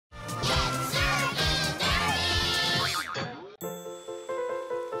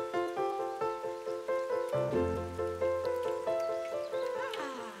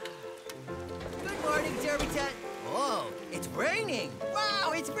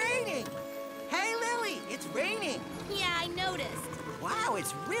Wow,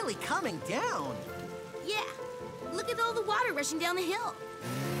 it's really coming down. Yeah. Look at all the water rushing down the hill.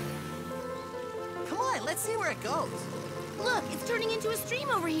 Come on, let's see where it goes. Look, it's turning into a stream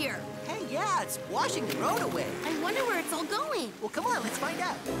over here. Hey, yeah, it's washing the road away. I wonder where it's all going. Well, come on, let's find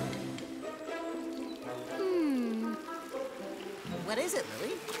out. What is it,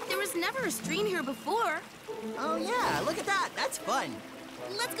 Lily? There was never a stream here before. Oh, yeah, look at that. That's fun.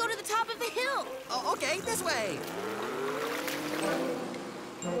 Let's go to the top of the hill. Oh, okay, this way.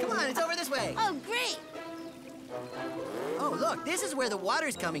 Come on, it's over this way. Oh, great. Oh, look, this is where the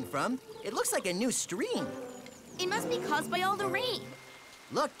water's coming from. It looks like a new stream. It must be caused by all the rain.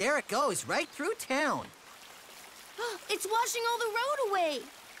 Look, there it goes, right through town. It's washing all the road away.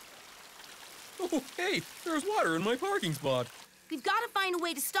 Oh, hey, there's water in my parking spot. We've got to find a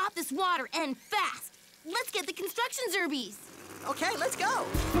way to stop this water, and fast. Let's get the construction Zerbies. Okay, let's go.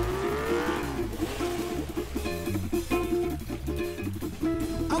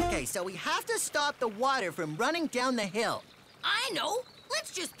 Okay, so we have to stop the water from running down the hill. I know.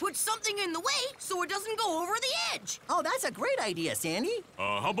 Let's just put something in the way so it doesn't go over the edge. Oh, that's a great idea, Sandy.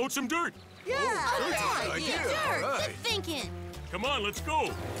 How about some dirt? Yeah, Oh, good idea. Dirt. All right. Good thinking. Come on, let's go.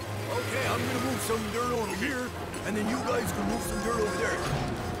 Okay, I'm gonna move some dirt over here, and then you guys can move some dirt over there.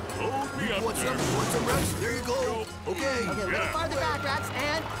 Hold me up Want there. some, Rex? There you go. Okay. Okay, a little Yeah. farther back, Rex,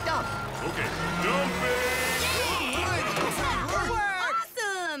 and dump. Okay, dumping.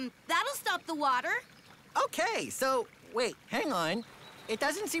 Awesome. That'll stop the water. Okay, so, wait, hang on. It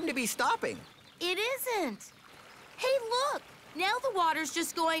doesn't seem to be stopping. It isn't. Hey, look. Now the water's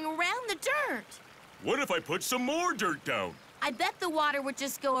just going around the dirt. What if I put some more dirt down? I bet the water would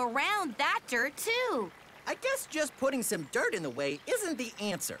just go around that dirt, too. I guess just putting some dirt in the way isn't the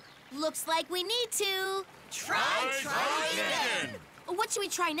answer. Looks like we need to. Try again. What should we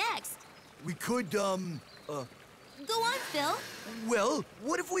try next? We could, Go on, Phil. well,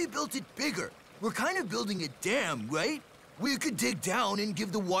 what if we built it bigger? We're kind of building a dam, right? We could dig down and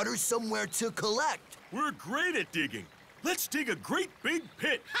give the water somewhere to collect. We're great at digging. Let's dig a great big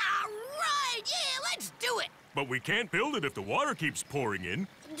pit. All right, yeah, let's do it. But we can't build it if the water keeps pouring in.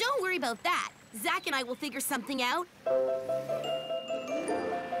 Don't worry about that. Zack and I will figure something out.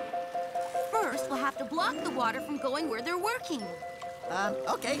 First, we'll have to block the water from going where they're working.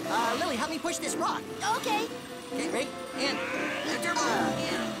 Okay, Lily, help me push this rock. Okay. Okay, ready? And...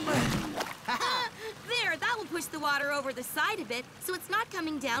 There, that will push the water over the side a bit, so it's not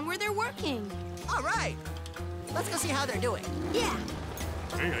coming down where they're working. All right. Let's go see how they're doing. Yeah.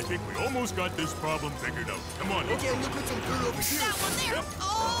 Hey, I think we almost got this problem figured out. Come on. Okay, we'll put some dirt over here. That one there.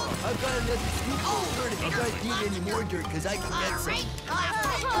 Oh, I've got another scoop of dirt if you guys need any more dirt, because I can get all some. right.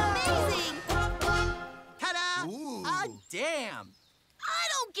 That's amazing. Ta-da! Ooh. A dam. I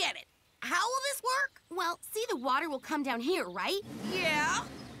don't get it. How will this work? Well, see, the water will come down here, right? Yeah.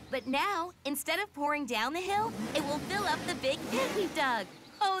 But now, instead of pouring down the hill, it will fill up the big pit we've dug.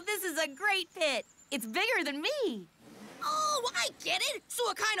 Oh, this is a great pit. It's bigger than me. Oh, I get it. So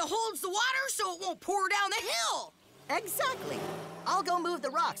it kind of holds the water so it won't pour down the hill. Exactly. I'll go move the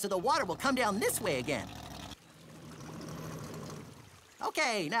rock so the water will come down this way again.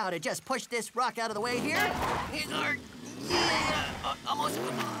 Okay, now to just push this rock out of the way here. Almost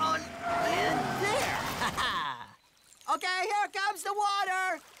on. And there. Okay, here comes the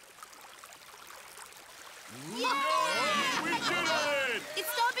water. Yeah! We did it! It's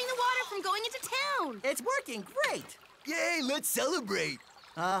stopping the water from going into town. It's working great. Yay, let's celebrate.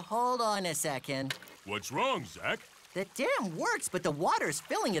 Hold on a second. What's wrong, Zack? The dam works, but the water's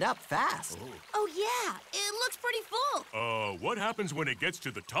filling it up fast. Oh, yeah. It looks pretty full. What happens when it gets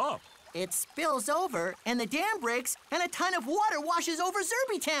to the top? It spills over, and the dam breaks, and a ton of water washes over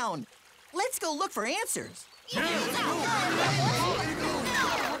Zerby Town. Let's go look for answers.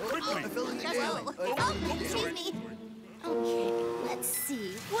 Quickly! I fell in the dam. Oh, excuse me. Okay, let's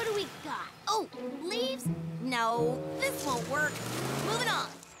see. What do we got? Oh, leaves? No, this won't work. Moving on.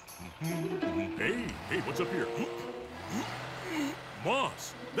 Hey, what's up here?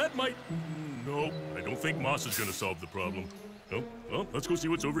 Moss. That might... No, I don't think moss is gonna solve the problem. Oh, well, let's go see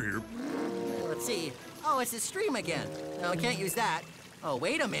what's over here. Let's see. Oh, it's the stream again. No, I can't use that. Oh,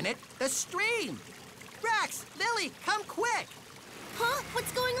 wait a minute. The stream! Rex, Lily, come quick! Huh?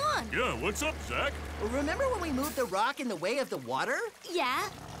 What's going on? Yeah, what's up, Zack? Remember when we moved the rock in the way of the water? Yeah?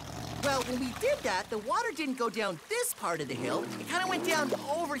 Well, when we did that, the water didn't go down this part of the hill. It kind of went down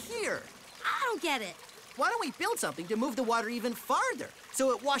over here. I don't get it. Why don't we build something to move the water even farther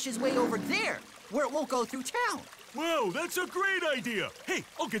so it washes way over there, where it won't go through town? Wow, that's a great idea. Hey,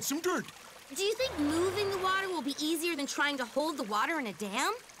 I'll get some dirt. Do you think moving the water will be easier than trying to hold the water in a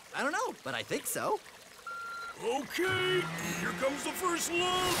dam? I don't know, but I think so. Okay, here comes the first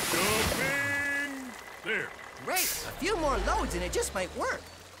load. Jumping. There. Great, a few more loads and it just might work.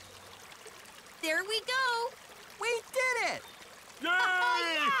 There we go. We did it! Yay!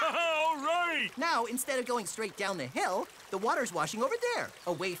 All right. Now, instead of going straight down the hill, the water's washing over there,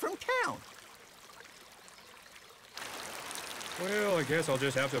 away from town. Well, I guess I'll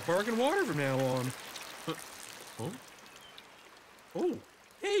just have to park in water from now on. Oh,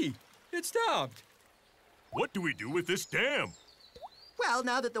 hey, it stopped. What do we do with this dam? Well,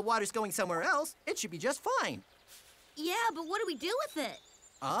 now that the water's going somewhere else, it should be just fine. Yeah, but what do we do with it?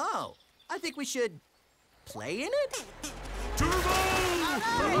 Oh, I think we should play in it? Turbo!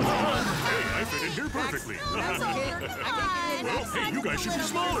 Hey, I fit in here perfectly. That's okay. Hey, you guys should be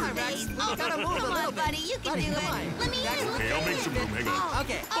smaller. Oh, gotta move a Come little on, bit. buddy, you can Buddy, do come it. on. Let me in. Okay, I'll make some room. Hang on.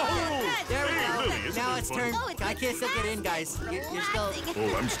 Okay. Oh, There we hey, go. Lily, isn't Now this it's fun? turn. I can't still get in, guys. You're still.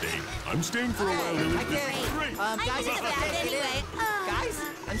 Oh, I'm staying. I'm staying for a while, Lily. I can't. Great. Guys, I did that anyway. Guys,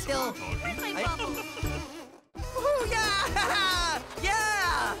 I'm still. My bubble. Woohoo! Yeah!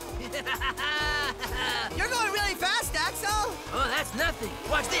 Yeah! You're going really fast, Axel. Oh, that's nothing.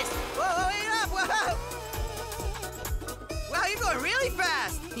 Watch this. Whoa, wait up! Whoa! Wow, you're going really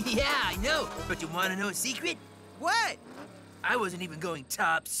fast. Yeah, I know. But you want to know a secret? What? I wasn't even going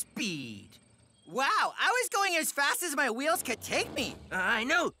top speed. Wow, I was going as fast as my wheels could take me. I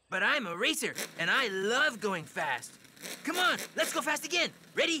know, but I'm a racer, and I love going fast. Come on, let's go fast again.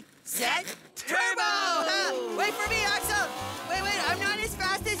 Ready, set, turbo! Wait for me, Axel! Wait, I'm not as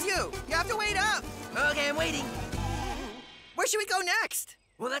fast as you. You have to wait up. Okay, I'm waiting. Where should we go next?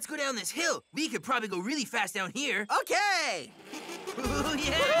 Well, let's go down this hill. We could probably go really fast down here. Okay. Ooh,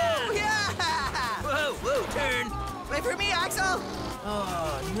 yeah! Woo, yeah! Whoa, turn. Wait for me, Axel.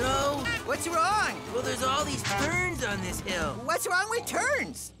 Oh, no. What's wrong? Well, there's all these turns on this hill. What's wrong with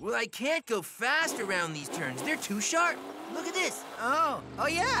turns? Well, I can't go fast around these turns. They're too sharp. Look at this. Oh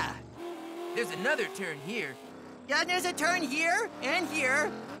yeah. There's another turn here. Yeah, and there's a turn here and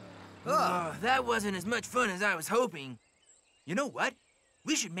here. Oh, that wasn't as much fun as I was hoping. You know what?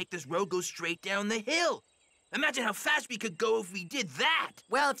 We should make this road go straight down the hill. Imagine how fast we could go if we did that.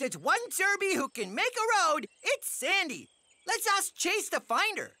 Well, if there's one Zerby who can make a road, it's Sandy. Let's ask Chase to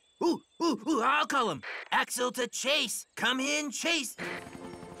find her. Ooh, I'll call him. Axel to Chase. Come in, Chase.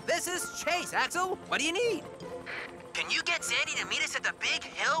 This is Chase, Axel. What do you need? Can you get Sandy to meet us at the big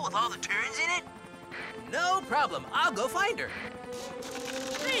hill with all the turns in it? No problem. I'll go find her.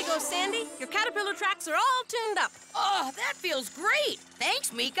 There you go, Sandy. Your caterpillar tracks are all tuned up. Oh, that feels great.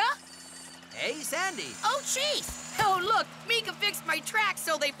 Thanks, Mika. Hey, Sandy. Oh, Chase. Oh, look, Mika fixed my tracks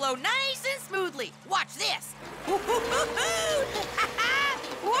so they flow nice and smoothly. Watch this.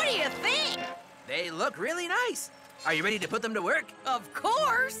 What do you think? They look really nice. Are you ready to put them to work? Of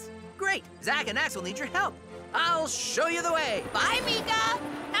course. Great. Zack and Axel need your help. I'll show you the way. Bye, Mika.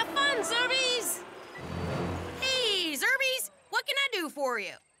 Have fun, Zerbies! Hey, Zerbies, what can I do for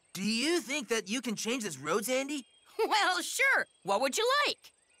you? Do you think that you can change this road, Sandy? Well, sure. What would you like?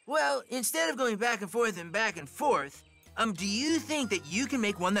 Well, instead of going back and forth, do you think that you can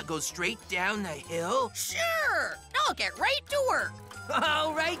make one that goes straight down the hill? Sure. I'll get right to work.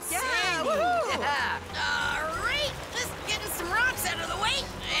 All right, Sandy. woohoo. Yeah. All right, just getting some rocks out of the way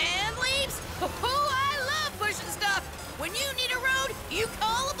and leaves. Oh, I love pushing stuff. When you need a road, you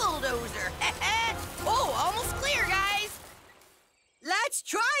call a bulldozer. Oh, almost clear, guys. Let's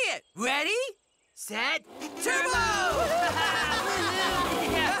try it. Ready, set, turbo!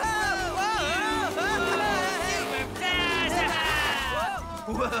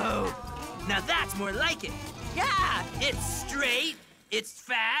 Whoa! Now that's more like it. Yeah, It's straight, it's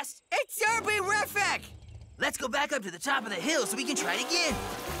fast. it's Zerby-rific. Let's go back up to the top of the hill so we can try it again.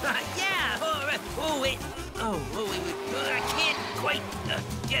 Yeah! Oh, wait. Wait. I can't quite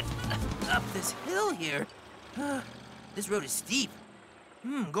get up this hill here. This road is steep.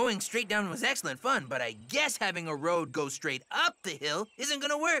 Going straight down was excellent fun, but I guess having a road go straight up the hill isn't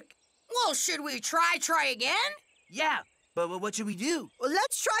gonna work. Well, should we try again? Yeah, but what should we do? Well,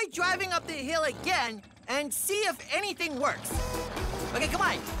 let's try driving up the hill again and see if anything works. Okay, come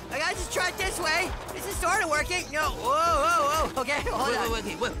on. I gotta just try it this way. This is sort of working. No, whoa. Okay, hold on.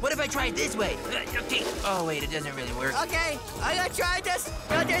 Okay, what if I try it this way? Okay. Oh, wait, it doesn't really work. Okay, I gotta try this.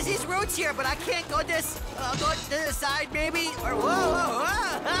 There's these roots here, but I can't go this. I'll go to the side, maybe. Or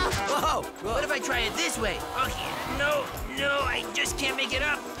whoa. What if I try it this way? Okay, no, I just can't make it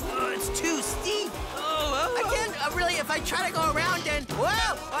up. Oh, it's too steep. I can't really. If I try to go around, then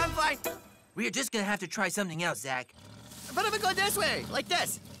whoa, I'm fine. We're just gonna have to try something else, Zach. But if I go this way, like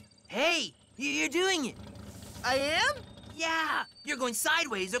this, Hey, you're doing it. I am. Yeah, you're going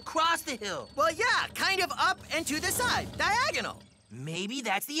sideways across the hill. Well, yeah, kind of up and to the side, diagonal. Maybe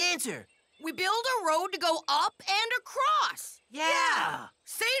that's the answer. We build a road to go up and across. Yeah.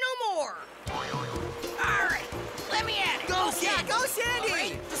 Say no more. All right, let me at it. Go, Sandy. Yeah, go, Sandy! All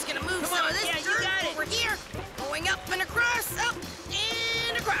right, just gonna move Come some on, of this yeah, you dirt got it. over here. Going up and across, up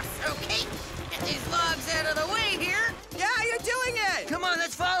and across. Okay, get these logs out of the way here. Yeah, you're doing it! Come on,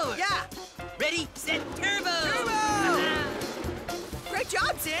 let's follow it. Yeah! Ready, set, turbo. Turbo! Great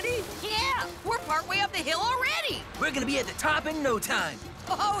job, Sandy! Yeah, we're partway up the hill already. We're gonna be at the top in no time.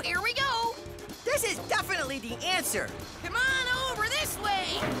 Oh, here we go. This is definitely the answer. Come on over this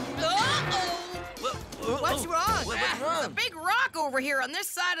way. Uh-oh. What's wrong? What's There's a wrong? big rock over here on this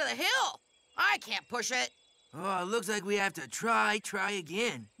side of the hill. I can't push it. Oh, it looks like we have to try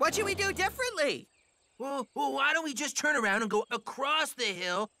again. What should we do differently? Well, why don't we just turn around and go across the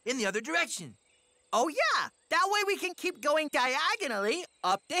hill in the other direction? Oh, yeah. That way we can keep going diagonally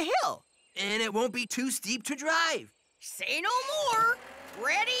up the hill. And it won't be too steep to drive. Say no more.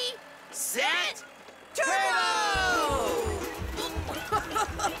 Ready, set, Turbo!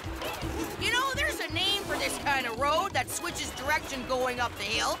 You know, there's a name for this kind of road that switches direction going up the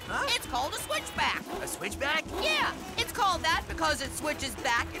hill. Huh? It's called a switchback. A switchback? Yeah, it's called that because it switches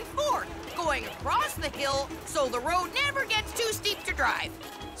back and forth, going across the hill so the road never gets too steep to drive.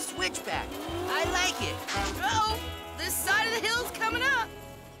 Switchback. I like it. Uh-oh, this side of the hill's coming up.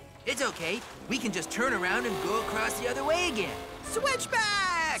 It's okay. We can just turn around and go across the other way again.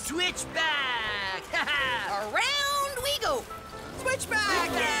 Switchback! Switchback! Ha ha! Around we go.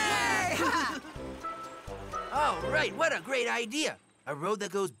 Switchback! Yay! All right, what a great idea. A road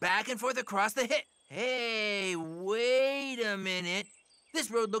that goes back and forth across the hill. Hey, wait a minute.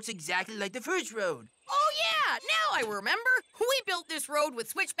 This road looks exactly like the first road. Oh, yeah, now I remember. We built this road with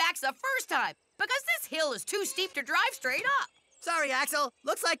switchbacks the first time because this hill is too steep to drive straight up. Sorry, Axel.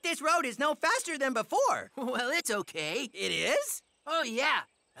 Looks like this road is no faster than before. Well, it's okay. It is? Oh, yeah.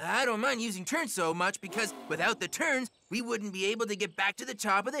 I don't mind using turns so much because without the turns, we wouldn't be able to get back to the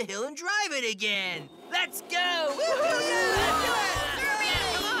top of the hill and drive it again. Let's go! Woohoo! Yeah! Let's do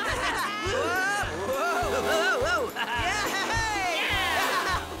it! Whoa! Whoa! Yeah!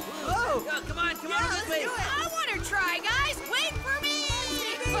 Whoa! Oh, come on, Yeah, this let's way. do it! I want to try, guys. Wait for me.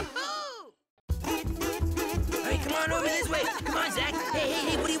 Hey, come on over this way. Come on, Zach.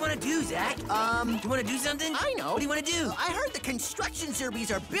 Hey, what do you want to do, Zach? Do you want to do something? I know. What do you want to do? I heard the construction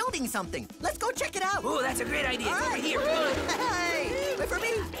Zerbies are building something. Let's go check it out. Oh, that's a great idea. All Over right. here. Come on. Hey, wait for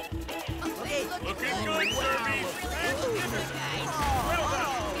me. Okay. Looking good, Zerby. Well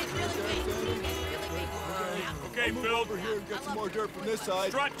done. Okay, Phil. Over here and get some more dirt from this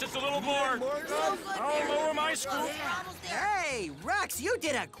side. Strut just a little more. I'll lower my scoop. Hey, Rex, you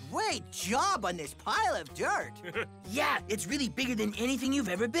did a great job on this pile of dirt. Yeah, it's really bigger than anything you've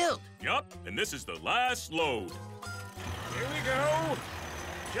ever built. Yup, and this is the last load. Here we go.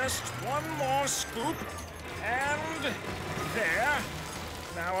 Just one more scoop. And there.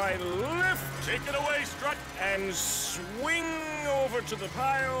 Now I lift. Take it away, Strut. And swing over to the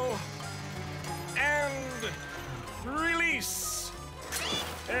pile. And release.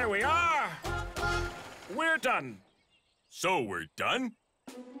 There we are. We're done. So we're done?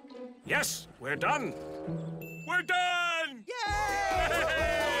 Yes, we're done. We're done! Yay!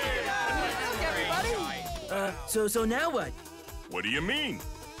 Look, everybody. So now what? What do you mean?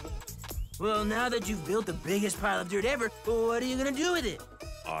 Well, now that you've built the biggest pile of dirt ever, what are you gonna do with it?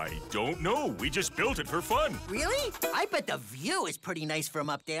 I don't know. We just built it for fun. Really? I bet the view is pretty nice from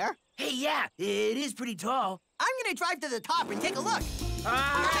up there. Hey, yeah, it is pretty tall. I'm gonna drive to the top and take a look.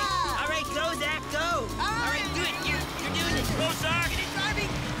 All right, go, Zach, go. All right, do it. You're doing it. Go, Zach! Driving.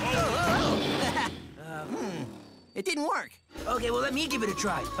 Oh. It didn't work. Okay, well, let me give it a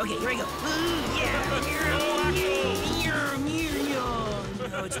try. Okay, here I go.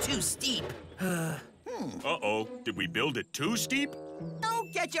 No, it's too steep. Uh-oh. Did we build it too steep?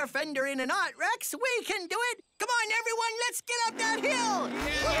 Don't get your fender in a knot, Rex. We can do it. Come on, everyone, let's get up that hill.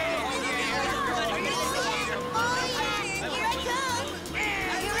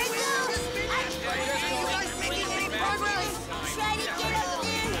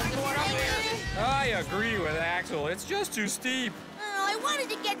 I agree with Axel. It's just too steep. Oh, I wanted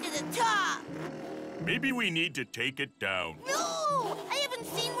to get to the top. Maybe we need to take it down. No! I haven't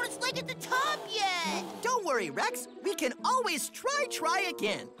seen what it's like at the top yet. Don't worry, Rex. We can always try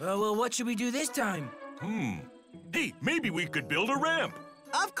again. Well, what should we do this time? Hey, maybe we could build a ramp.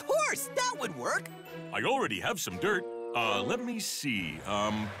 Of course, that would work. I already have some dirt. Let me see.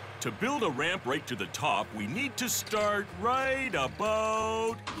 To build a ramp right to the top, we need to start right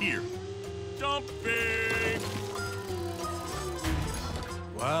about here. Dumping.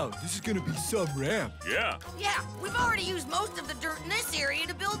 Wow, this is gonna be some ramp. Yeah. Yeah, we've already used most of the dirt in this area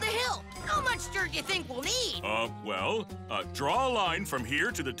to build the hill. How much dirt do you think we'll need? Draw a line from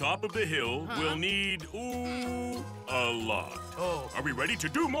here to the top of the hill. We'll need, a lot. Oh. Are we ready to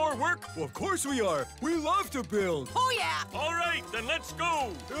do more work? Well, of course we are. We love to build. Oh, yeah. All right, then let's go.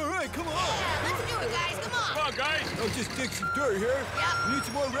 All right, come on. Yeah, let's do it, guys. Come on. Come on, guys. I'll just dig some dirt here. Yep. You need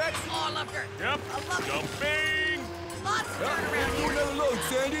some more, Rex? Oh, I love dirt. Yep. I love it. Jumping. Lots of dirt around Do here. another load,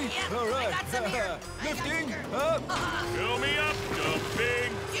 Sandy. Yeah, All right. I got some here. Lifting, I got some up. Fill me up.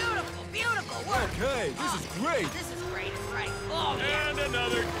 Jumping. Beautiful, beautiful work. Okay, this is great. This is great, it's right. Oh, yeah. And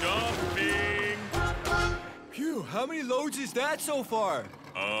another jumping. Phew, how many loads is that so far?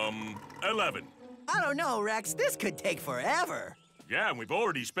 11. I don't know, Rex. This could take forever. Yeah, and we've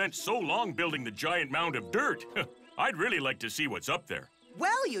already spent so long building the giant mound of dirt. I'd really like to see what's up there.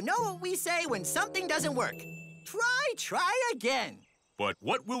 Well, you know what we say when something doesn't work. Try again. But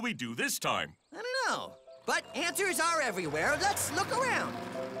what will we do this time? I don't know. But answers are everywhere. Let's look around.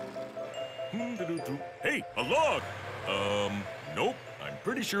 Hey, a log! Nope. I'm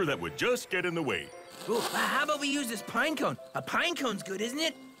pretty sure that would just get in the way. Ooh, how about we use this pine cone? A pine cone's good, isn't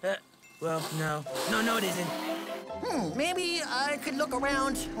it? Well, no. No, it isn't. Maybe I could look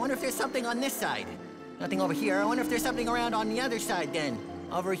around. I wonder if there's something on this side. Nothing over here. I wonder if there's something around on the other side then.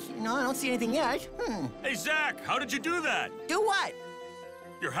 Over here. No, I don't see anything yet. Hey, Zach, how did you do that? Do what?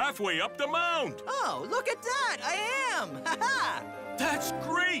 You're halfway up the mound. Oh, look at that. I am. Ha-ha. That's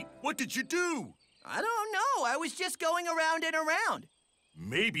great. What did you do? I don't know. I was just going around and around.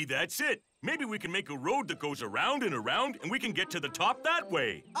 Maybe that's it. Maybe we can make a road that goes around and around, and we can get to the top that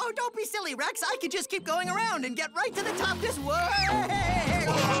way. Oh, don't be silly, Rex. I could just keep going around and get right to the top this way.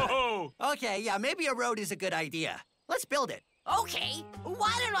 Whoa! Okay, yeah, maybe a road is a good idea. Let's build it. Okay,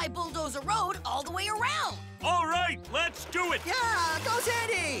 why don't I bulldoze a road all the way around? All right, let's do it. Yeah, go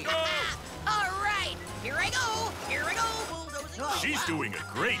Sandy! Go! All right, here I go, bulldozing. Oh, She's doing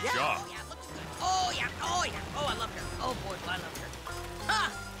a great Yeah. job. Yeah, looks good. Oh, yeah, oh, I love her. Oh, boy, I love her.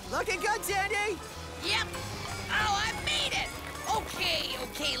 Ha! Looking good, Sandy. Yep. Oh, I made it.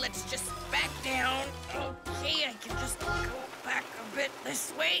 Okay, let's just back down. Okay, I can just go back a bit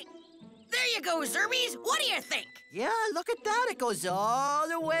this way. There you go, Zerbies. What do you think? Yeah, look at that. It goes all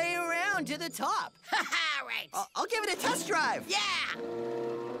the way around to the top. Haha, right. I'll give it a test drive. Yeah.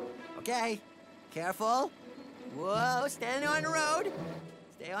 Okay, careful. Whoa, stand on the road.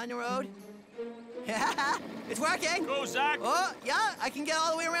 Stay on the road. It's working. Go, Zach. Oh, yeah, I can get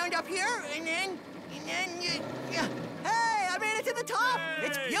all the way around up here, and then, yeah. Hey, I made it to the top. Hey.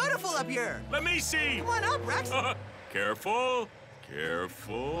 It's beautiful up here. Let me see. Come on up, Rex. Careful.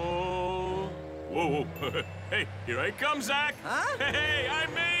 Careful. Whoa. Hey, here I come, Zach. Huh? Hey, I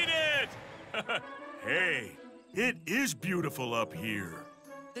made it. Hey, it is beautiful up here.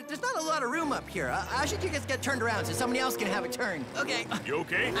 There's not a lot of room up here. I should just get turned around so somebody else can have a turn. Okay. You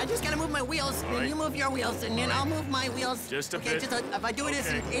okay? I just gotta move my wheels, and right. you move your wheels, and then I'll move my wheels. Just a okay, bit. if I do it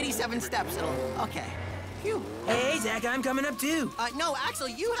Okay. in 87 steps, it'll... Okay. Phew. Hey, Zach, I'm coming up too. No, Axel,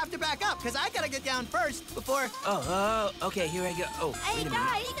 you have to back up, because I gotta get down first before... Oh, okay, here I go. Oh, Hey, wait a minute. guys,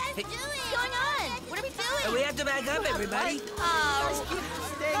 what are you guys doing? What's going on? What are we doing? We have to back up, everybody. Oh,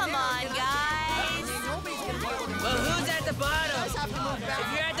 Stay come there, on, you know? guys. Nobody's gonna be able to... Well, who's at the You bottom? guys have to move back. If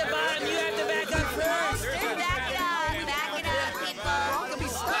you're at the bottom, you have to back up first. Back it up, people. You'll be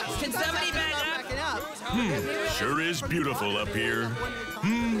stuck. Can somebody back up? Backing up. Sure is beautiful up here.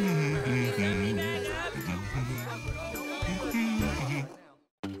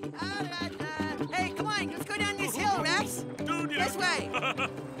 Hey, come on, let's go down this hill, Rex. This way. Come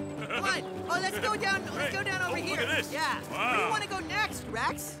on. Oh, let's go down over here. Look at this. Yeah. Where do Wow. you want to go next,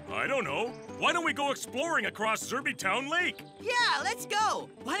 Rex? I don't know. Why don't we go exploring across Zerby Town Lake? Yeah, let's go.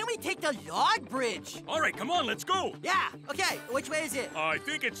 Why don't we take the log bridge? All right, come on, let's go. Yeah. Okay, which way is it? I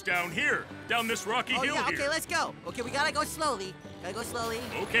think it's down here, down this rocky Oh, hill yeah, here. okay, let's go. Okay, we gotta go slowly. Gotta go slowly.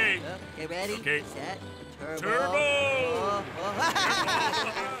 Okay. Okay, ready? Okay. Set. Turbo. Turbo! Oh,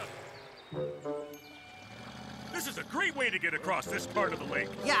 oh. This is a great way to get across this part of the lake.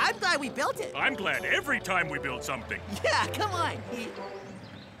 Yeah, I'm glad we built it. I'm glad every time we build something. Yeah, come on.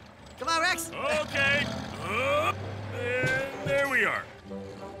 Come on, Rex. Okay. Up, and there we are.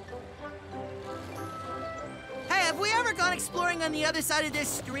 Hey, have we ever gone exploring on the other side of this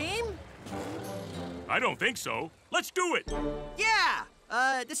stream? I don't think so. Let's do it.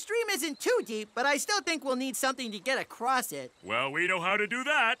 Yeah. The stream isn't too deep, but I still think we'll need something to get across it. Well, we know how to do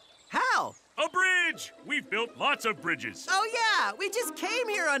that. How? A bridge! We've built lots of bridges. Oh, yeah. We just came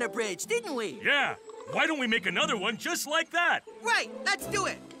here on a bridge, didn't we? Yeah. Why don't we make another one just like that? Right. Let's do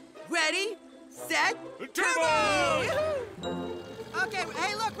it. Ready, set, Turbo! Yahoo! Okay,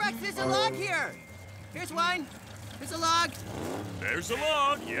 hey, look, Rex, there's a log here. Here's one. Here's a log. There's a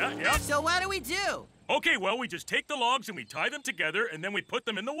log. Yeah. So what do we do? Okay, well, we just take the logs and we tie them together and then we put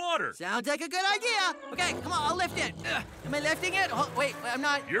them in the water. Sounds like a good idea. Okay, come on, I'll lift it. Am I lifting it? Oh, wait, I'm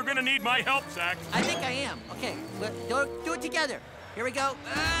not. You're gonna need my help, Zack. I think I am. Okay, do it together. Here we go.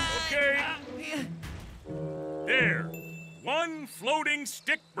 Okay. There. One floating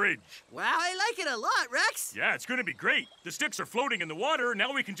stick bridge. Wow, I like it a lot, Rex. Yeah, it's gonna be great. The sticks are floating in the water, and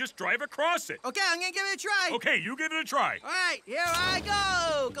now we can just drive across it. Okay, I'm gonna give it a try. Okay, you give it a try. All right, here I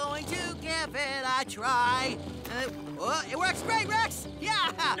go. Going to give it a try. It works great, Rex.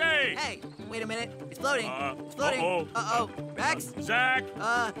 Yeah. Yay. Hey, wait a minute. It's floating. It's floating. Uh-oh. Rex? Zack?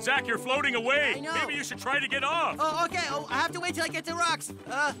 Zack, you're floating away. I know. Maybe you should try to get off. Oh, okay. Oh, I have to wait till I get to the rocks.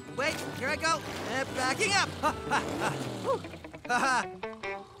 Wait. Here I go. Backing up.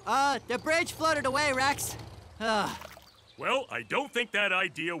 The bridge floated away, Rex. Well, I don't think that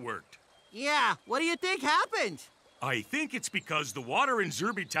idea worked. Yeah, what do you think happened? I think it's because the water in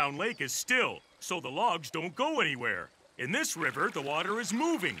Zerby Town Lake is still, so the logs don't go anywhere. In this river, the water is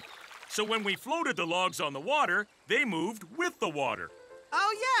moving. So when we floated the logs on the water, they moved with the water.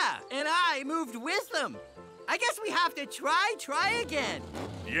 Oh, yeah, and I moved with them. I guess we have to try again.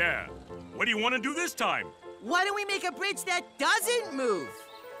 Yeah. What do you want to do this time? Why don't we make a bridge that doesn't move?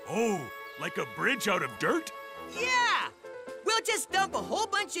 Oh, like a bridge out of dirt? Yeah! We'll just dump a whole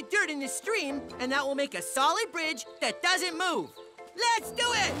bunch of dirt in the stream, and that will make a solid bridge that doesn't move. Let's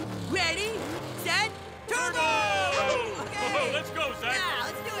do it! Ready, set, turbo! Okay. Let's go, Zack. Yeah,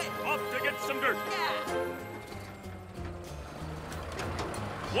 let's do it. Off to get some dirt. Yeah.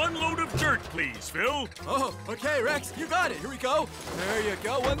 One load of dirt, please, Phil. Oh, okay, Rex, you got it. Here we go. There you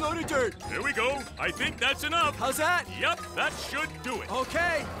go, one load of dirt. There we go. I think that's enough. How's that? Yep, that should do it.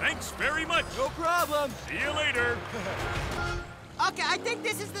 Okay. Thanks very much. No problem. See you later. Okay, I think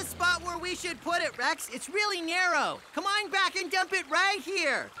this is the spot where we should put it, Rex. It's really narrow. Come on back and dump it right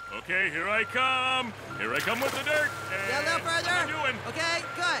here. Okay, here I come. Here I come with the dirt. Yeah, a little further. What am I doing? Okay,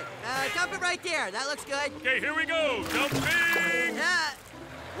 good. Dump it right there. That looks good. Okay, here we go. Dumping.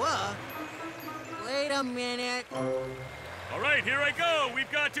 Whoa. Wait a minute. All right, here I go.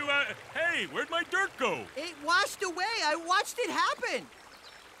 We've got to, hey, where'd my dirt go? It washed away. I watched it happen.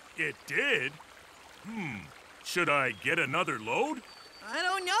 It did? Should I get another load? I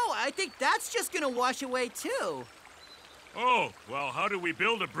don't know. I think that's just gonna wash away too. Oh, well, how do we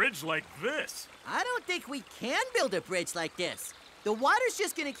build a bridge like this? I don't think we can build a bridge like this. The water's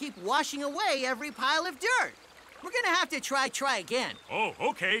just gonna keep washing away every pile of dirt. We're gonna have to try again. Oh,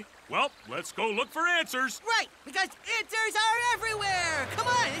 okay. Well, let's go look for answers. Right, because answers are everywhere. Come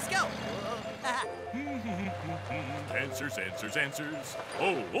on, let's go. Answers.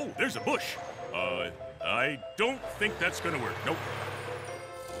 Oh, there's a bush. I don't think that's gonna work. Nope.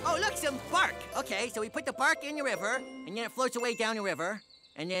 Oh, look, some bark. Okay, so we put the bark in the river, and then it floats away down the river,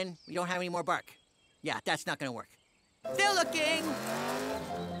 and then we don't have any more bark. Yeah, that's not gonna work. Still looking.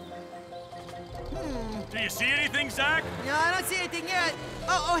 Do you see anything, Zack? No, I don't see anything yet.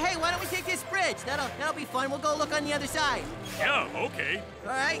 Oh, hey, why don't we take this bridge? That'll be fun. We'll go look on the other side. Yeah, okay.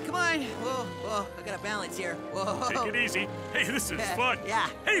 All right, come on. Whoa, I gotta balance here. Whoa. Take it easy. Hey, this is fun. Yeah.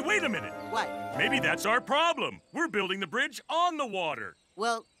 Hey, wait a minute. What? Maybe that's our problem. We're building the bridge on the water.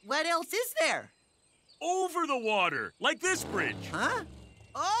 Well, what else is there? Over the water, like this bridge. Huh?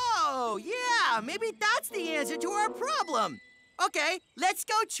 Oh, yeah, maybe that's the answer to our problem. Okay, let's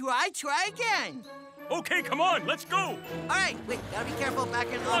go try again. Okay, come on, let's go. All right, wait, gotta be careful back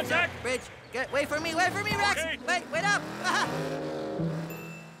in the Come on, Zack. bridge. Wait for me, Rex. Okay. Wait up.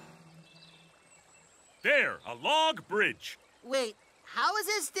 There, a log bridge. Wait, how is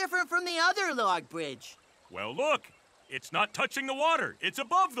this different from the other log bridge? Well, look, it's not touching the water. It's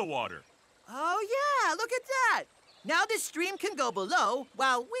above the water. Oh, yeah, look at that. Now the stream can go below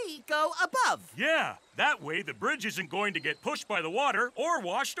while we go above. Yeah, that way the bridge isn't going to get pushed by the water or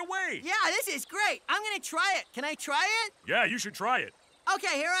washed away. Yeah, this is great. I'm gonna try it. Can I try it? Yeah, you should try it.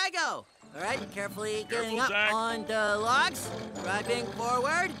 Okay, here I go. All right, carefully getting up Zack. on the logs, driving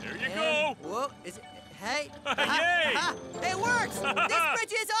forward. There you go. Whoa, is it? Hey. Yay! It works! This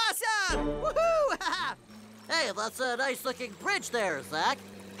bridge is awesome! Woohoo! Hey, that's a nice-looking bridge there, Zack.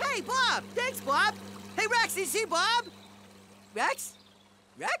 Hey, Bob! Thanks, Bob! Hey, Rex, you see Bob? Rex?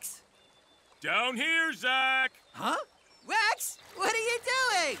 Rex? Down here, Zack. Huh? Rex, what are you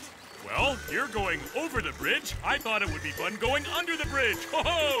doing? Well, you're going over the bridge. I thought it would be fun going under the bridge.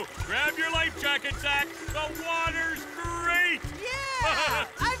 Ho-ho! Grab your life jacket, Zack. The water's great! Yeah!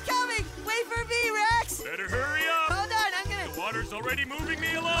 I'm coming! Wait for me, Rex! Better hurry up. Hold on, I'm gonna... The water's He's already moving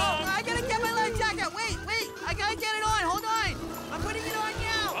me along. Oh, I gotta get my life jacket. Wait. I gotta get it on. Hold on. I'm putting it on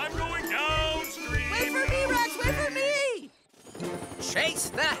now. I'm going downstream. Wait for me, Rex. Wait for me. Chase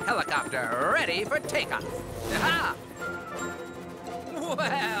the helicopter, ready for takeoff. Aha!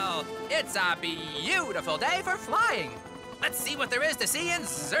 Well, it's a beautiful day for flying. Let's see what there is to see in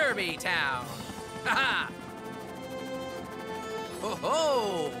Zerby Town. Ha-ha!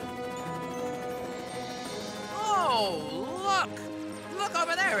 Oh-ho! Oh, look! Look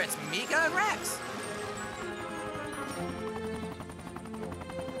over there, it's Mika and Rex.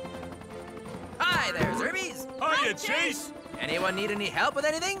 Hi there, Zerbies. Hiya, Chase. Anyone need any help with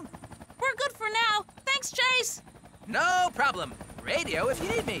anything? We're good for now. Thanks, Chase. No problem. Radio if you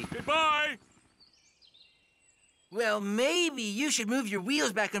need me. Goodbye. Well, maybe you should move your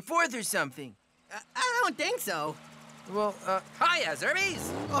wheels back and forth or something. I don't think so. Well, hiya,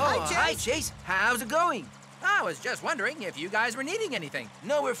 Zerbies. Oh, hi, Chase. Hi, Chase. How's it going? I was just wondering if you guys were needing anything.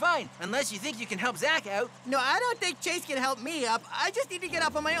 No, we're fine, unless you think you can help Zack out. No, I don't think Chase can help me up. I just need to get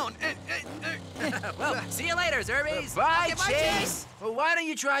up on my own. Well, see you later, Zerbies. Bye, Okay, bye, Chase. Chase. Well, why don't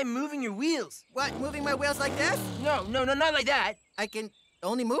you try moving your wheels? What, moving my wheels like this? No, not like that. I can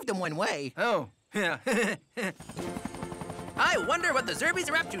only move them one way. Oh, yeah. I wonder what the Zerbies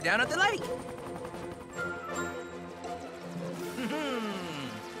are up to down at the lake.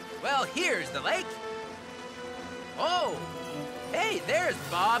 Well, here's the lake. Oh, hey, there's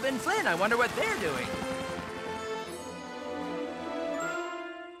Bob and Flynn. I wonder what they're doing.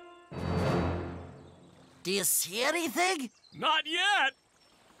 Do you see anything? Not yet.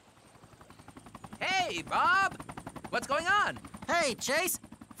 Hey, Bob. What's going on? Hey, Chase.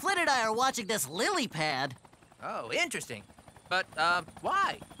 Flynn and I are watching this lily pad. Oh, interesting. But,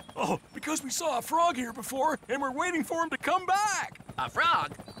 why? Oh, because we saw a frog here before, and we're waiting for him to come back. A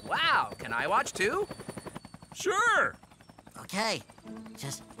frog? Wow, can I watch too? Sure. Okay,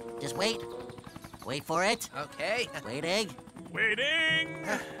 just wait. Wait for it. Okay. Waiting. Waiting.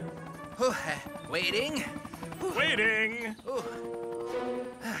 Waiting. Waiting.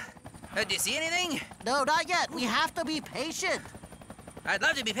 Do you see anything? No, not yet. We have to be patient. I'd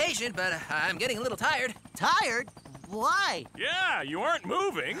love to be patient, but I'm getting a little tired. Tired? Why? Yeah, you aren't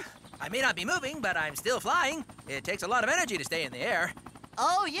moving. I may not be moving, but I'm still flying. It takes a lot of energy to stay in the air.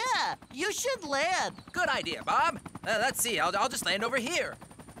 Oh, yeah. You should land. Good idea, Bob. Let's see. I'll just land over here.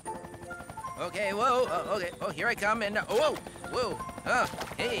 Okay, whoa. Okay. Oh, here I come. And whoa.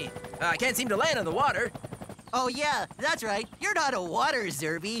 Hey. I can't seem to land on the water. Oh, yeah, that's right. You're not a water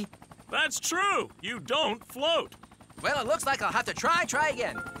Zerby. That's true. You don't float. Well, it looks like I'll have to try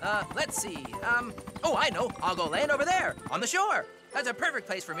again. Let's see. Oh, I know. I'll go land over there, on the shore. That's a perfect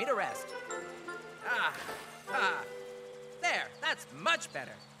place for me to rest. There, that's much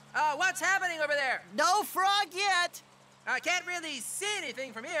better. What's happening over there? No frog yet. I can't really see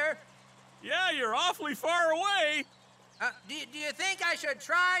anything from here. Yeah, you're awfully far away. Do you think I should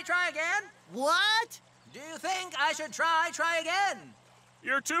try again? What? Do you think I should try again?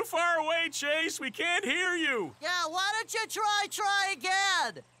 You're too far away, Chase. We can't hear you. Yeah, why don't you try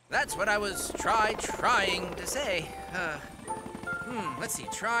again? That's what I was trying to say. Let's see,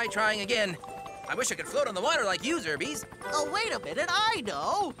 trying again. I wish I could float on the water like you, Zerbies. Oh, wait a minute, I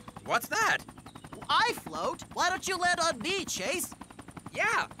know. What's that? I float. Why don't you land on me, Chase?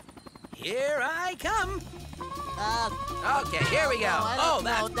 Yeah. Here I come. Okay, here we go. No,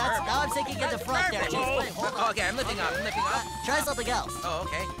 That's perfect. now I'm sinking in the front there, Perfect. Chase. Wait, hold on. Okay, I'm lifting up. Try something else. Oh,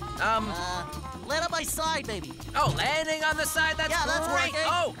 okay. Land on my side, maybe. Oh, landing on the side, that's Yeah, that's great. working.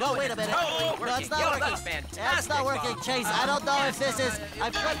 Oh, no, wait a minute. Totally No, working. it's not Yo, working. that's fantastic. That's not working, Bob. Chase. I don't know if this is.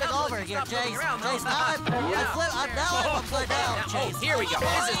 I'm flipping over here, Chase. Chase, now I'm upside down, Yeah, Chase. here we go.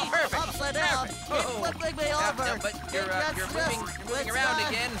 This is perfect. Upside down. Perfect. You're flipping me over. No, but you're moving around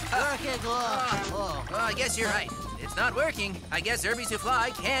again. Working. Well, I guess you're right. It's not working. I guess Zerbies who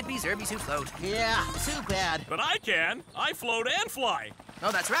fly can't be Zerbies who float. Yeah, too bad. But I can. I float and fly.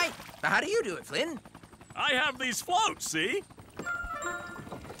 Oh, that's right. Now, how do you do it, Flynn? I have these floats, see?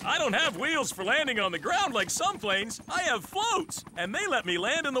 I don't have wheels for landing on the ground like some planes. I have floats, and they let me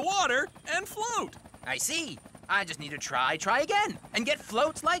land in the water and float. I see. I just need to try again and get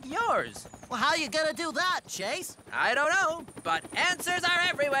floats like yours. Well, how you gonna do that, Chase? I don't know, but answers are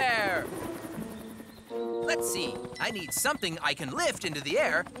everywhere. Let's see. I need something I can lift into the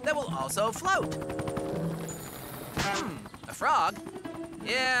air that will also float. A frog?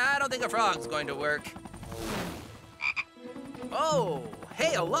 Yeah, I don't think a frog's going to work. Oh,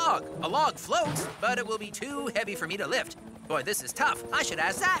 hey, a log. A log floats, but it will be too heavy for me to lift. Boy, this is tough. I should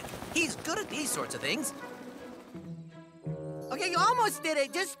ask Zack. He's good at these sorts of things. Okay, you almost did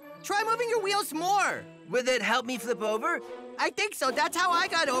it. Just Try moving your wheels more. Would it help me flip over? I think so. That's how I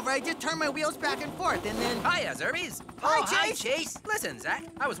got over. I just turned my wheels back and forth, and then... Hiya, Zerbies. Hi, Hi, Chase. Chase. Listen, Zack,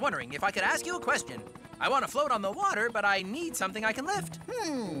 I was wondering if I could ask you a question. I want to float on the water, but I need something I can lift.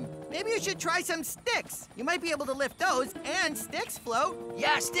 Maybe you should try some sticks. You might be able to lift those, and sticks float.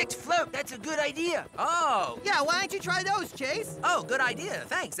 Yeah, sticks float. That's a good idea. Oh. Yeah, why don't you try those, Chase? Oh, good idea.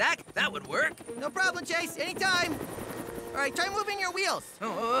 Thanks, Zack. That would work. No problem, Chase. Anytime. All right, try moving your wheels.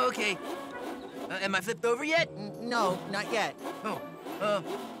 Oh, okay. Am I flipped over yet? No, not yet. Oh,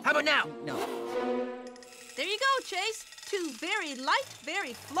 how about now? No. There you go, Chase. 2 very light,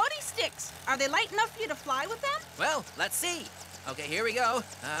 very floaty sticks. Are they light enough for you to fly with them? Well, let's see. Okay, here we go.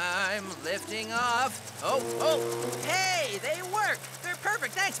 I'm lifting off. Oh, hey, they work. They're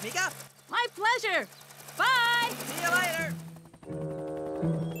perfect. Thanks, Mika. My pleasure. Bye. See you later.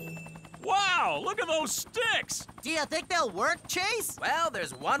 Wow, look at those sticks! Do you think they'll work, Chase? Well,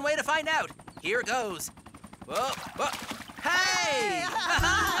 there's one way to find out. Here goes. Whoa. Hey!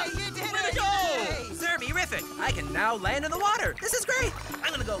 You did Way it! to go! Zerby-rific. I can now land in the water. This is great.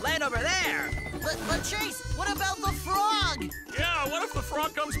 I'm gonna go land over there. But Chase, what about the frog? Yeah, what if the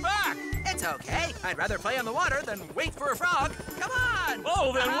frog comes back? It's okay. I'd rather play on the water than wait for a frog. Come on!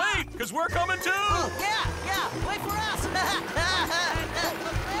 Oh, then wait, because we're coming too! Oh, yeah, wait for us.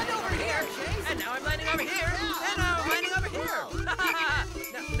 Land over here, Chase. And now I'm landing over here. And now I'm landing over here.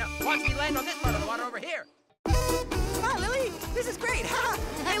 No, watch me land on this part of the water over here. Hi, Lily. This is great.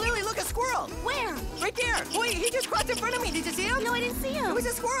 Hey, Lily, look, a squirrel. Where? Right there. Boy, he just crossed in front of me. Did you see him? No, I didn't see him. It was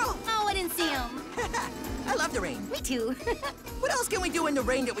a squirrel. Oh, I didn't see him. I love the rain. Me too. What else can we do in the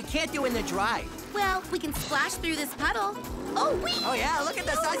rain that we can't do in the dry? Well, we can splash through this puddle. Oh, wait. Oh, yeah, look at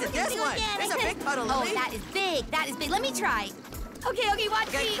the size of this one. It's a big puddle, Oh, Lily. that is big. That is big. Let me try. Okay, watch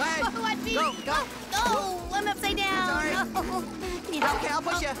Okay, me. go ahead. Watch me. Go. Oh, I'm upside down. Sorry. Oh. Can you help Okay, me? I'll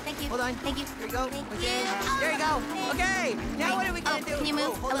push Oh, you. Thank you. Hold on. Thank you. Here you go. Thank Okay. you. There you go. Okay. Now what are we gonna do? Can you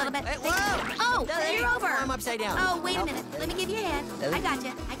move hold a little on. bit? Hey, Thank whoa. you. Oh, Lily, you're over. I'm upside down. Oh, wait a Help. minute. Let me give you a hand. Lily. I got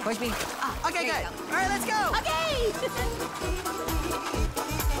you. Push me. Oh, Okay, there good. you go. All right, let's go. Okay.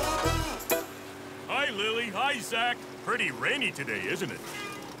 Hi, Lily. Hi, Zack. Pretty rainy today, isn't it?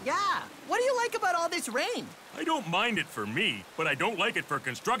 Yeah. What do you like about all this rain? I don't mind it for me, but I don't like it for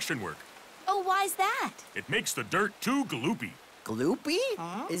construction work. Oh, why's that? It makes the dirt too gloopy. Gloopy?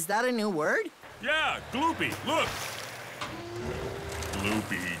 Is that a new word? Yeah, gloopy. Look.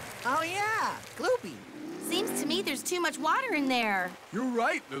 Gloopy. Oh, yeah. Gloopy. Seems to me there's too much water in there. You're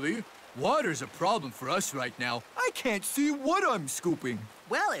right, Lily. Water's a problem for us right now. I can't see what I'm scooping.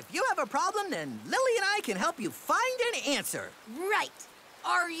 Well, if you have a problem, then Lily and I can help you find an answer. Right.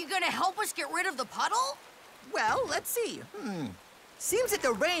 Are you gonna help us get rid of the puddle? Well, let's see. Seems that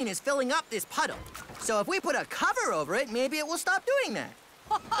the rain is filling up this puddle. So if we put a cover over it, maybe it will stop doing that.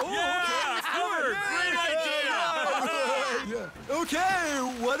 Yeah, covered. Great idea. Okay,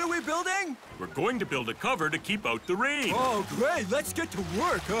 what are we building? We're going to build a cover to keep out the rain. Oh, great. Let's get to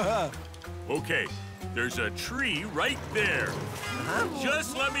work. Okay, there's a tree right there.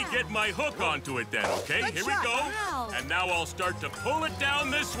 Just let me get my hook onto it then, okay? Good Here shot. we go. Wow. And now I'll start to pull it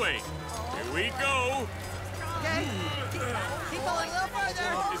down this way. Here we go. Okay? Keep going a little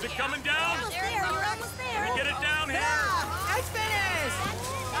further. Is it coming down? Almost there. You're almost there. Get it down here. Yeah, it's finished.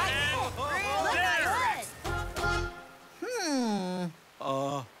 And there.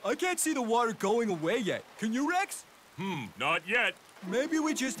 I can't see the water going away yet. Can you, Rex? Not yet. Maybe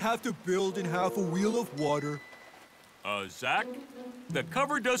we just have to build in half a wheel of water. Zack, the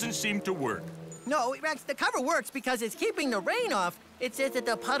cover doesn't seem to work. No, Rex, the cover works because it's keeping the rain off. It says that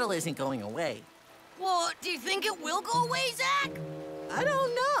the puddle isn't going away. Well, do you think it will go away, Zack? I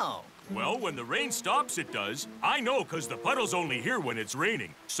don't know. Well, when the rain stops, it does. I know, because the puddle's only here when it's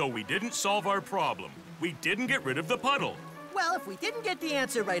raining. So we didn't solve our problem. We didn't get rid of the puddle. Well, if we didn't get the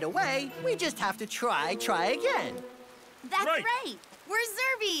answer right away, we just have to try again. That's Right. right. We're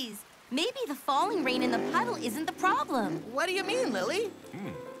Zerbies. Maybe the falling rain in the puddle isn't the problem. What do you mean, Lily?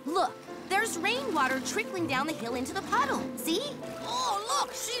 Look, there's rainwater trickling down the hill into the puddle. See? Oh,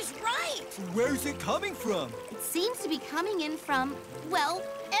 look, she's right. Where's it coming from? It seems to be coming in from, well,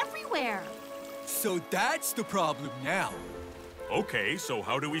 everywhere. So that's the problem now. Okay, so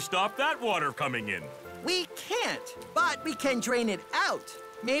how do we stop that water coming in? We can't, but we can drain it out.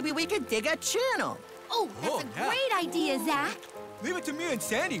 Maybe we could dig a channel. Oh, that's Oh, a yeah. great idea, Zack. Leave it to me and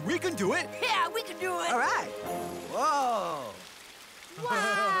Sandy. We can do it. Yeah, we can do it. All right. Whoa.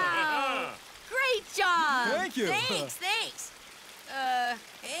 Wow. Great job. Thank you. Thanks.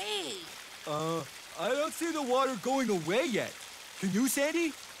 Hey, I don't see the water going away yet. Can you,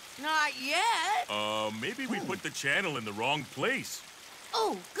 Sandy? not yet. Maybe we put the channel in the wrong place.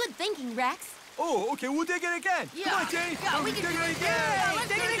 Oh, good thinking, Rex. Oh, okay, we'll dig it again. Yeah. Come on, Jenny. Yeah, we Dig can do it it again. again. Let's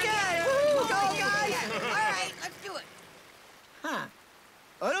Dig do it it again. again. Woo, go, guys. All right, let's do it. Huh.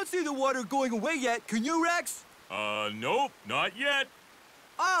 I don't see the water going away yet. Can you, Rex? Nope, not yet.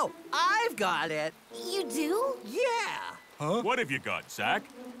 Oh, I've got it. You do? Yeah. Huh? What have you got, Zack?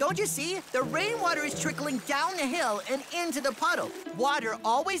 Don't you see? The rainwater is trickling down the hill and into the puddle. Water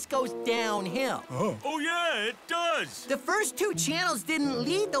always goes downhill. Oh, yeah, it does. The first two channels didn't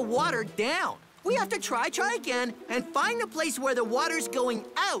lead the water down. We have to try again, and find the place where the water's going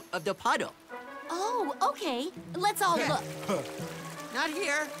out of the puddle. Oh, okay. Let's all look. Not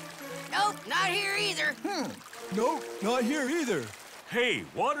here. Nope, not here either. No, not here either. Hey,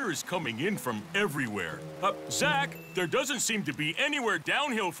 water is coming in from everywhere. Zack, there doesn't seem to be anywhere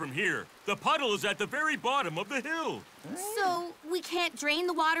downhill from here. The puddle is at the very bottom of the hill. So we can't drain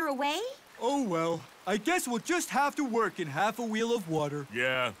the water away? Oh, well, I guess we'll just have to work in half a wheel of water.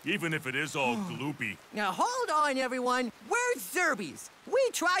 Yeah, even if it is all gloopy. Now hold on, everyone. Where's Zerbies? We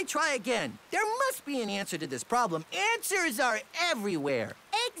try again. There must be an answer to this problem. Answers are everywhere.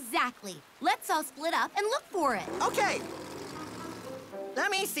 Exactly. Let's all split up and look for it. Okay. Let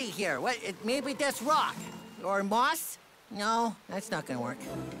me see here. Maybe this rock. Or moss? No, that's not gonna work.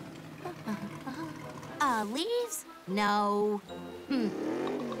 Leaves? No.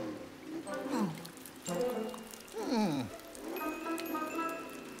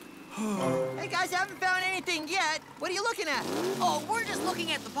 Hey guys, I haven't found anything yet. What are you looking at? Oh, we're just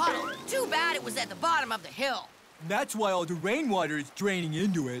looking at the puddle. Too bad it was at the bottom of the hill. That's why all the rainwater is draining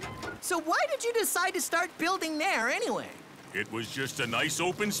into it. So why did you decide to start building there anyway? It was just a nice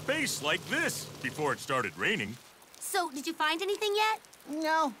open space like this before it started raining. So, did you find anything yet?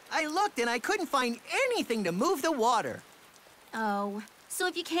 No, I looked and I couldn't find anything to move the water. Oh. So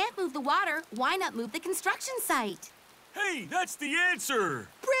if you can't move the water, why not move the construction site? Hey, that's the answer.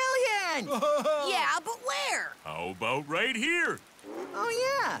 Brilliant! Yeah, but where? How about right here?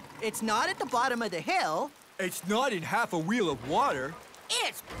 Oh yeah, it's not at the bottom of the hill. It's not in half a wheel of water.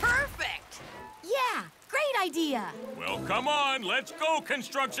 It's perfect. Yeah, great idea. Well, come on, let's go,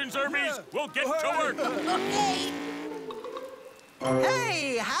 construction Zerbies. We'll get to work. Okay.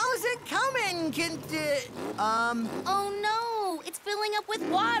 Hey, how's it coming? Oh no, it's filling up with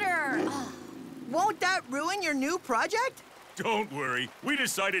water. Won't that ruin your new project? Don't worry, we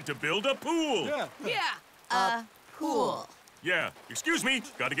decided to build a pool. Yeah. Pool. Yeah, excuse me,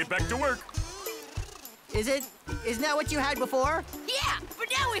 gotta get back to work. Isn't that what you had before? Yeah, but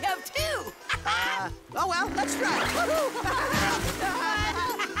now we have two. Oh well, let's try. Woohoo!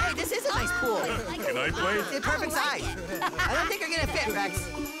 Hey, this is a nice pool. Can I play? It's the perfect size. I don't think you're gonna fit, Rex.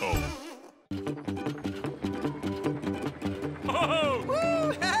 Oh. Oh!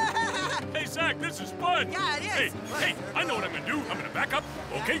 Woo! Hey, Zack, this is fun. Yeah, it is. Hey, I know what I'm gonna do. I'm gonna back up,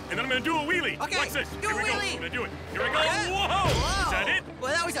 okay? And then I'm gonna do a wheelie. Okay, Watch this. do Here a we go. wheelie. I'm gonna do it. Here we go. Whoa! Whoa! Is that it?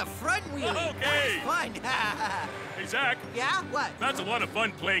 Well, that was a front wheelie. Okay. Fun. Hey, Zack. Yeah? What? That's a lot of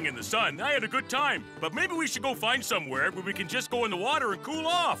fun playing in the sun. I had a good time. But maybe we should go find somewhere where we can just go in the water and cool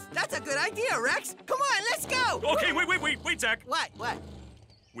off. That's a good idea, Rex. Come on, let's go. Okay, wait, Zack. What?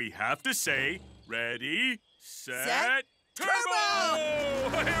 We have to say, ready, set, Set, turbo!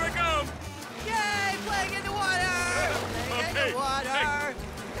 Here I come. Yay, playing in the water. Playing in Okay, the water.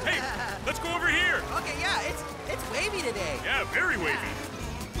 Hey, let's go over here. Okay, yeah, it's wavy today. Yeah, very wavy.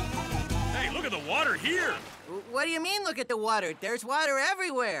 Hey, look at the water here. What do you mean, look at the water? There's water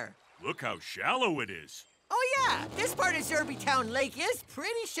everywhere. Look how shallow it is. Oh, yeah, this part of Zerby Town Lake is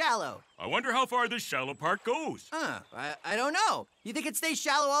pretty shallow. I wonder how far this shallow part goes. I don't know. You think it stays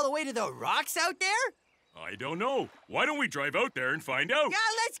shallow all the way to the rocks out there? I don't know. Why don't we drive out there and find out? Yeah,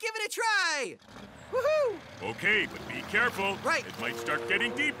 let's give it a try. Woohoo! Okay, but be careful. Right. It might start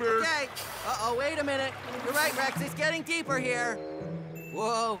getting deeper. Okay. Uh-oh, wait a minute. You're right, Rex. It's getting deeper here.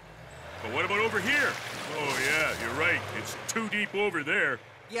 Whoa. But what about over here? Oh, yeah, you're right. It's too deep over there.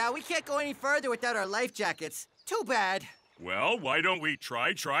 Yeah, we can't go any further without our life jackets. Too bad. Well, why don't we try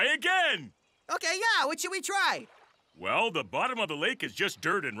again? Okay, yeah, what should we try? Well, the bottom of the lake is just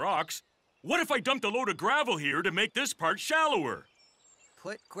dirt and rocks. What if I dumped a load of gravel here to make this part shallower?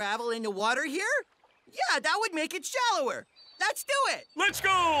 Put gravel in the water here? Yeah, that would make it shallower. Let's do it. Let's go!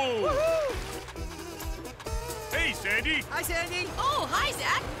 Woohoo! Hey, Sandy. Hi, Sandy. Oh, hi,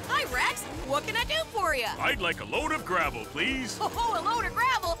 Zack. Hi, Rex. What can I do for you? I'd like a load of gravel, please. Oh, a load of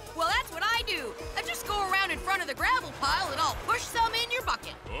gravel? Well, that's what I do. I just go around in front of the gravel pile and I'll push some in your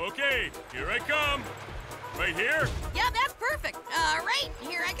bucket. Okay, here I come. Right here? Yeah, that's perfect. All right,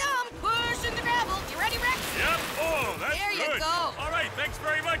 here I come. Pushing the gravel. You ready, Rex? Yep. Oh, that's There you good. go. All right, thanks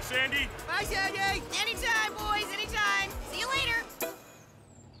very much, Sandy. Bye, Sandy. Anytime, boys, anytime. See you later.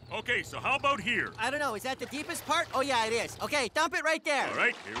 Okay, so how about here? I don't know, is that the deepest part? Oh, yeah, it is. Okay, dump it right there. All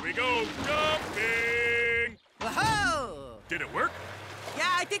right, here we go. Dumping! Whoa! Did it work?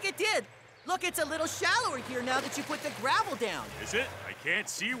 Yeah, I think it did. Look, it's a little shallower here now that you put the gravel down. Is it? I can't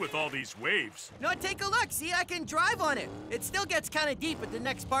see with all these waves. No, take a look. See, I can drive on it. It still gets kind of deep at the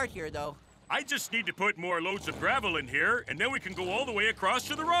next part here, though. I just need to put more loads of gravel in here, and then we can go all the way across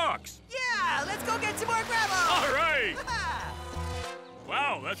to the rocks. Yeah, let's go get some more gravel. All right.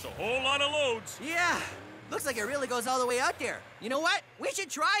 Wow, that's a whole lot of loads. Yeah, looks like it really goes all the way out there. You know what? We should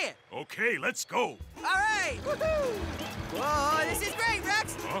try it. Okay, let's go. All right. Woohoo! Whoa, this is great,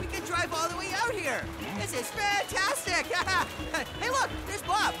 Rex. Huh? We can drive all the way out here. This is fantastic. Hey, look, there's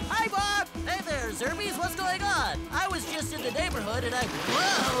Bob. Hi, Bob. Hey there, Zerbies, what's going on? I was just in the neighborhood and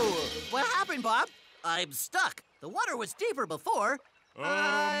Whoa! What happened, Bob? I'm stuck. The water was deeper before.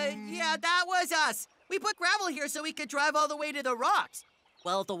 Yeah, that was us. We put gravel here so we could drive all the way to the rocks.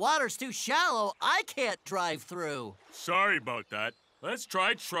 Well, if the water's too shallow, I can't drive through. Sorry about that. Let's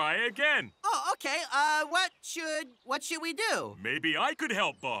try again. Oh, okay. What should we do? Maybe I could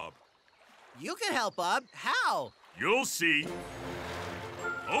help Bob. You can help, Bob. How? You'll see.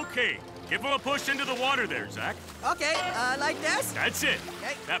 Okay, give him a push into the water there, Zack. Okay, like this? That's it.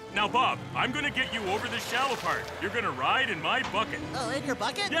 Okay. Now, Bob, I'm gonna get you over the shallow part. You're gonna ride in my bucket. Oh, in your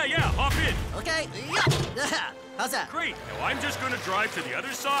bucket? Yeah, hop in. Okay. How's that? Great. Now I'm just gonna drive to the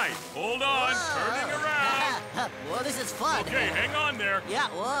other side. Hold on, turning around. Well, this is fun. Okay, hang on there. Yeah,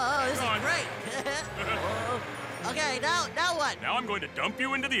 whoa, this Hang on. is great. Whoa. Okay, now what? Now I'm going to dump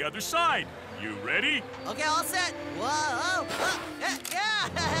you into the other side. You ready? Okay, all set. Whoa, yeah.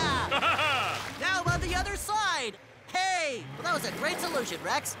 Now I'm on the other side. Hey, well, that was a great solution,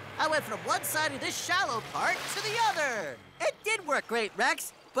 Rex. I went from one side of this shallow part to the other. It did work great,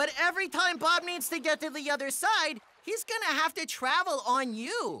 Rex. But every time Bob needs to get to the other side, he's gonna have to travel on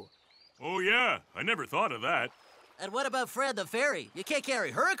you. Oh, yeah. I never thought of that. And what about Fran the fairy? You can't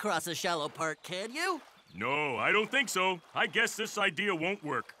carry her across the shallow part, can you? No, I don't think so. I guess this idea won't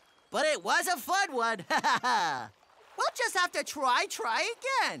work. But it was a fun one. We'll just have to try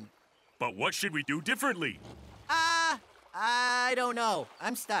again. But what should we do differently? I don't know.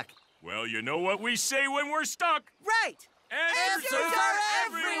 I'm stuck. Well, you know what we say when we're stuck. Right. Answers are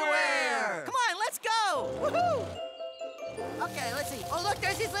everywhere! Come on, let's go! Woohoo! Okay, let's see. Oh, look,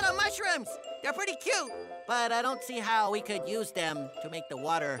 there's these little mushrooms. They're pretty cute. But I don't see how we could use them to make the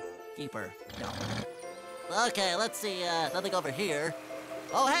water deeper. No. Okay, let's see, nothing over here.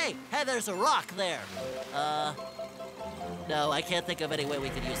 Oh, hey, there's a rock there. No, I can't think of any way we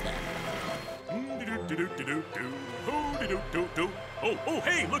could use that. Oh,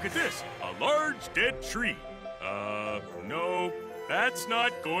 hey, look at this. A large dead tree. No, that's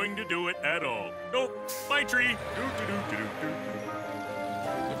not going to do it at all. Nope, my tree. You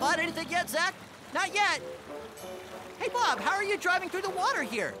find anything yet, Zack? Not yet. Hey, Bob, how are you driving through the water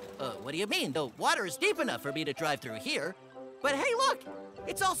here? What do you mean? The water is deep enough for me to drive through here. But hey, look!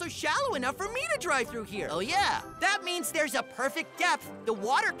 It's also shallow enough for me to drive through here. Oh, yeah. That means there's a perfect depth the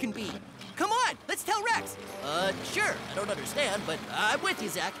water can be. Come on, let's tell Rex. Sure. I don't understand, but I'm with you,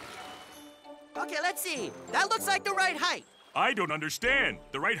 Zack. Okay, let's see. That looks like the right height. I don't understand.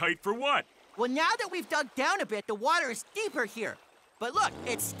 The right height for what? Well, now that we've dug down a bit, the water is deeper here. But look,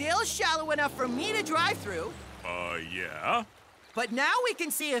 it's still shallow enough for me to drive through. Yeah? But now we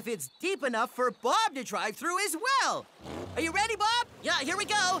can see if it's deep enough for Bob to drive through as well. Are you ready, Bob? Yeah, here we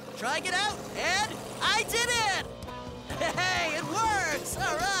go. Trying it out, and I did it! Hey, it works!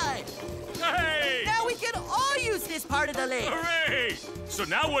 All right. Hey! Now we can all use this part of the lake. Hooray! So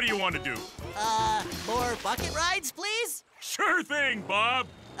now what do you want to do? More bucket rides, please? Sure thing, Bob.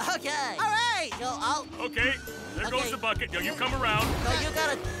 Okay. All right. I'll... Okay, there goes the bucket. Now you come around. No, you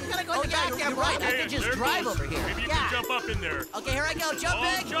gotta go in the back there, you're right. right. I can just there drive goes. over here. Maybe you can jump up in there. Okay, here I go. Jump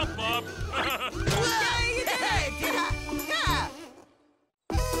Oh, big. jump, Bob. Yay, you did it! Yeah.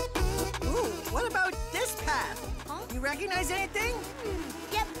 Ooh, what about this path? Huh? You recognize anything?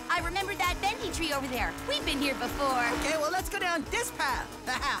 Yep, I remember that bendy tree over there. We've been here before. Okay, well, let's go down this path.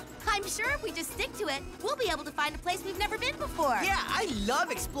 I'm sure if we just stick to it, we'll be able to find a place we've never been before. Yeah, I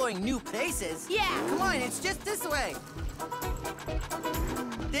love exploring new places. Yeah. Come on, it's just this way.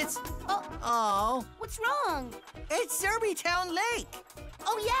 Oh, What's wrong? it's Zerby Town Lake.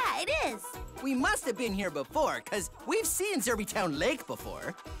 Oh, yeah, it is. We must have been here before, because we've seen Zerby Town Lake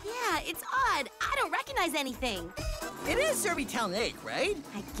before. Yeah, it's odd. I don't recognize anything. It is Zerby Town Lake, right?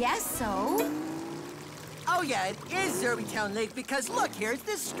 I guess so. Oh, yeah, it is Zerby Town Lake, because look, here's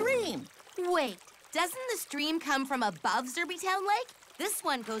the stream. Wait, doesn't the stream come from above Zerby Town Lake? This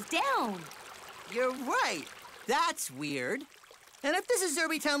one goes down. You're right. That's weird. And if this is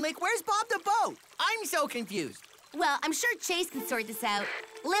Zerby Town Lake, where's Bob the boat? I'm so confused. Well, I'm sure Chase can sort this out.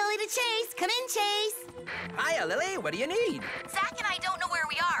 Lily to Chase. Come in, Chase. Hiya, Lily. What do you need? Zach and I don't know where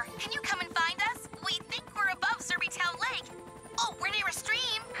we are. Can you come and find us? We think we're above Zerby Town Lake. Oh, we're near a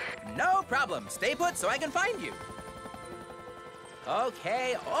stream. No problem. Stay put so I can find you.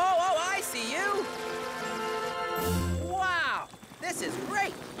 Okay. Oh, I see you. Wow. This is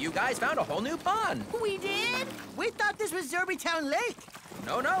great. You guys found a whole new pond. We did? We thought this was Zerby Town Lake.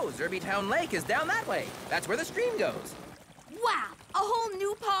 No, Zerby Town Lake is down that way. That's where the stream goes. Wow, a whole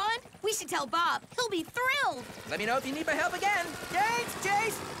new pond? We should tell Bob. He'll be thrilled. Let me know if you need my help again. Thanks,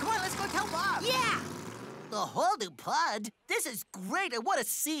 Chase. Come on, let's go tell Bob. Yeah. The whole new pond? This is great. I want to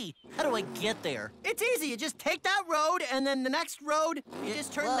see. How do I get there? It's easy. You just take that road, and then the next road, you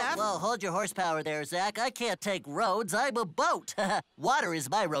just turn left. Well, hold your horsepower there, Zach. I can't take roads. I'm a boat. Water is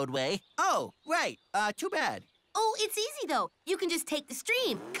my roadway. Oh, right. Too bad. Oh, it's easy, though. You can just take the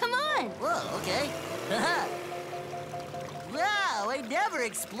stream. Come on. Whoa, okay. Wow, I never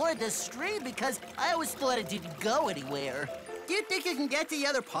explored this stream because I always thought it didn't go anywhere. Do you think you can get to the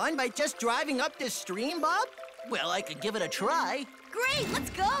other pond by just driving up this stream, Bob? Well, I could give it a try. Great, let's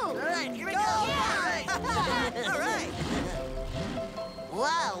go. All right, here we go. Yeah. All right.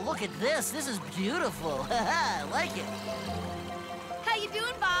 Wow, look at this. This is beautiful. I like it. How you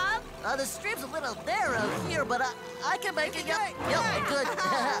doing, Bob? The stream's a little narrow here, but I can make it. Yep, good.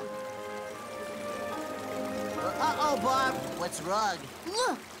 Uh-oh, Bob. What's wrong?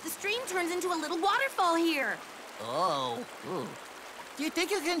 Look, the stream turns into a little waterfall here. Oh. Ooh. Do you think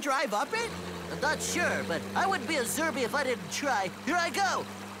you can drive up it? I'm not sure, but I wouldn't be a Zerby if I didn't try. Here I go.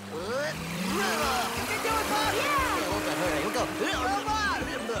 You can do it, Bob! Yeah, hold on, hurry. Here we go. Go, Bob!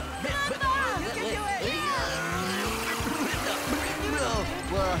 Come on, Bob! You can do it!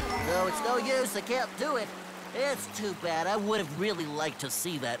 Well, no, it's no use. I can't do it. It's too bad. I would have really liked to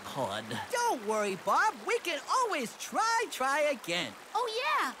see that pond. Don't worry, Bob. We can always try again. Oh,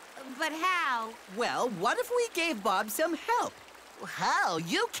 yeah. But how? Well, what if we gave Bob some help? How?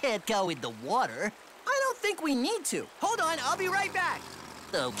 You can't go in the water. I don't think we need to. Hold on, I'll be right back.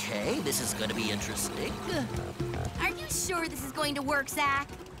 Okay, this is going to be interesting. Are you sure this is going to work, Zach?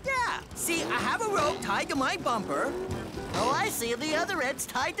 Yeah. See, I have a rope tied to my bumper. Oh, I see. The other end's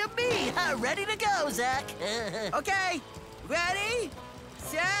tied to me. Ready to go, Zach. Okay. Ready,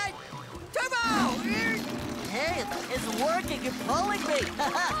 set, turbo! Hey, it's working. You're pulling me.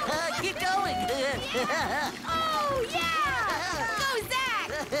 Keep going. Oh, yeah! Go, Zach!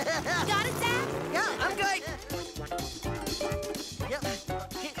 You got it, Zach? Yeah, I'm good.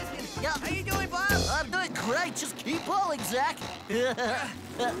 Yep. How you doing, Bob? I'm doing great. Just keep pulling, Zach. Yep.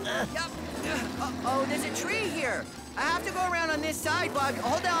 Uh-oh, there's a tree here. I have to go around on this side, Bob.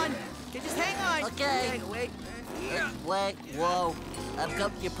 Hold on. Okay, just hang on. Okay. Wait. Wait. Whoa.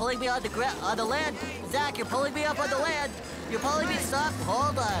 You're pulling me on the land. Zach, you're pulling me up on the land. You're pulling me. Stop.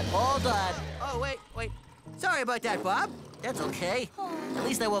 Hold on. Oh, wait. Sorry about that, Bob. That's okay. At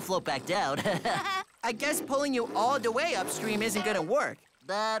least I won't float back down. I guess pulling you all the way upstream isn't gonna work.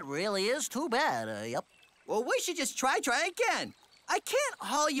 That really is too bad. Yep. Well, we should just try again. I can't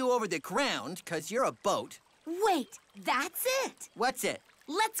haul you over the ground, 'cause you're a boat. Wait, that's it. What's it?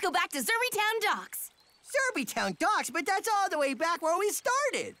 Let's go back to Zerby Town docks. Zerby Town docks, but that's all the way back where we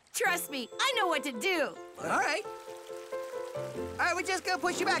started. Trust me, I know what to do. All right, we're just gonna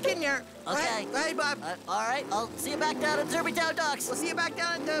push you back in there. Okay. Right, Bob. All right, I'll see you back down at Zerby Town docks. We'll see you back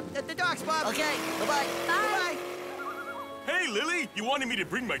down at the docks, Bob. Okay, bye-bye. Bye. Hey, Lily, you wanted me to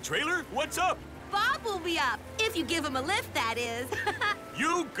bring my trailer? What's up? Bob will be up, if you give him a lift, that is.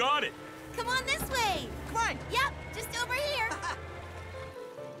 You got it. Come on this way. Come on. Yep, just over here.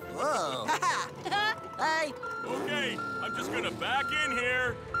 Whoa. Hey, Okay, I'm just gonna back in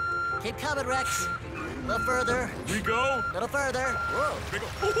here. keep coming, Rex. A little further. We go. A little further. Whoa.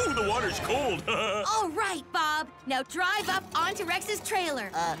 Ooh, the water's cold. All right, Bob. Now drive up onto Rex's trailer.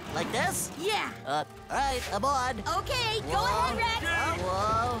 Like this? Yeah. All right, I'm on. Okay, go Whoa. ahead, Rex.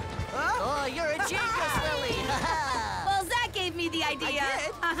 Whoa. Oh, you're a genius, Lily. Well, Zach gave me the idea. I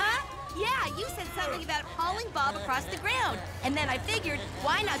did? Uh-huh. Yeah, you said something about hauling Bob across the ground. And then I figured,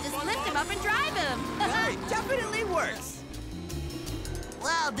 why not just lift him up and drive him? It definitely works.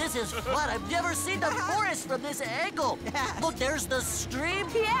 Wow, this is fun. I've never seen the forest from this angle. Look, there's the stream.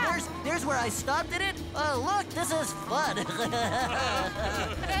 Yeah. There's where I stopped in it. Oh, look, this is fun.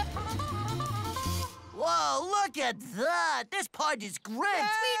 Whoa, look at that. This pond is great.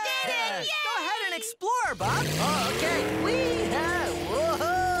 We did it! Go ahead and explore, Bob. Oh, okay. We have. Whoa.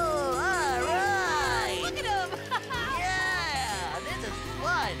 All right. Look at him. Yeah, this is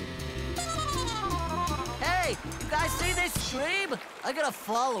fun. Hey, Hey, you guys see this stream? I'm gonna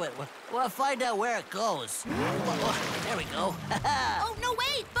follow it. I want to find out where it goes. There we go. Oh, no,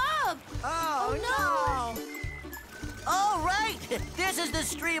 wait, Bob! Oh, no! All right, this is the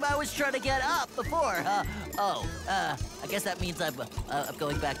stream I was trying to get up before. I guess that means I'm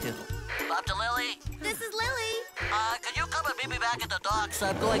going back to. Up to Lily. This is Lily. Could you come and meet me back at the docks?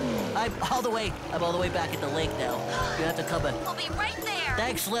 I'm all the way back at the lake now. You have to come in. We'll be right there.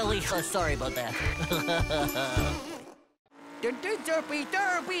 Thanks, Lily. Sorry about that. Zerby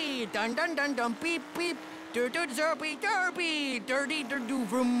Derby, dun dun dun dun beep beep. Zerby Derby, dirty do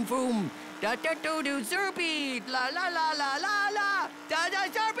vroom vroom. Da da do do Zerby, la la la la la la. Da da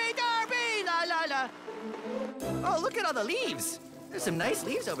Zerby Derby, la la la. Oh, look at all the leaves. There's some nice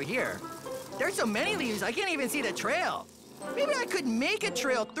leaves over here. There's so many leaves, I can't even see the trail. Maybe I could make a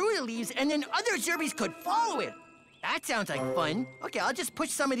trail through the leaves and then other Zerbies could follow it. That sounds like fun. Okay, I'll just push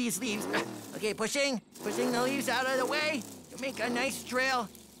some of these leaves. Okay, pushing the leaves out of the way to make a nice trail.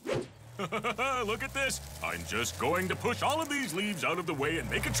 Look at this. I'm just going to push all of these leaves out of the way and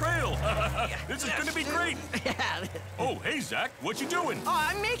make a trail. This is going to be great. Oh, hey, Zack, what you doing? Oh,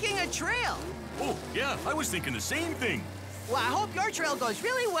 I'm making a trail. Oh, yeah, I was thinking the same thing. Well, I hope your trail goes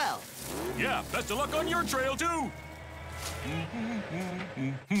really well. Yeah, best of luck on your trail, too.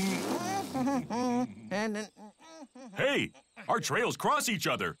 Hey, our trails cross each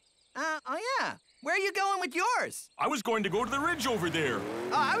other. Oh, yeah. Where are you going with yours? I was going to go to the ridge over there.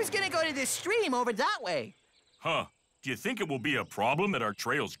 Oh, I was going to go to this stream over that way. Huh. Do you think it will be a problem that our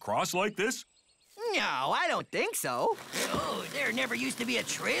trails cross like this? No, I don't think so. Oh, there never used to be a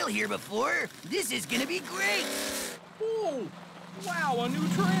trail here before. This is gonna be great. Oh, wow, a new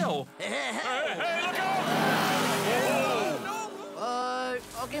trail. Hey, look out!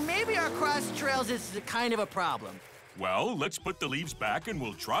 Okay, maybe our cross trails is kind of a problem. Well, let's put the leaves back and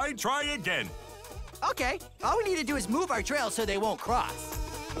we'll try again. Okay, all we need to do is move our trails so they won't cross.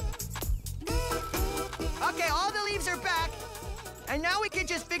 Okay, all the leaves are back, and now we can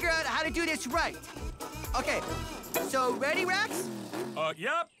just figure out how to do this right. Okay, so ready, Rex?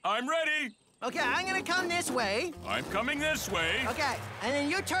 Yep, I'm ready. Okay, I'm gonna come this way. I'm coming this way. Okay, and then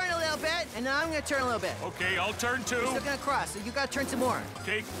you turn a little bit, and then I'm gonna turn a little bit. Okay, I'll turn too. We're still gonna cross, so you gotta turn some more.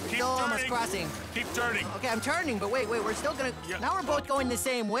 Okay, keep Still turning. almost crossing. Keep turning. Okay, I'm turning, but wait, we're still gonna... Yeah. Now we're both going the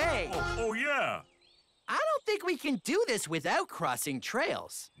same way. Oh, yeah. I don't think we can do this without crossing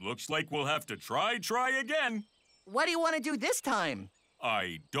trails. Looks like we'll have to try again. What do you want to do this time?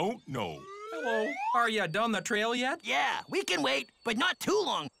 I don't know. Hello. Are you done the trail yet? Yeah, we can wait, but not too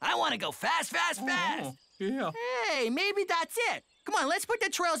long. I want to go fast. Oh, yeah. Hey, maybe that's it. Come on, let's put the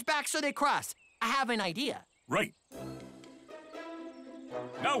trails back so they cross. I have an idea. Right.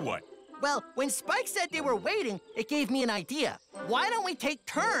 Now what? Well, when Spike said they were waiting, it gave me an idea. Why don't we take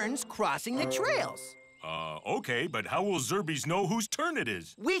turns crossing the trails? Okay, but how will Zerbies know whose turn it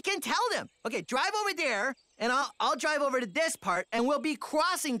is? We can tell them. Okay, drive over there, and I'll drive over to this part, and we'll be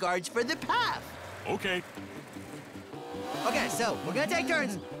crossing guards for the path. Okay. Okay, so we're gonna take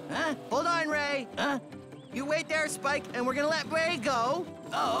turns. Huh? Hold on, Ray. Huh? You wait there, Spike, and we're gonna let Ray go.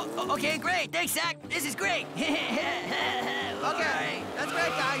 Oh, okay, great. Thanks, Zack. This is great. Okay, that's great,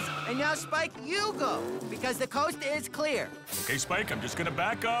 guys. And now, Spike, you go, because the coast is clear. Okay, Spike, I'm just gonna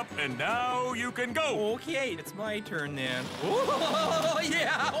back up, and now you can go. Okay, it's my turn then. Oh,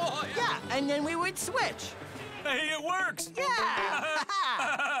 yeah. Oh, yeah. Yeah, and then we would switch. Hey, it works!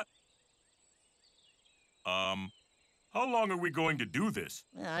 Yeah! How long are we going to do this?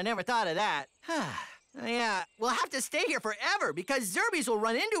 I never thought of that. Yeah, we'll have to stay here forever because Zerbies will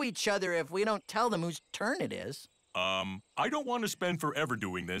run into each other if we don't tell them whose turn it is. I don't want to spend forever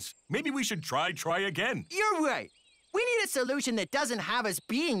doing this. Maybe we should try again. You're right. We need a solution that doesn't have us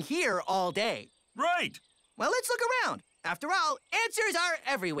being here all day. Right! Well, let's look around. After all, answers are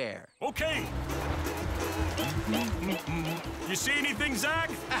everywhere. Okay. You see anything, Zack?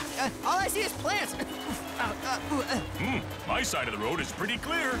 All I see is plants. My side of the road is pretty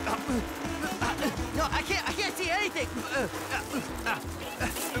clear. No, I can't see anything.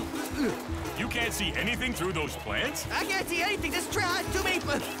 You can't see anything through those plants? I can't see anything. This trail has too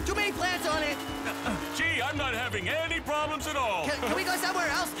many plants on it. Gee, I'm not having any problems at all. Can we go somewhere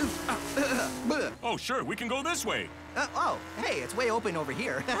else? Oh, sure, we can go this way. Oh, hey, it's way open over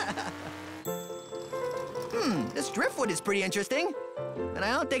here. This driftwood is pretty interesting, and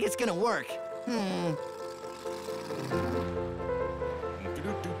I don't think it's gonna work.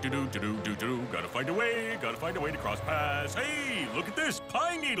 Gotta find a way to cross paths. Hey, look at this,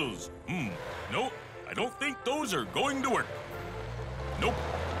 pine needles. No, I don't think those are going to work. Nope.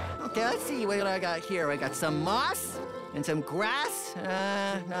 Okay, let's see what I got here. I got some moss and some grass.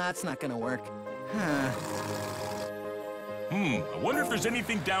 No, that's not gonna work. I wonder if there's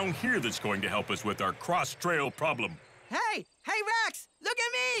anything down here that's going to help us with our cross-trail problem. Hey, Rex! Look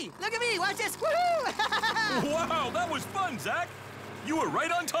at me! Look at me! Watch this! Woohoo! Wow, that was fun, Zack. You were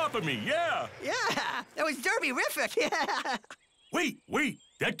right on top of me, yeah. Yeah, that was Zerby-rific. Yeah. Wait,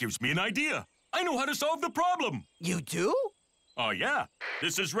 that gives me an idea. I know how to solve the problem. You do? Oh, yeah.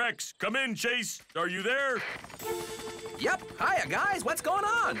 This is Rex. Come in, Chase. Are you there? Yep. Hiya, guys. What's going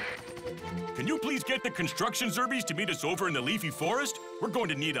on? Can you please get the construction Zerbies to meet us over in the leafy forest? We're going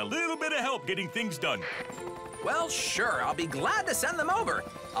to need a little bit of help getting things done. Well, sure. I'll be glad to send them over.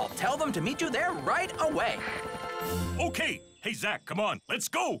 I'll tell them to meet you there right away. Okay. Hey, Zack, come on. Let's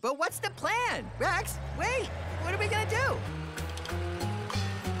go. But what's the plan? Rex, wait. What are we gonna do?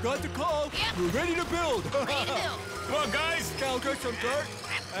 Got the call. Yep. We're ready to build. Ready to build. Come on, guys. I'll get some dirt.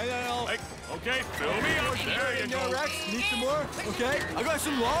 And then I'll... Hey, okay, fill me up. There you Yeah, go. Rex, need some more? Okay, I got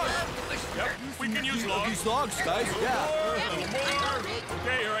some logs. Yep, we can use logs. These logs, guys, yeah. More.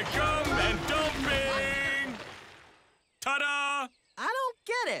 Okay, here I come, and dumping. Ta-da! I don't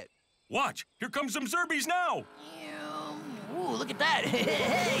get it. Watch, here comes some Zerbies now. Ooh, look at that.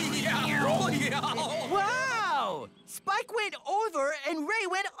 Wow! Spike went over and Ray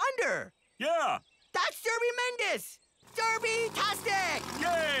went under. Yeah, That's Zerby Mendes. Zerby-tastic!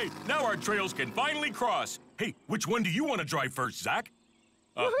 yay! Now our trails can finally cross. Hey, which one do you want to drive first, Zack?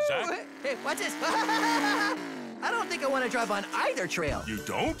 Zack? Hey, watch this. I don't think I want to drive on either trail. You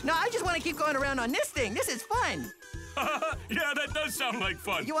don't? No, I just want to keep going around on this thing. This is fun. Yeah, that does sound like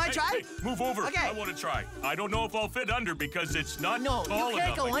fun. You wanna try? Hey, move over. Okay. I want to try. I don't know if I'll fit under because it's not No, tall you can't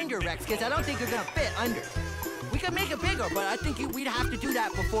enough. go I didn't under, think- Rex, because I don't think you're going to fit under. We could make it bigger, but I think we'd have to do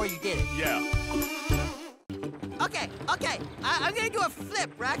that before you did it. Yeah. Okay. I'm going to do a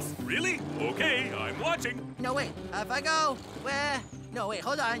flip, Rex. Really? Okay, I'm watching. No, wait. If I go... no, wait,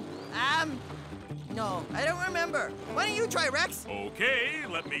 hold on. No, I don't remember. Why don't you try, Rex? Okay,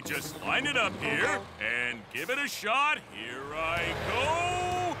 let me just line it up here and give it a shot. Here I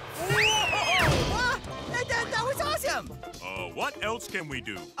go. Whoa! What? That was awesome. What else can we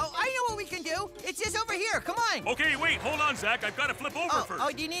do? Oh, I know what we can do. It's just over here. Come on. Okay, wait, hold on, Zack. I've got to flip over first.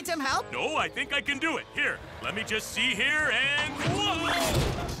 Oh, do you need some help? No, I think I can do it. Here, let me just see here and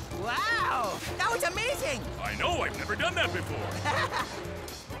whoa! Wow, that was amazing. I know, I've never done that before.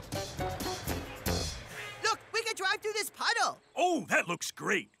 Look, we can drive through this puddle. Oh, that looks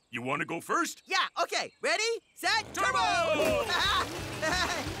great. You want to go first? Yeah, okay. Ready, set, turbo!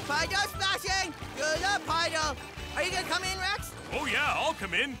 Puddle splashing through the puddle. Are you gonna come in, Rex? Oh, yeah, I'll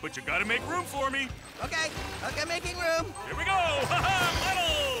come in, but you gotta make room for me. Okay, making room. Here we go!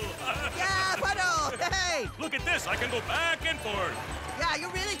 Puddle! Yeah, puddle. Hey, Look at this, I can go back and forth. yeah, you're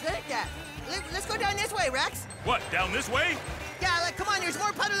really good at that. Let's go down this way, Rex. What, down this way? Yeah, come on, there's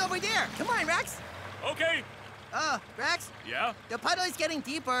more puddle over there. Come on, Rex. Okay. Rex, Yeah? the puddle is getting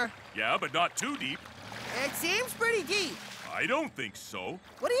deeper. Yeah, but not too deep. It seems pretty deep. I don't think so.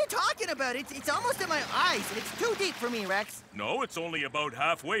 What are you talking about? It's almost in my eyes. It's too deep for me, Rex. No, it's only about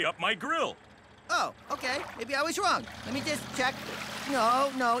halfway up my grill. Oh, okay. Maybe I was wrong. Let me just check.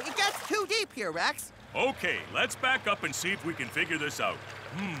 No, it gets too deep here, Rex. Okay, let's back up and see if we can figure this out.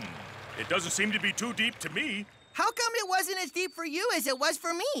 It doesn't seem to be too deep to me. How come it wasn't as deep for you as it was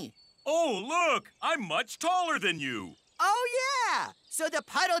for me? Oh, look, I'm much taller than you. Oh, yeah. So the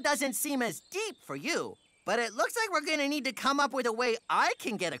puddle doesn't seem as deep for you. But it looks like we're gonna need to come up with a way I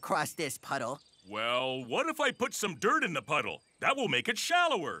can get across this puddle. Well, what if I put some dirt in the puddle? That will make it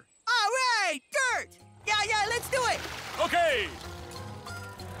shallower. All right, dirt. Yeah, let's do it. Okay.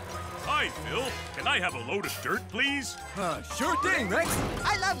 Hi, Phil. Can I have a load of dirt, please? Sure thing, Rex.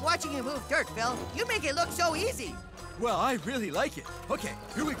 I love watching you move dirt, Phil. You make it look so easy. Well, I really like it. Okay,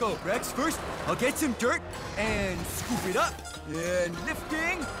 here we go, Rex. First, I'll get some dirt and scoop it up. And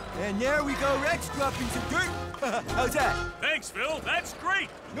lifting. And there we go, Rex, dropping some dirt. How's that? Thanks, Phil. That's great.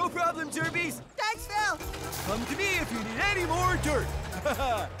 No problem, Zerbies. Thanks, Phil. Come to me if you need any more dirt.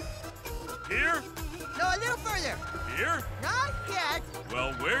 Here? No, a little further. Here? Not yet.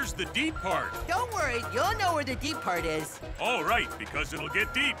 Well, where's the deep part? Don't worry, you'll know where the deep part is. All right, because it'll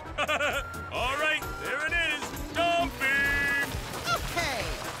get deep. All right, there it is. Dumping! Okay,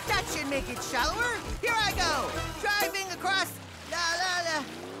 that should make it shallower. Here I go, driving across. La.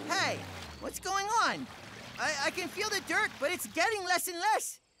 Hey, what's going on? I can feel the dirt, but it's getting less and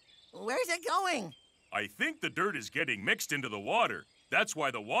less. Where's it going? I think the dirt is getting mixed into the water. That's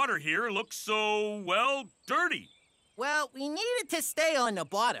why the water here looks so, well, dirty. Well, we need it to stay on the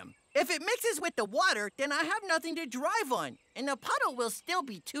bottom. If it mixes with the water, then I have nothing to drive on, and the puddle will still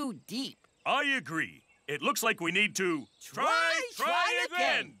be too deep. I agree. It looks like we need to try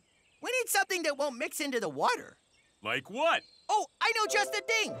again. We need something that won't mix into the water. Like what? Oh, I know just the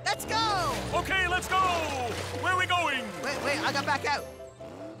thing. Let's go. Okay, let's go. Where are we going? Wait, I got back out.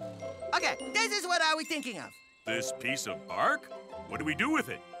 Okay, this is what I was thinking of. This piece of bark? What do we do with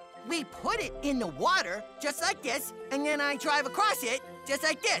it? We put it in the water, just like this, and then I drive across it, just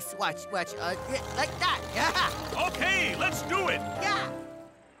like this. Watch, like that. Yeah. Okay, let's do it. Yeah.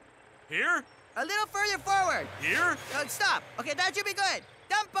 Here? A little further forward. Here? Stop. Okay, that should be good.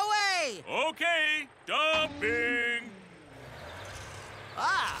 Dump away. Okay, dumping.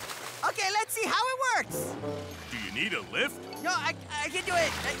 Ah. Okay, let's see how it works. Do you need a lift? No, I can do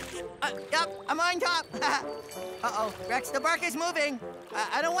it. Yep, I'm on top. Uh-oh, Rex, the bark is moving.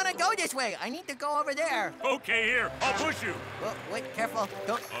 I don't want to go this way. I need to go over there. Okay, here, I'll push you. Oh, wait, careful.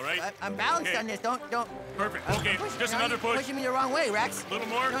 Don't. All right. I'm balanced Okay. on this. Don't. Perfect. Okay, just another push. Pushing me the wrong way, Rex. A little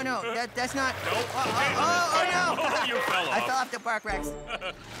more? No, that's not. No. Oh, no. Oh, you fell off. I fell off the bark, Rex.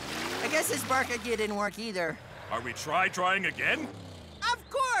 I guess this bark idea didn't work either. Are we trying again? Of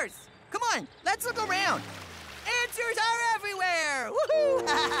course. Come on, let's look around. Answers are everywhere.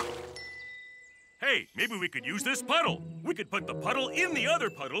 Woohoo! Hey, maybe we could use this puddle. We could put the puddle in the other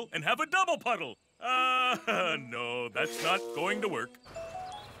puddle and have a double puddle. No, that's not going to work.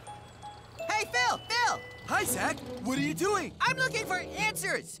 Hey, Phil! Hi, Zack. What are you doing? I'm looking for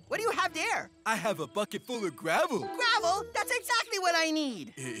answers. What do you have there? I have a bucket full of gravel. Gravel? That's exactly what I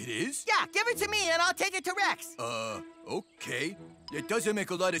need. It is? Yeah, give it to me and I'll take it to Rex. Okay. It doesn't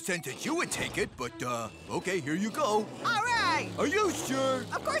make a lot of sense that you would take it, but, okay, here you go. All right. Are you sure?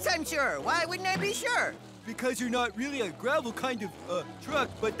 Of course I'm sure. Why wouldn't I be sure? Because you're not really a gravel kind of, truck,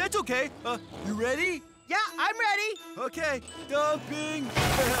 but that's okay. You ready? Yeah, I'm ready. Okay, dumping.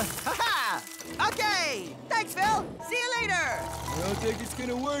 Ha-ha! Okay. Thanks, Phil. See you later. I don't think it's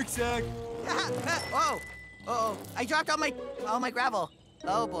gonna work, Zack. Whoa. Uh-oh. I dropped all my gravel.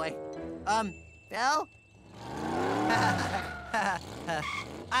 Oh, boy. Phil?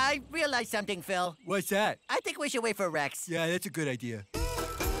 I realized something, Phil. What's that? I think we should wait for Rex. Yeah, that's a good idea.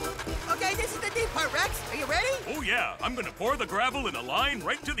 Okay, this is the deep part, Rex. Are you ready? Oh, yeah. I'm going to pour the gravel in a line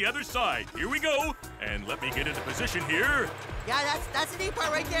right to the other side. Here we go. And let me get into position here. Yeah, that's the deep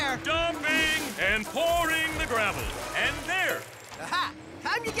part right there. Dumping and pouring the gravel. And there. Aha!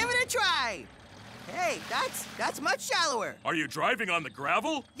 Time to give it a try. Hey, that's much shallower. Are you driving on the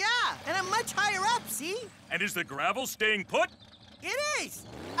gravel? Yeah, and I'm much higher up, see? And is the gravel staying put? It is.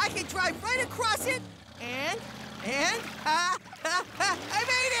 I can drive right across it, and, I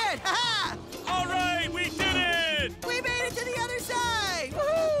made it! Ha! All right, we did it! We made it to the other side!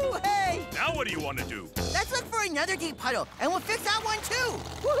 Woohoo! Hey! Now what do you want to do? Let's look for another deep puddle, and we'll fix that one too!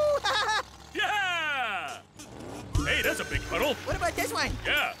 Woohoo! Yeah! Hey, that's a big puddle. What about this one?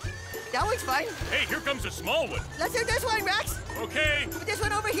 Yeah. That one's fine. Hey, here comes a small one. Let's do this one, Rex. Okay. Put this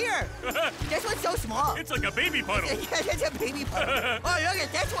one over here. This one's so small. It's like a baby puddle. Yeah, it's a baby puddle. Oh, look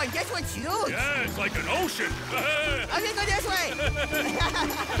at this one. This one's huge. Yeah, it's like an ocean. I'm gonna go this way.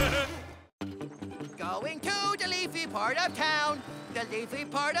 Going to the leafy part of town. The leafy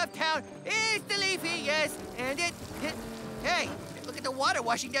part of town is the leafy, and it. Hey, look at the water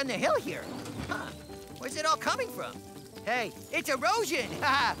washing down the hill here. Huh? Where's it all coming from? Hey, it's erosion.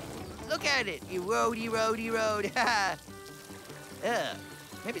 Look at it. Erode.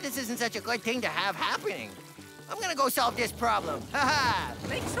 Maybe this isn't such a good thing to have happening. I'm gonna go solve this problem.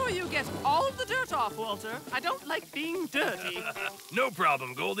 Make sure you get all the dirt off, Walter. I don't like being dirty. No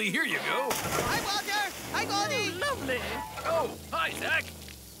problem, Goldie. Here you go. Hi, Walter. Hi, Goldie. Lovely. Oh, hi, Zack.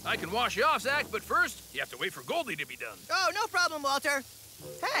 I can wash you off, Zack, but first, you have to wait for Goldie to be done. Oh, no problem, Walter.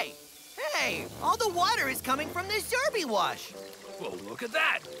 Hey, all the water is coming from the Zerby wash. Well, look at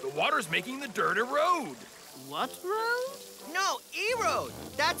that. The water's making the dirt erode. What road? No, erode.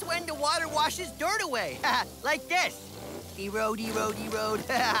 That's when the water washes dirt away. Like this. Erode.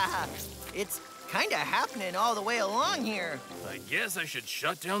 It's kind of happening all the way along here. I guess I should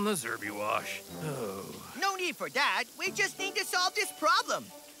shut down the Zerby wash. Oh. No need for that. We just need to solve this problem.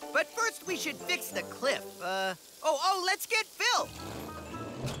 But first, we should fix the cliff. Let's get Phil.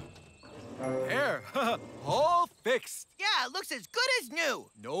 There, all fixed. Yeah, it looks as good as new.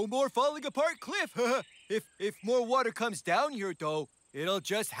 No more falling apart cliff. If more water comes down here, though, it'll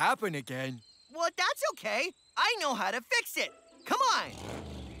just happen again. Well, that's okay. I know how to fix it. Come on.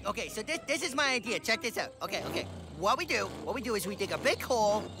 Okay, so this is my idea. Check this out. Okay. What we do is we dig a big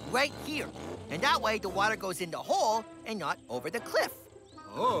hole right here. And that way the water goes in the hole and not over the cliff.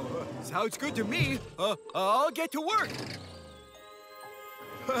 Oh, sounds good to me. I'll get to work.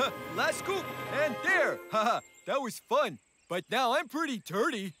 Last scoop, and there. That was fun. But now I'm pretty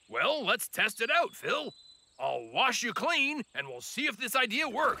dirty. Well, let's test it out, Phil. I'll wash you clean, and we'll see if this idea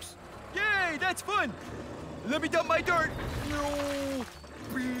works. Yay, that's fun. Let me dump my dirt. No.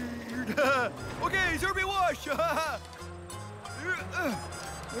 Okay, Zerby wash.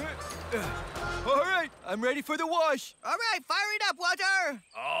 All right, I'm ready for the wash. All right, fire it up, Walter.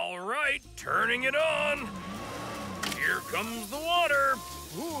 All right, turning it on. Here comes the water.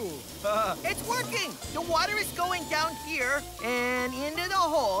 Ooh. It's working. The water is going down here and into the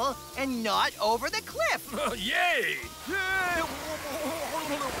hole and not over the cliff. Yay! Yay!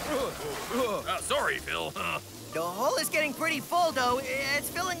 Sorry, Phil. The hole is getting pretty full, though. It's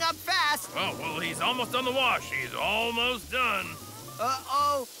filling up fast. Oh, well, he's almost done the wash. He's almost done.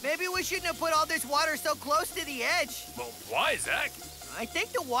 Uh-oh. Maybe we shouldn't have put all this water so close to the edge. Well, why, Zack? I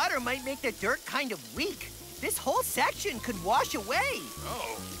think the water might make the dirt kind of weak. This whole section could wash away.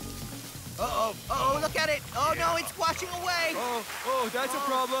 Oh. Uh-oh. Uh-oh, look at it. Oh, no, it's washing away. Oh, that's a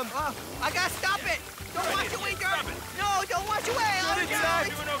problem. I gotta stop it. Don't wash away, dirt. Stop it. No, don't wash away. Get Oh, it, no. Zack.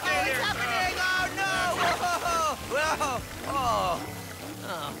 It's, Doing okay there. it's happening. Oh, no. Whoa. Oh.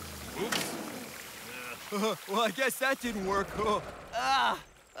 Oops. Well, I guess that didn't work.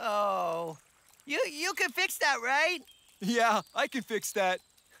 Oh. You can fix that, right? Yeah, I can fix that.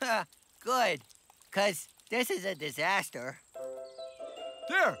 Good. 'Cause this is a disaster.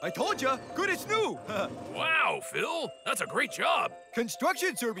 There, I told you. Good as new. Wow, Phil. That's a great job.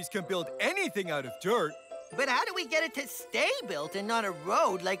 Construction Zerbies can build anything out of dirt. But how do we get it to stay built and not a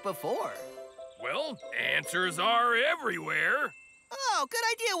road like before? Well, answers are everywhere. Oh, good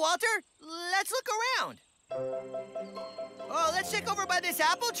idea, Walter. Let's look around. Oh, let's check over by this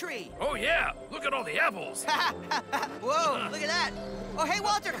apple tree. Oh, yeah. Look at all the apples. Whoa, look at that. Oh, hey,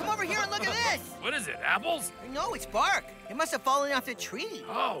 Walter, come over here and look at this. What is it, apples? No, it's bark. It must have fallen off the tree.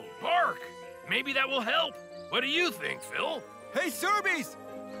 Oh, bark. Maybe that will help. What do you think, Phil? Hey, Zerbies!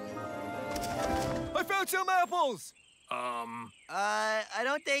 I found some apples. I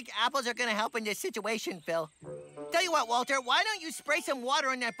don't think apples are gonna help in this situation, Phil. Tell you what, Walter, why don't you spray some water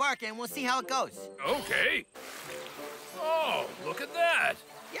on that bark and we'll see how it goes. Okay. Oh, look at that.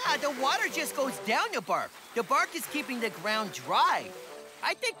 Yeah, the water just goes down the bark. The bark is keeping the ground dry.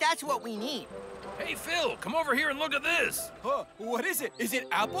 I think that's what we need. Hey, Phil, come over here and look at this. What is it? Is it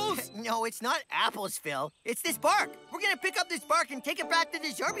apples? No, it's not apples, Phil. It's this bark. We're gonna pick up this bark and take it back to the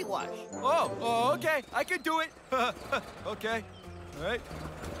Zerby wash. Oh, okay. I can do it. Okay. All right.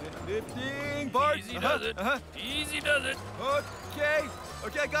 Lifting bark. Easy does it. Easy does it. Okay.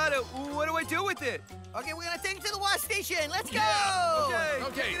 Okay, I got it. What do I do with it? Okay, we're gonna take it to the wash station. Let's go! Yeah.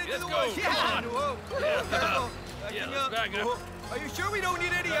 Okay, take it into let's the go. wash. Come on. Whoa. Yeah. Careful. Yeah, Backing let's up. back up. Whoa. Are you sure we don't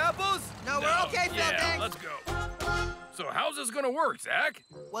need any apples? No, we're okay, Phil, Yeah, thanks. let's go. So how's this gonna work, Zack?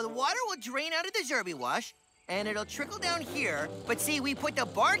 Well, the water will drain out of the Zerby wash, and it'll trickle down here. But see, we put the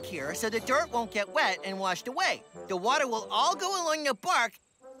bark here so the dirt won't get wet and washed away. The water will all go along the bark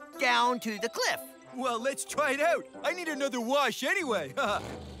down to the cliff. Well, let's try it out. I need another wash anyway.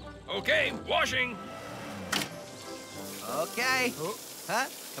 Okay, washing. Okay. Oh.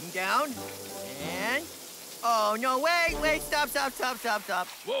 Come down. And... Oh, no, wait, stop.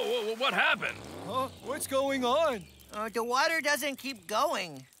 Whoa, what happened? What's going on? The water doesn't keep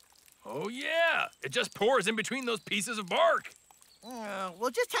going. Oh, yeah. It just pours in between those pieces of bark. We'll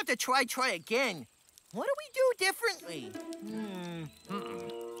just have to try again. What do we do differently?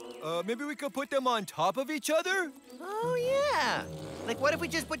 Maybe we could put them on top of each other? Oh, yeah. Like, what if we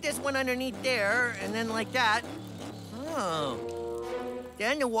just put this one underneath there, and then like that? Oh.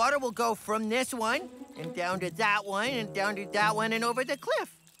 Then the water will go from this one, and down to that one, and down to that one, and over the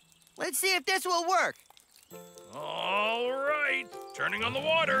cliff. Let's see if this will work. All right. Turning on the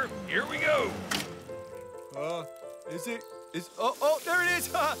water. Here we go. Oh, there it is!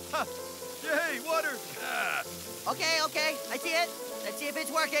 Yay, water! Ah. Okay, I see it. Let's see if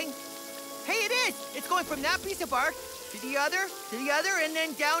it's working. Hey, it is! It's going from that piece of bark to the other, and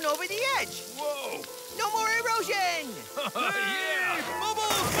then down over the edge. Whoa. No more erosion! Yeah.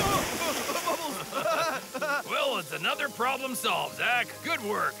 Bubbles! Well, it's another problem solved, Zack. Good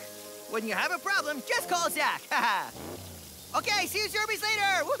work. When you have a problem, just call Zack. Okay, see you Zerbies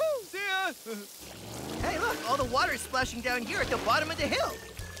later. Woohoo! See ya! Hey, look, all the water's splashing down here at the bottom of the hill.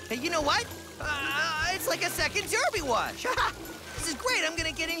 Hey, you know what? It's like a second Zerby wash. This is great. I'm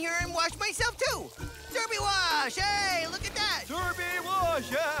gonna get in here and wash myself too. Zerby wash! Hey, look at that! Zerby wash!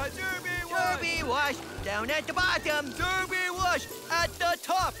 Yeah, Zerby wash! Zerby wash down at the bottom. Zerby wash at the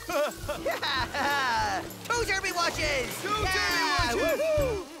top! Two Zerby washes! Two Zerby washes!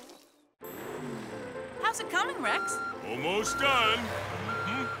 Woohoo! How's it coming, Rex? Almost done.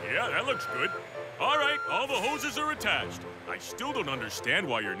 Yeah, that looks good. All right, all the hoses are attached. I still don't understand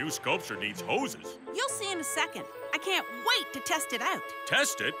why your new sculpture needs hoses. You'll see in a second. I can't wait to test it out.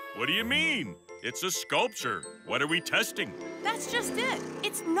 Test it? What do you mean? It's a sculpture. What are we testing? That's just it.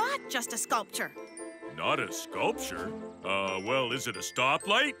 It's not just a sculpture. Not a sculpture? Well, is it a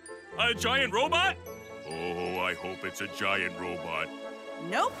stoplight? A giant robot? Oh, I hope it's a giant robot.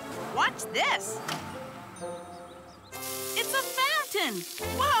 Nope. Watch this. It's a fountain.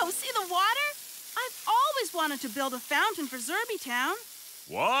 Whoa, see the water? I've always wanted to build a fountain for Zerby Town.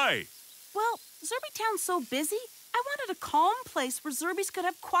 Why? Well, Zerby Town's so busy, I wanted a calm place where Zerbies could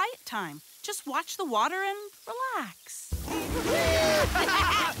have quiet time. Just watch the water and relax.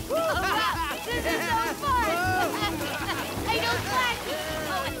 This is so fun! I don't like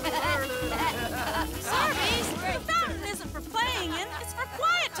Zerbies, the fountain isn't for playing in, it's for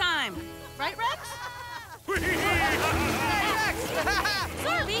quiet time. Right, Rex?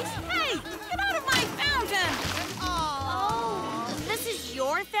 Zerbies, hey, get out of my fountain! Oh, this is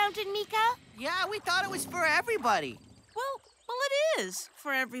your fountain, Mika? Yeah, we thought it was for everybody. Well, it is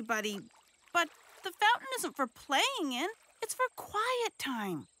for everybody, but the fountain isn't for playing in, it's for quiet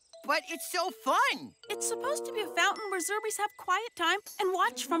time. But it's so fun. It's supposed to be a fountain where Zerbies have quiet time and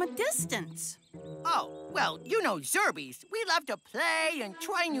watch from a distance. Oh, well, you know Zerbies. We love to play and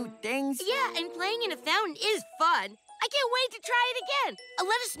try new things. Yeah, and playing in a fountain is fun. I can't wait to try it again.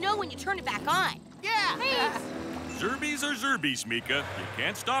 Let us know when you turn it back on. Yeah. Thanks. Zerbies are Zerbies, Mika. You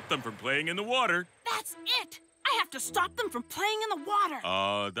can't stop them from playing in the water. That's it. I have to stop them from playing in the water.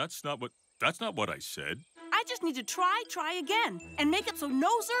 That's not what I said. I just need to try again, and make it so no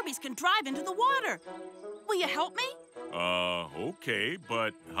Zerbies can drive into the water. Will you help me? Okay,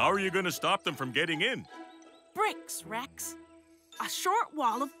 but how are you going to stop them from getting in? Bricks, Rex. A short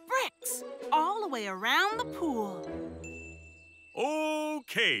wall of bricks, all the way around the pool.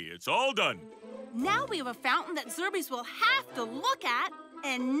 Okay, it's all done. Now we have a fountain that Zerbies will have to look at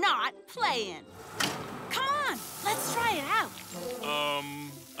and not play in. Come on, let's try it out.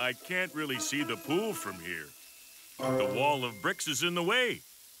 I can't really see the pool from here. The wall of bricks is in the way.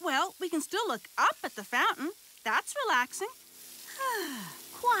 Well, we can still look up at the fountain. That's relaxing.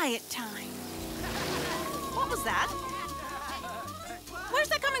 Quiet time. What was that? Where's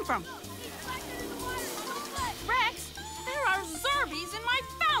that coming from? Rex, there are Zerbies in my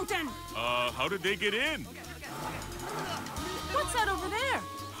fountain. How did they get in? What's that over there?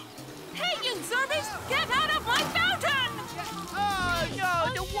 Hey, you Zerbies, get out of my fountain! Oh,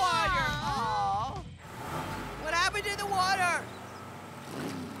 no, the water. Oh. What happened to the water?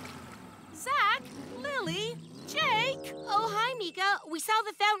 Zack, Lily, Jake. Oh, hi, Mika. We saw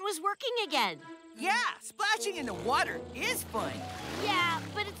the fountain was working again. Yeah, splashing in the water is fun. Yeah,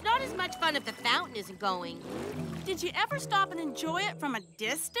 but it's not as much fun if the fountain isn't going. Did you ever stop and enjoy it from a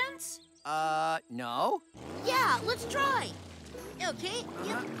distance? No. Yeah, let's try. Okay.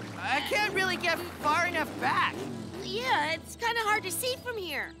 Yep. I can't really get far enough back. Yeah, it's kind of hard to see from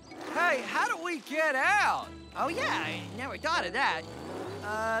here. Hey, how do we get out? Oh, yeah, I never thought of that.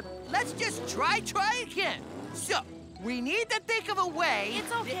 Let's just try again. So, we need to think of a way.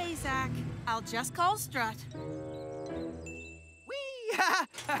 It's okay, Zack. I'll just call Strut. Whee!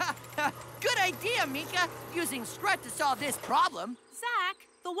 Good idea, Mika. Using Strut to solve this problem. Zack,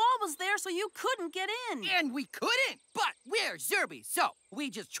 the wall was there so you couldn't get in. And we couldn't, but we're Zerbies, so we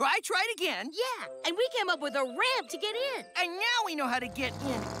just tried again. Yeah, and we came up with a ramp to get in. And now we know how to get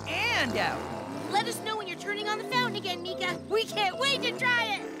in and out. Let us know when you're turning on the fountain again, Mika. We can't wait to try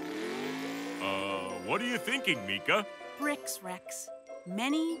it. What are you thinking, Mika? Bricks, Rex.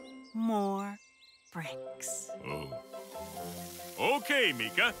 Many more bricks. Oh. Okay,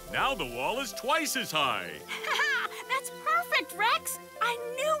 Mika. Now the wall is twice as high. That's perfect, Rex. I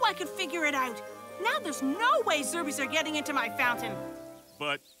knew I could figure it out. Now there's no way Zerbies are getting into my fountain.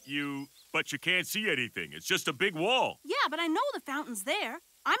 But you can't see anything. It's just a big wall. Yeah, but I know the fountain's there.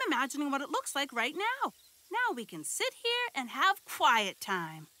 I'm imagining what it looks like right now. Now we can sit here and have quiet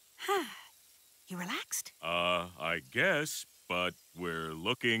time. You relaxed? I guess, but we're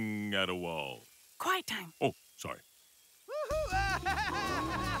looking at a wall. Quiet time. Oh, sorry.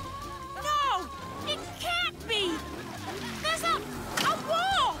 No! It can't be! There's a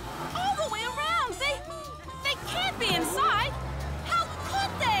wall all the way around. They can't be inside. How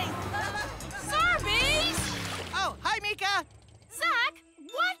could they? Zerbies! Oh, hi, Mika. Zack,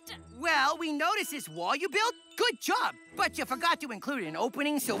 what? Well, we noticed this wall you built. Good job. But you forgot to include an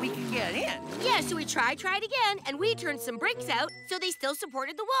opening so we could get in. Yeah, so we tried again, and we turned some bricks out so they still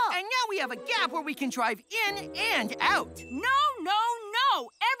supported the wall. And now we have a gap where we can drive in and out. No!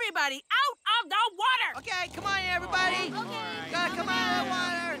 Everybody out of the water! Okay, come on, everybody. Okay. Come on,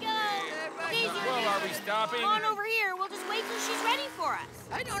 water. Go. Everybody Okay, Zerby. Well, are we stopping? Come on over here. We'll just wait till she's ready for us.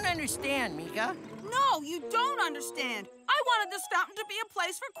 I don't understand, Mika. No, you don't understand. I wanted this fountain to be a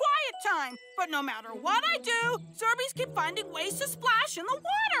place for quiet time. But no matter what I do, Zerbies keep finding ways to splash in the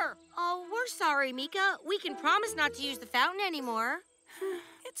water. Oh, we're sorry, Mika. We can promise not to use the fountain anymore.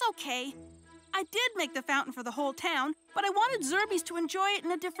 It's okay. I did make the fountain for the whole town, but I wanted Zerbies to enjoy it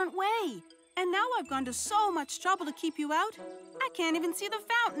in a different way. And now I've gone to so much trouble to keep you out, I can't even see the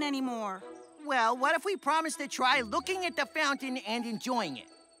fountain anymore. Well, what if we promise to try looking at the fountain and enjoying it?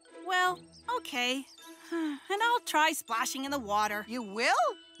 Well, okay. And I'll try splashing in the water. You will?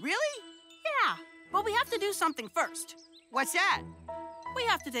 Really? Yeah, but we have to do something first. What's that? We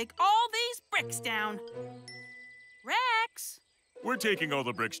have to take all these bricks down. Rex, We're taking all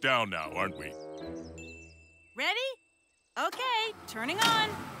the bricks down now, aren't we? ready? Okay, turning on.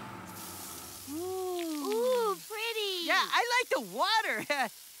 Ooh, pretty. Yeah, I like the water.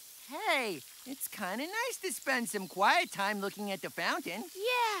 Hey, it's kind of nice to spend some quiet time looking at the fountain.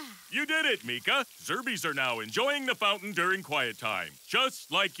 Yeah. You did it, Mika. Zerbies are now enjoying the fountain during quiet time,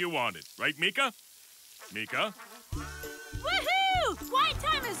 just like you wanted. Right, Mika? Mika? Woohoo! Quiet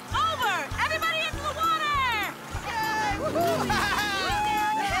time is over! Everybody into the water! Yay! Woohoo!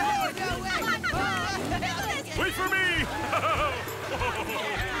 Wait for me!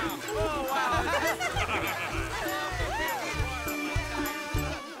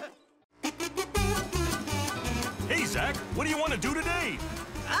 Hey, Zack, what do you want to do today?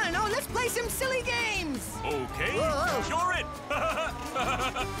 I don't know, let's play some silly games. Okay, Whoa. you're it.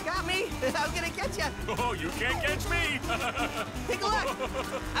 Got me? I'm gonna get you. Oh, you can't catch me. Take a look.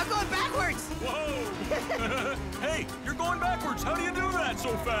 I'm going backwards. Whoa. Hey, you're going backwards. How do you do that so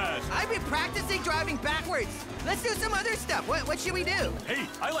fast? I've been practicing driving backwards. Let's do some other stuff. What should we do? Hey,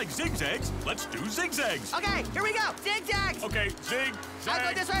 I like zigzags. Let's do zigzags. Okay, here we go. Zigzags. Okay, zig, I'll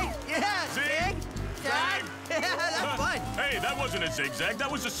zag. go this way. Yeah, Zig, zag. That's fun. Hey, that wasn't a zigzag.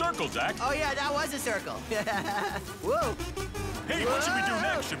 That was a circle, Zack. Oh, yeah, that was a circle. Whoa. Hey, what should we do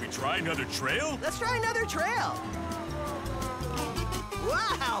next? Should we try another trail? Let's try another trail.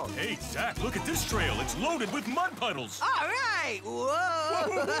 Wow. Hey, Zack, look at this trail. It's loaded with mud puddles. All right.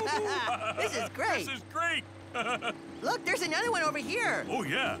 Whoa. This is great. This is great. Look, there's another one over here. Oh,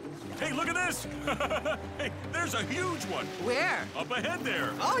 yeah. Hey, look at this. Hey, there's a huge one. Where? Up ahead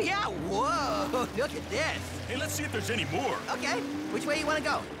there. Oh, yeah. Whoa. Look at this. Hey, let's see if there's any more. Okay. Which way you want to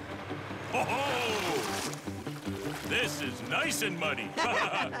go? Oh, this is nice and muddy.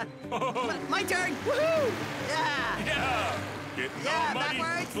 My turn. Woohoo. Yeah. Yeah. Getting all muddy,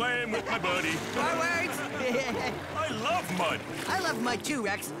 backwards. playing with my buddy. Forwards. I love mud. I love mud too,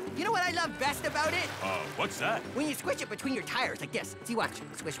 Rex. You know what I love best about it? What's that? When you squish it between your tires like this. See, watch.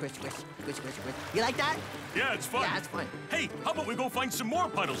 Squish, squish, squish, squish, squish, squish. You like that? Yeah, it's fun. Yeah, it's fun. Hey, how about we go find some more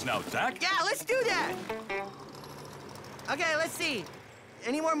puddles now, Zack? Yeah, let's do that. Okay, let's see.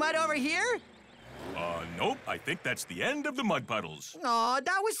 Any more mud over here? Nope. I think that's the end of the mud puddles. Aw,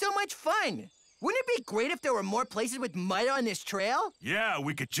 that was so much fun. Wouldn't it be great if there were more places with mud on this trail? Yeah,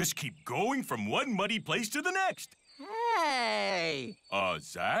 we could just keep going from one muddy place to the next. Hey.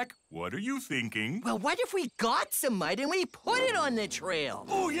 Zack, what are you thinking? Well, what if we got some mud and we put it on the trail?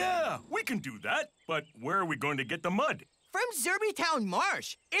 Oh, yeah, we can do that. But where are we going to get the mud? From Zerby Town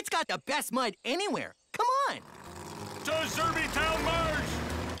Marsh. It's got the best mud anywhere. Come on. To Zerby Town Marsh!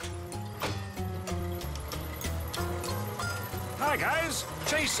 Hi, guys.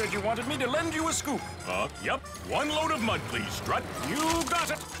 Chase said you wanted me to lend you a scoop. Yep. One load of mud, please, Strut. You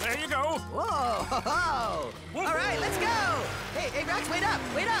got it. There you go. Whoa, ho, ho. All right, let's go. Hey, Rex, wait up,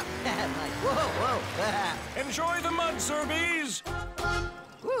 wait up. Whoa. Enjoy the mud, Zerbies.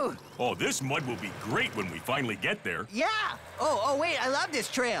 Woo. Oh, this mud will be great when we finally get there. Yeah. Oh, wait, I love this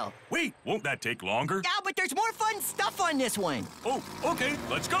trail. Wait, won't that take longer? Yeah, but there's more fun stuff on this one. Oh, okay,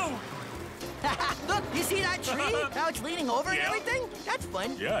 let's go. Look, you see that tree? How it's leaning over Yeah. and everything? That's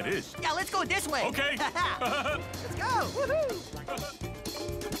fun. Yeah, it is. Yeah, let's go this way. Okay. Let's go. Woohoo.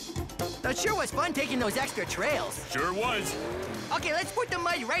 That sure was fun taking those extra trails. Sure was. Okay, let's put the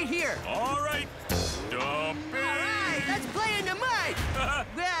mud right here. All right. Dump it. All right, let's play in the mud.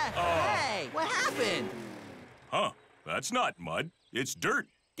 Hey, what happened? Huh, that's not mud. It's dirt.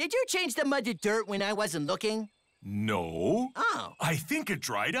 Did you change the mud to dirt when I wasn't looking? No. Oh. I think it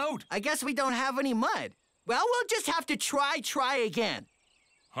dried out. I guess we don't have any mud. Well, we'll just have to try again.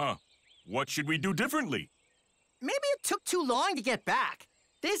 Huh. What should we do differently? Maybe it took too long to get back.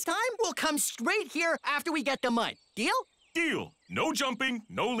 This time, we'll come straight here after we get the mud. Deal? Deal. No jumping,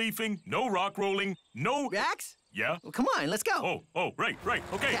 no leafing, no rock rolling, no... Rex? Yeah? Well, come on, let's go. Oh, right.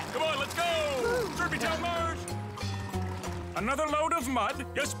 Okay, Yeah. come on, let's go! Zerby Town Marsh! Another load of mud.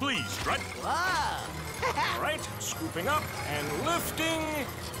 Yes, please, Strut. Wow. All right, scooping up and lifting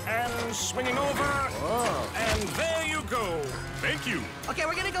and swinging over. Whoa. And there you go. Thank you. Okay,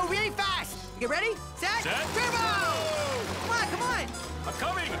 we're gonna go really fast. You ready? Set, turbo! Come on. I'm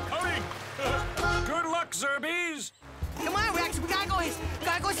coming. Good luck, Zerbies. Come on, Rex, we gotta go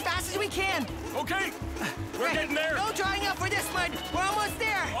as fast as we can. Okay, we're getting there. No drawing up for this mud. We're almost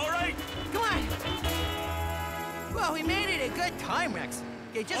there. All right. Come on. Well, we made it a good time, Rex.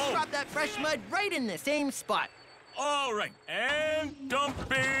 Okay, just drop that fresh mud right in the same spot. All right, and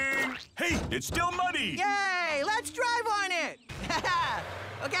dumping. Hey, it's still muddy. Yay, let's drive on it.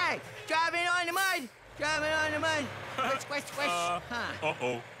 Okay, driving on the mud. Squish.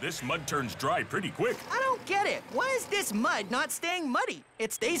 Uh-oh, this mud turns dry pretty quick. I don't get it. Why is this mud not staying muddy?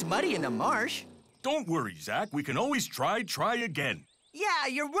 It stays muddy in the marsh. Don't worry, Zack. We can always try again. Yeah,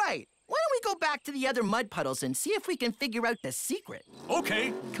 you're right. Why don't we go back to the other mud puddles and see if we can figure out the secret?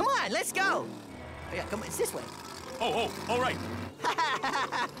 Okay. Come on, let's go. Yeah, come on, it's this way. Oh, all right. Here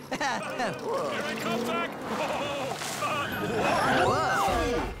I come, Zack. Whoa.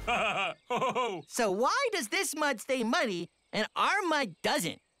 So why does this mud stay muddy and our mud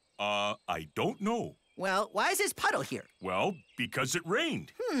doesn't? I don't know. Well, why is this puddle here? Well, because it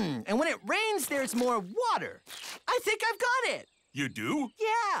rained. And when it rains, there's more water. I think I've got it. You do?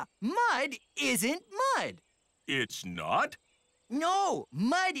 Yeah, mud isn't mud. It's not? No,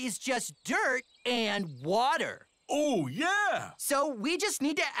 mud is just dirt and water. Oh, yeah. So we just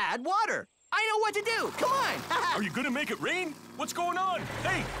need to add water. I know what to do. Come on. Are you gonna make it rain? What's going on?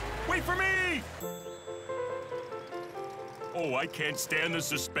 Hey, wait for me! Oh, I can't stand the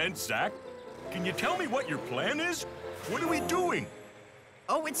suspense, Zack. Can you tell me what your plan is? What are we doing?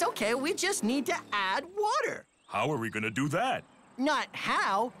 Oh, it's okay. We just need to add water. How are we gonna do that? Not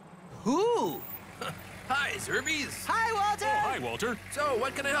how, who. Hi, Zerbies. Hi, Walter. Oh, hi, Walter. So,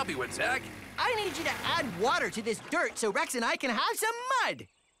 what can I help you with, Zack? I need you to add water to this dirt so Rex and I can have some mud.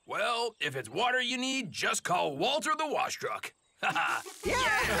 Well, if it's water you need, just call Walter the wash truck. Yeah!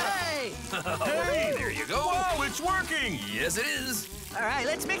 Hey! Hey, there you go. Wow, it's working! Yes, it is. All right,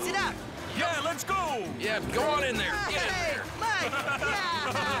 let's mix it up. Yeah, let's go! Yeah, go on in there. Get in Hey, there. mud!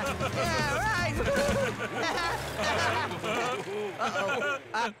 Yeah! Right! Uh-oh.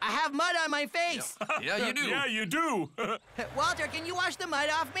 I have mud on my face. Yeah, you do. Yeah, you do. Walter, can you wash the mud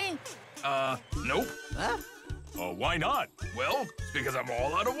off me? Nope. Huh? Why not? Well, it's because I'm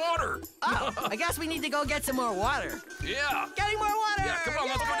all out of water. Oh, I guess we need to go get some more water. Yeah. Getting more water! Yeah, come on,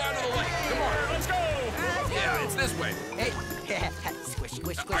 let's go down to the lake. Come on. Let's go! Yeah, it's this way. Hey, squish,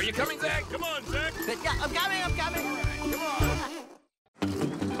 squish, squish. Are you coming, Zack? Come on, Zack. Yeah, I'm coming. Come on.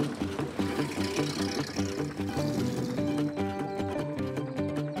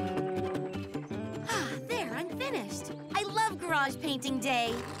 There, I'm finished. I love garage painting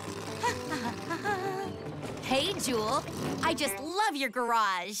day. Hey, Jewel. I just love your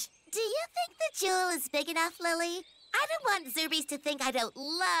garage. Do you think the jewel is big enough, Lily? I don't want Zerbies to think I don't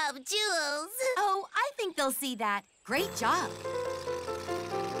love jewels. Oh, I think they'll see that. Great job.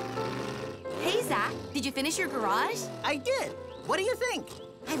 Hey, Zack, did you finish your garage? I did. What do you think?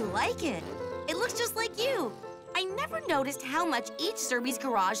 I like it. It looks just like you. I never noticed how much each Zerby's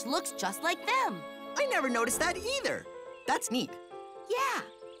garage looks just like them. I never noticed that either. That's neat. Yeah.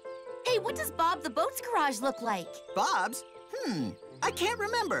 Hey, what does Bob the Boat's garage look like? Bob's? I can't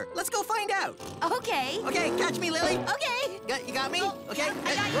remember. Let's go find out. Okay. Okay, catch me, Lily. Okay. You got me? Oh, Okay. yeah,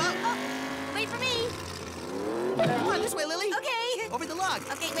 I got you. Whoa. Oh, wait for me. Come on, this way, Lily. Okay. Over the log.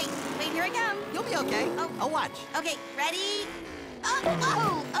 Okay, wait, here I come. You'll be okay. Oh. I'll watch. Okay, ready?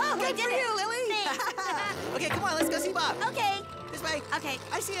 Oh, I Good did for it. you, Lily. Thanks. Okay, come on, let's go see Bob. Okay. This way. Okay.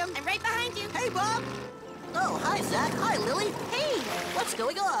 I see him. I'm right behind you. Hey, Bob. Oh, hi, Zack. Hi, Lily. Hey. What's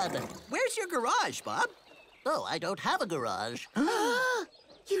going on? Where's your garage, Bob? Oh, I don't have a garage.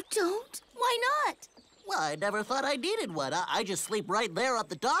 You don't? Why not? Well, I never thought I needed one. I just sleep right there at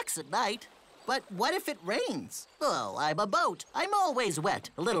the docks at night. But what if it rains? Oh, I'm a boat. I'm always wet.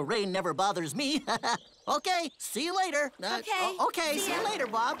 A little rain never bothers me. Okay, see you later. Okay. Okay, see you later,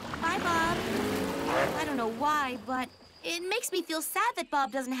 Bob. Bye, Bob. I don't know why, but it makes me feel sad that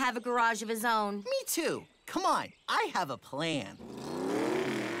Bob doesn't have a garage of his own. Me too. Come on, I have a plan.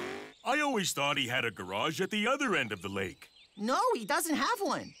 I always thought he had a garage at the other end of the lake. No, he doesn't have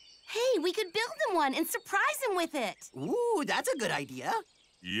one. Hey, we could build him one and surprise him with it. Ooh, that's a good idea.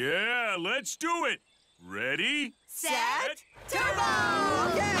 Yeah, let's do it. Ready? Set,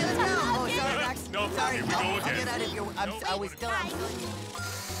 turbo! Okay, let's go. Oh, sorry, Rex. No, sorry. here we go I'll again. get out of your... I was still...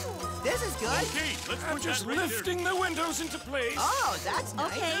 This is good. Okay, let's I'm put just that right lifting the windows into place. Oh, that's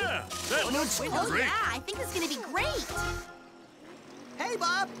nice. Okay. There. Yeah, that looks Oh, great. yeah, I think it's gonna be great. Hey,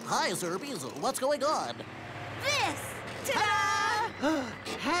 Bob. Hi, Zerbies. What's going on? This! Ta-da!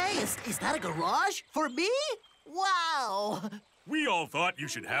 Hey, is that a garage? For me? Wow! We all thought you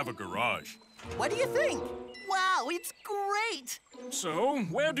should have a garage. What do you think? Wow, it's great. So,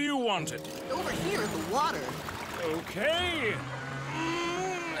 where do you want it? Over here in the water. Okay.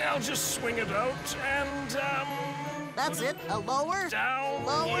 I'll just swing it out and, That's it. A lower? down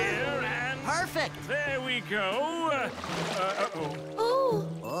Lower. here and... Perfect. There we go. Uh-oh. Ooh.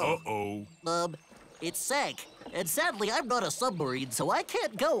 Uh-oh. It sank. And sadly, I'm not a submarine, so I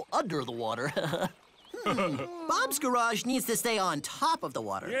can't go under the water. Bob's garage needs to stay on top of the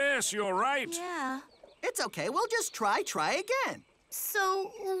water. Yes, you're right. Yeah. It's okay. We'll just try again.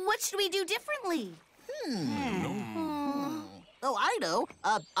 So, what should we do differently? Oh, I know.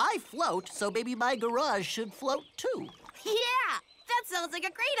 I float, so maybe my garage should float too. Yeah! That sounds like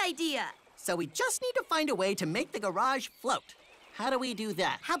a great idea. So we just need to find a way to make the garage float. How do we do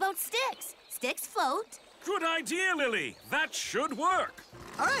that? How about sticks? Sticks float. Good idea, Lily. That should work.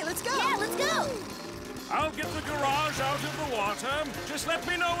 All right, let's go. Yeah, let's go. I'll get the garage out of the water. Just let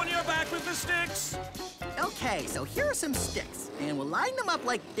me know when you're back with the sticks. Okay, so here are some sticks, and we'll line them up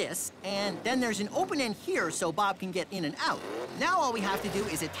like this, and then there's an open end here so Bob can get in and out. Now all we have to do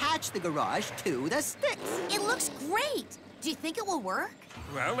is attach the garage to the sticks. It looks great. Do you think it will work?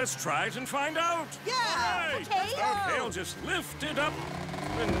 Well, let's try it and find out. Yeah! All right. Okay. Okay, I'll just lift it up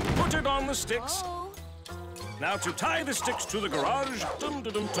and put it on the sticks. Oh. Now to tie the sticks to the garage.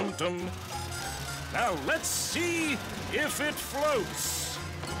 Dum-da-dum-tum-tum. Now let's see if it floats.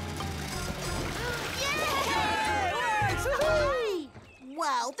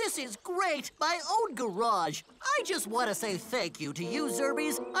 Wow, this is great! My own garage! I just want to say thank you to you,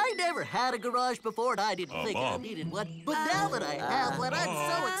 Zerbies. I never had a garage before, and I didn't think I Bob. needed one. But now that I have one, I'm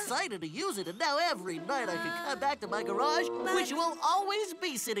so excited to use it, and now every night I can come back to my garage, which will always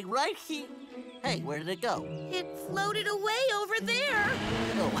be sitting right here. Hey, where did it go? It floated away over there.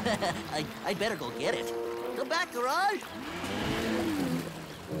 Oh, I'd better go get it. Come back, garage.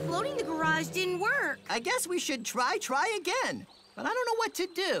 Floating the garage didn't work. I guess we should try again, but I don't know what to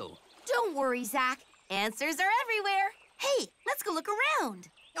do. Don't worry, Zack. Answers are everywhere. Hey, let's go look around.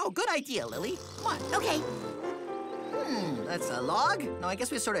 Oh, good idea, Lily. Come on. Okay. That's a log? No, I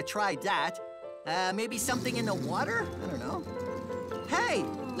guess we sort of tried that. Maybe something in the water? I don't know. Hey,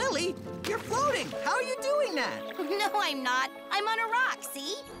 Lily, you're floating. How are you doing that? No, I'm not. I'm on a rock,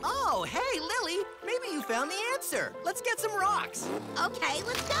 see? Oh, hey, Lily, maybe you found the answer. Let's get some rocks. Okay,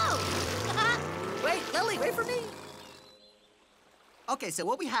 let's go. Wait, Lily, wait for me. Okay, so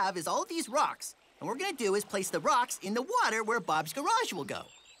what we have is all of these rocks. And what we're gonna do is place the rocks in the water where Bob's garage will go.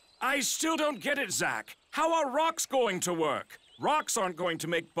 I still don't get it, Zack. How are rocks going to work? Rocks aren't going to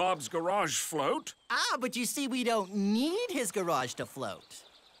make Bob's garage float. Ah, but you see, we don't need his garage to float.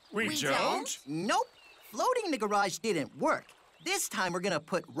 We don't? Nope. Floating the garage didn't work. This time we're gonna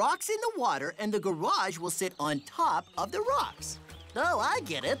put rocks in the water and the garage will sit on top of the rocks. Oh, I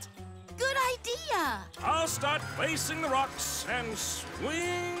get it. Good idea. I'll start placing the rocks and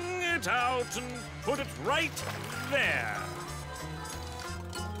swing it out and put it right there.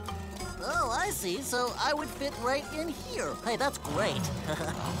 Oh, I see. So I would fit right in here. Hey, that's great.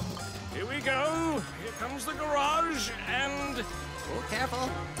 Here we go. Here comes the garage and Oh, careful.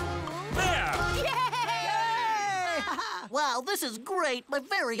 there. Wow, this is great. My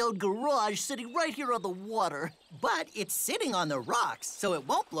very own garage sitting right here on the water. But it's sitting on the rocks, so it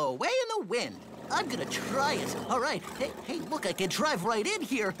won't blow away in the wind. I'm gonna try it. All right. Hey, look, I can drive right in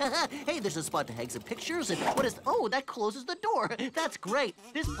here. Hey, there's a spot to hang some pictures. And what is... Oh, that closes the door. That's great.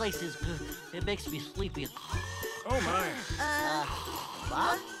 This place is... It makes me sleepy. Oh, my.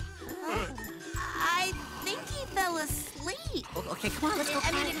 Bob? I think he fell asleep. Okay, come on, let's go.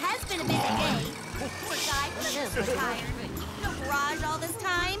 I mean, it has been a busy day. Poor guy, he's so tired. No garage all this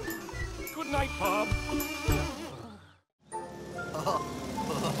time. Good night, Bob.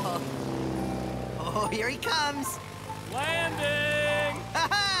 Oh, here he comes. Landing!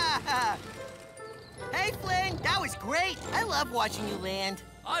 Hey, Flynn, that was great. I love watching you land.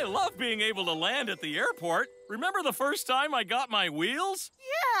 I love being able to land at the airport. Remember the first time I got my wheels?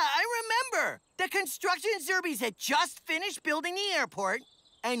 Yeah, I remember. The construction Zerbies had just finished building the airport,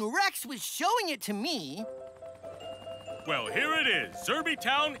 and Rex was showing it to me. Well, here it is, Zerby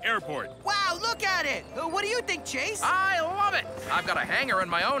Town Airport. Wow, look at it. What do you think, Chase? I love it. I've got a hangar and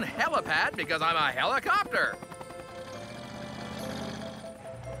my own helipad because I'm a helicopter.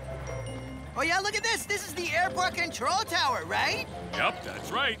 Oh, yeah, look at this. This is the airport control tower, right? Yep,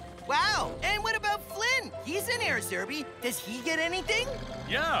 that's right. Wow, and what about Flynn? He's in here, Zerby. Does he get anything?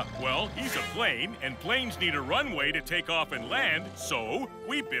 Yeah, well, he's a plane, and planes need a runway to take off and land, so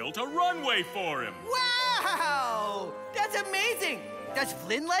we built a runway for him. Wow! That's amazing! Does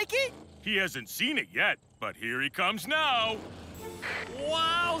Flynn like it? He hasn't seen it yet, but here he comes now.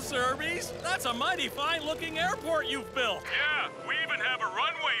 Wow, Zerbies! That's a mighty fine-looking airport you've built. Yeah, we even have a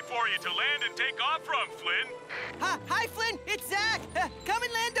runway for you to land and take off from, Flynn. Hi, Flynn. It's Zack. Come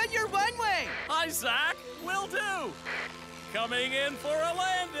and land on your runway. Hi, Zack. Will do. Coming in for a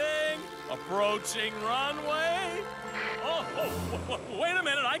landing. Approaching runway. Wait a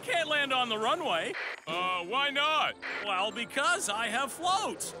minute. I can't land on the runway. Why not? Well, because I have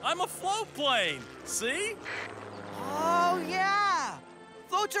floats. I'm a float plane. See? Oh, yeah.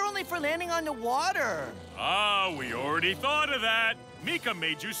 Floats are only for landing on the water. Ah, we already thought of that. Mika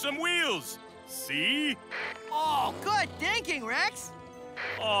made you some wheels. See? Oh, good thinking, Rex.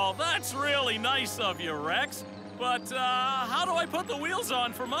 Oh, that's really nice of you, Rex. But how do I put the wheels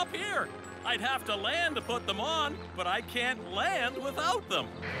on from up here? I'd have to land to put them on, but I can't land without them.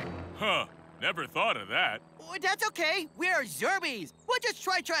 Huh, never thought of that. Oh, that's okay. We're Zerbies. We'll just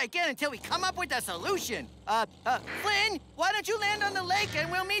try again until we come up with a solution. Flynn, why don't you land on the lake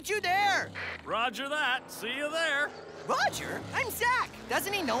and we'll meet you there? Roger that. See you there. Roger? I'm Zack.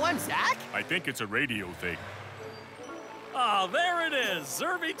 Doesn't he know I'm Zack? I think it's a radio thing. Ah, there it is,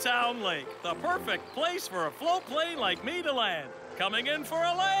 Zerby Town Lake. The perfect place for a float plane like me to land. Coming in for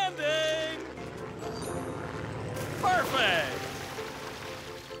a landing. Perfect.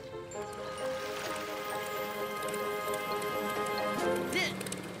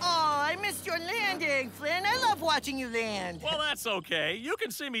 Oh, I missed your landing, Flynn. I love watching you land. Well, that's okay. You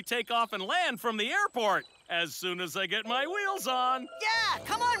can see me take off and land from the airport as soon as I get my wheels on. Yeah,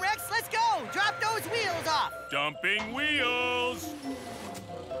 come on, Rex, let's go. Drop those wheels off. Dumping wheels.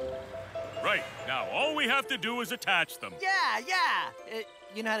 Right, now all we have to do is attach them. Yeah.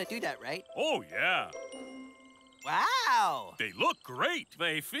 You know how to do that, right? Oh, yeah. Wow. They look great.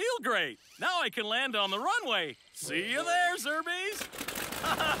 They feel great. Now I can land on the runway. See you there, Zerbies.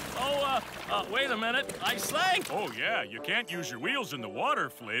 Wait a minute. I sank. Oh, yeah, you can't use your wheels in the water,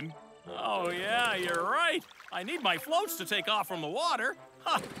 Flynn. Oh, yeah, you're right. I need my floats to take off from the water.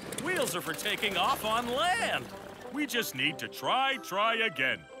 Wheels are for taking off on land. We just need to try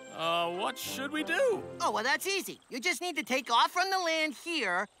again. What should we do? Oh, well, that's easy. You just need to take off from the land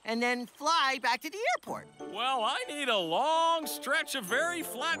here and then fly back to the airport. Well, I need a long stretch of very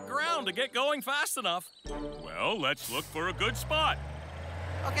flat ground to get going fast enough. Well, let's look for a good spot.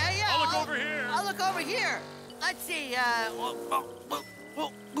 Okay, yeah. I'll look over here. I'll look over here. Let's see,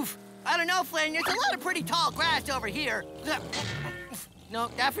 I don't know, Flynn. There's a lot of pretty tall grass over here. No,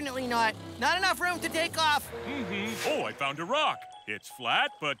 definitely not. Not enough room to take off. Oh, I found a rock. It's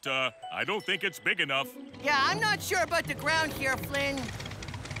flat, but I don't think it's big enough. Yeah, I'm not sure about the ground here, Flynn.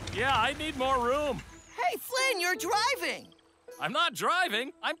 Yeah, I need more room. Hey, Flynn, you're driving. I'm not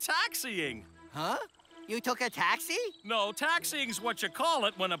driving. I'm taxiing. Huh? You took a taxi? No, taxiing's what you call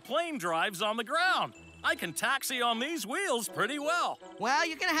it when a plane drives on the ground. I can taxi on these wheels pretty well. Well,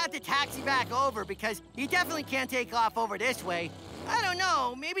 you're gonna have to taxi back over because you definitely can't take off over this way. I don't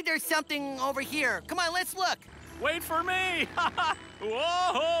know. Maybe there's something over here. Come on, let's look. Wait for me!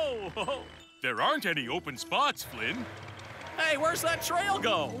 Whoa! There aren't any open spots, Flynn. Hey, where's that trail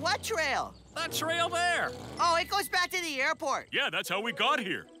go? What trail? That trail there. Oh, it goes back to the airport. Yeah, that's how we got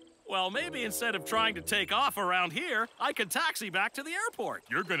here. Well, maybe instead of trying to take off around here, I could taxi back to the airport.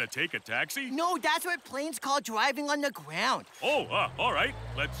 You're gonna take a taxi? No, that's what planes call driving on the ground. Oh, all right.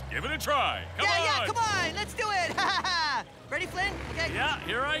 Let's give it a try. Come on. Yeah, come on. Let's do it. Ready, Flynn? Okay. Yeah,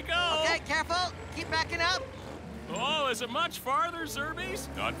 here I go. Okay, careful. Keep backing up. Oh, is it much farther, Zerbies?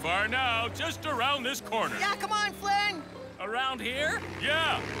 Not far now, just around this corner. Yeah, come on, Flynn. Around here?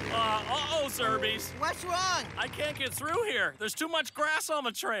 Yeah. Uh-oh, Zerbies. What's wrong? I can't get through here. There's too much grass on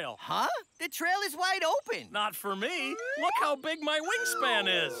the trail. Huh? The trail is wide open. Not for me. Look how big my wingspan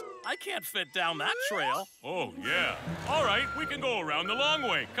is. I can't fit down that trail. Oh, yeah. All right, we can go around the long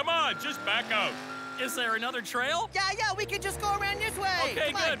way. Come on, just back out. Is there another trail? Yeah, we can just go around this way.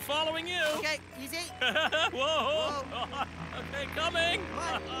 Okay, good. Following you. Okay, easy. Whoa. Okay, coming.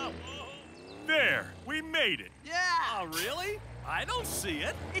 There, we made it. Yeah. Oh, really? I don't see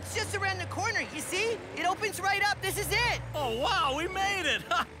it. It's just around the corner, you see? It opens right up. This is it. Oh, wow, we made it.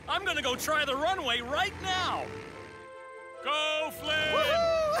 I'm gonna go try the runway right now. Go, Flynn!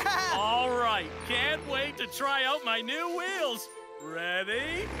 Woohoo! All right, can't wait to try out my new wheels.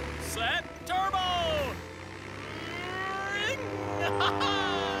 Ready, set, turbo!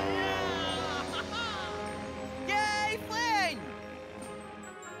 Yay, Flynn!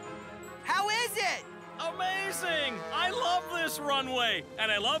 racing! I love this runway,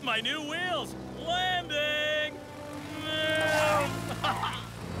 and I love my new wheels. Landing!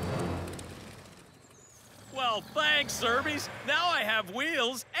 Well, thanks, Zerbies. Now I have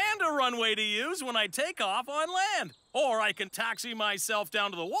wheels and a runway to use when I take off on land. Or I can taxi myself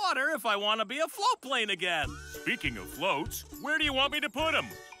down to the water if I want to be a float plane again. Speaking of floats, where do you want me to put them?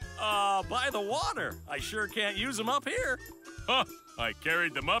 By the water. I sure can't use them up here. Huh, I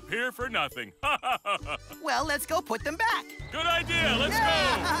carried them up here for nothing. Well, let's go put them back. Good idea, let's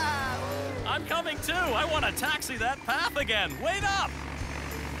go. I'm coming too. I want to taxi that path again. Wait up!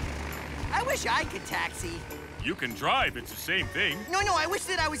 I wish I could taxi. You can drive, it's the same thing. No, I wish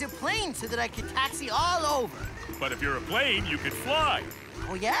that I was a plane so that I could taxi all over. But if you're a plane, you could fly.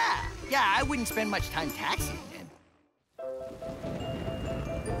 Oh, yeah. Yeah, I wouldn't spend much time taxiing then.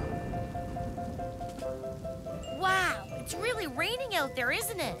 Wow, it's really raining out there,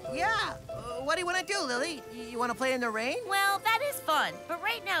 isn't it? Yeah. What do you want to do, Lily? You want to play in the rain? Well, that is fun, but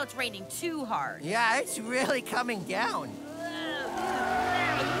right now it's raining too hard. Yeah, it's really coming down.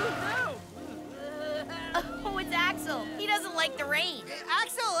 Oh, it's Axel. He doesn't like the rain.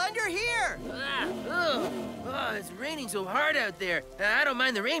 Axel, under here. Oh, it's raining so hard out there. I don't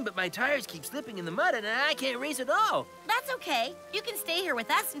mind the rain, but my tires keep slipping in the mud and I can't race at all. That's okay. You can stay here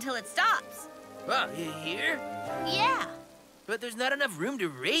with us until it stops. Oh, here? Yeah. But there's not enough room to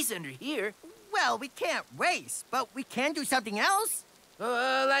race under here. Well, we can't race, but we can do something else.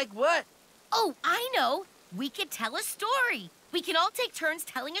 Like what? Oh, I know. We could tell a story. We can all take turns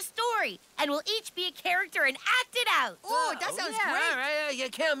telling a story, and we'll each be a character and act it out. Oh, that sounds great. All right, yeah,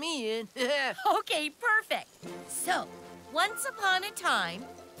 count me in. Okay, perfect. So, once upon a time,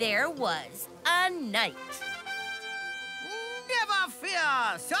 there was a knight. Never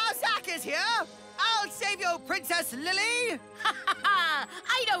fear. Sir Zack is here. I'll save you, Princess Lily. Ha ha ha!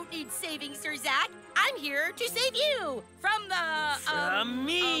 I don't need saving, Sir Zack. I'm here to save you from the, From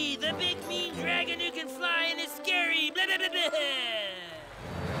me, the big mean dragon who can fly and is scary. Blah, blah, blah, blah.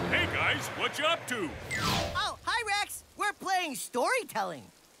 Hey, guys, what you up to? Oh, hi, Rex. We're playing storytelling.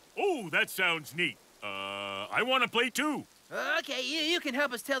 Oh, that sounds neat. I want to play too. Okay, you can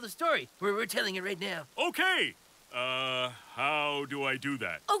help us tell the story. We're telling it right now. Okay. How do I do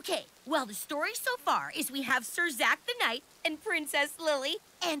that? Okay, well, the story so far is we have Sir Zack the Knight and Princess Lily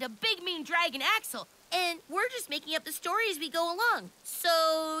and a big mean dragon Axel. And we're just making up the story as we go along.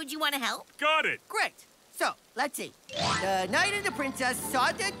 So, do you want to help? Got it. Great. So, let's see. The knight and the princess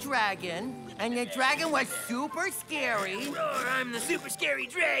saw the dragon, and the dragon was super scary. Roar, I'm the super scary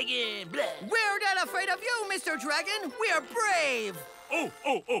dragon. Blah. We're not afraid of you, Mr. Dragon. We're brave.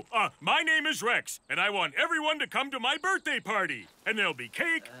 My name is Rex, and I want everyone to come to my birthday party. And there'll be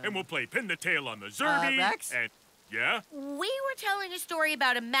cake, and we'll play pin the tail on the Zerby. Rex? And, yeah? We were telling a story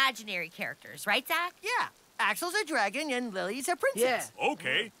about imaginary characters, right, Zack? Yeah. Axel's a dragon, and Lily's a princess. Yeah.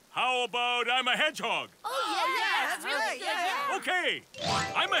 Okay. How about I'm a hedgehog? Oh, yeah, that's really right, good, yeah. Okay.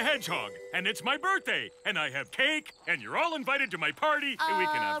 I'm a hedgehog, and it's my birthday, and I have cake, and you're all invited to my party, and we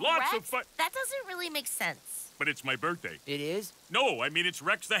can have lots Rex, of fun. That doesn't really make sense. But it's my birthday. It is? No, I mean it's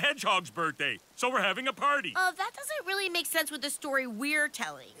Rex the Hedgehog's birthday, so we're having a party. That doesn't really make sense with the story we're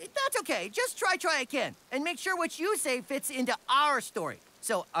telling. That's okay. Just try again. And make sure what you say fits into our story.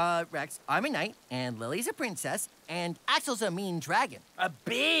 So, Rex, I'm a knight, and Lily's a princess, and Axel's a mean dragon. A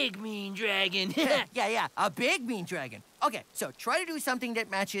big mean dragon. Yeah, a big mean dragon. Okay, so try to do something that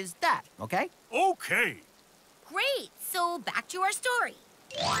matches that, okay? Okay. Great, so back to our story.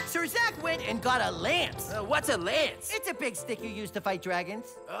 Sir Zack went and got a lance. What's a lance? It's a big stick you use to fight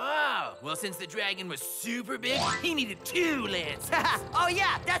dragons. Oh, well, since the dragon was super big, he needed 2 lances. Oh,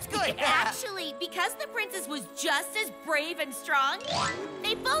 yeah, that's good. Actually, because the princess was just as brave and strong,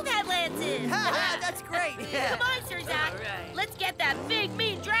 they both had lances. That's great. Come on, Sir Zack. Right. Let's get that big,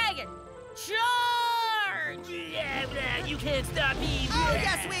 mean dragon. Charge! Yeah, you can't stop me. Oh,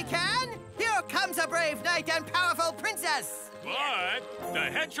 yes, we can. Here comes a brave knight and powerful princess. But the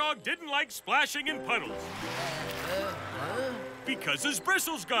hedgehog didn't like splashing in puddles. Because his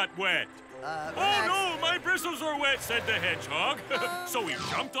bristles got wet. Oh no, my bristles are wet, said the hedgehog. So he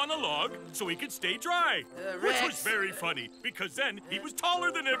jumped on a log so he could stay dry. Which was very funny, because then he was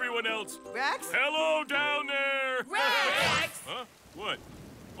taller than everyone else. Rex? Hello down there. Rex! Huh? What?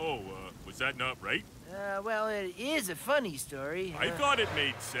 Oh, was that not right? Well, it is a funny story. I thought it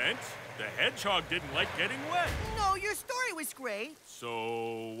made sense. The hedgehog didn't like getting wet. No, your story was great.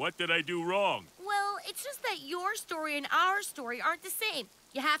 So, what did I do wrong? Well, it's just that your story and our story aren't the same.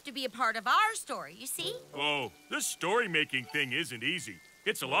 You have to be a part of our story, you see? Oh, this story-making thing isn't easy.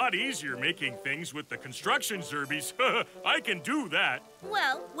 It's a lot easier making things with the construction Zerbies. I can do that.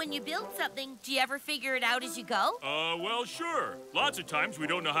 Well, when you build something, do you ever figure it out as you go? Well, sure. Lots of times we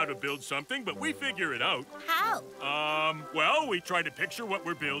don't know how to build something, but we figure it out. How? Well, we try to picture what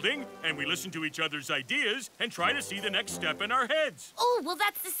we're building, and we listen to each other's ideas and try to see the next step in our heads. Oh, well,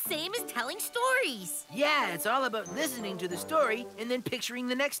 that's the same as telling stories. Yeah, it's all about listening to the story and then picturing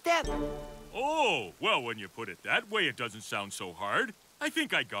the next step. Oh, well, when you put it that way, it doesn't sound so hard. I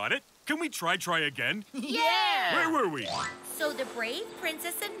think I got it. Can we try again? Yeah! Where were we? So the brave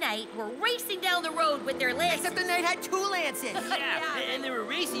princess and knight were racing down the road with their lances. Except the knight had 2 lances. Yeah, and they were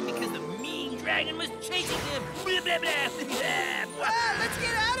racing because the mean dragon was chasing them. Blah, blah, blah. Let's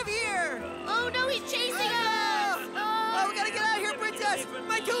get out of here! Oh, no, he's chasing us! Oh, we gotta get out of here, princess!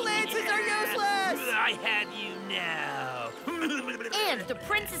 My 2 lances are useless! I have you now. And the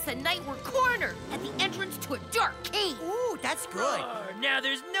princess and knight were cornered at the entrance to a dark cave. Ooh, that's good. Now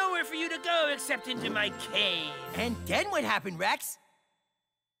there's nowhere for you to go except into my cave. And then what happened, Rex?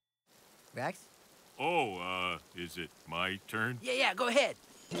 Rex? Oh, is it my turn? Yeah, go ahead.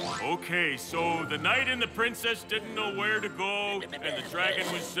 Okay, so the knight and the princess didn't know where to go, and the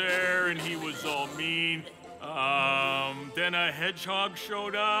dragon was there, and he was all mean. Then a hedgehog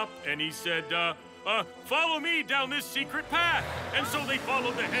showed up, and he said, follow me down this secret path. And so they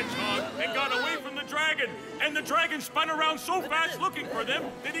followed the hedgehog and got away from the dragon. And the dragon spun around so fast looking for them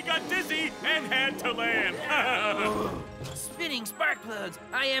that he got dizzy and had to land. Spinning spark plugs.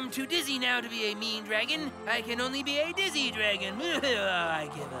 I am too dizzy now to be a mean dragon. I can only be a dizzy dragon. I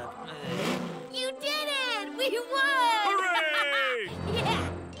give up. You did it! We won! Hooray! Yeah!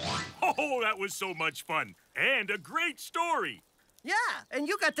 Oh, that was so much fun. And a great story. Yeah, and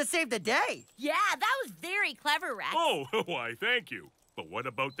you got to save the day. Yeah, that was very clever, Rex. Oh, why, thank you. But what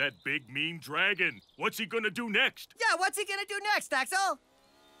about that big, mean dragon? What's he gonna do next? Yeah, what's he gonna do next, Axel?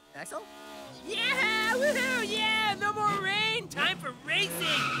 Axel? Yeah! Woohoo! Yeah! No more rain! Time for racing!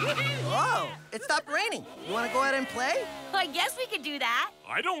 Woohoo! Oh, it stopped raining. You want to go out and play? I guess we could do that.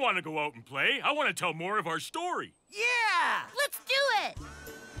 I don't want to go out and play. I want to tell more of our story. Yeah! Let's do it!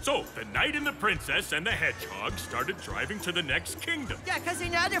 So, the knight and the princess and the hedgehog started driving to the next kingdom. Yeah, because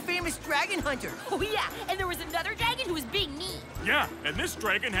now they're famous dragon hunters. Oh, yeah, and there was another dragon who was being mean. Yeah, and this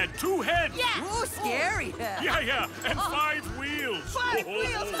dragon had 2 heads. Yeah. Ooh, scary. Yeah, and 5 wheels. 5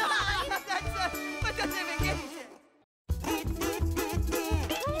 wheels? That doesn't make any sense.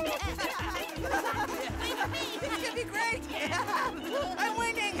 This is gonna be great. I'm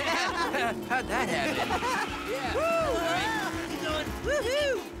winning. How'd that happen? Yeah. Woo! Keep going.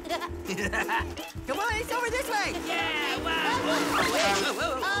 Woohoo! Come on, it's over this way. Yeah! Wow!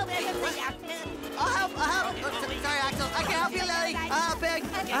 Oh, I'll help. Oh, sorry, Axel. I can help you, Lily. I'll help you.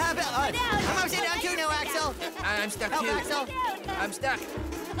 I'll help you. I'm gonna sit down too now, Axel. I'm stuck Help, too. Axel. I'm stuck.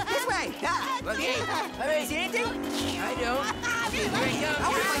 This way. Yeah. Okay. All right, see anything? I don't. Here we go. I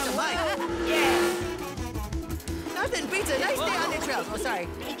want the mic. Yeah. Nothing beats a nice day on the trail. Oh, sorry.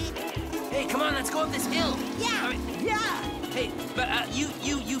 Hey, come on, let's go up this hill. Yeah. All right. Yeah. Hey, but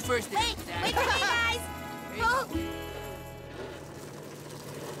you first. Wait for me, guys. Oh.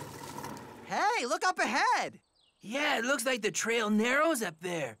 Hey, look up ahead. Yeah, it looks like the trail narrows up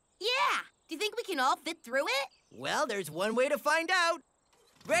there. Yeah. Do you think we can all fit through it? Well, there's one way to find out.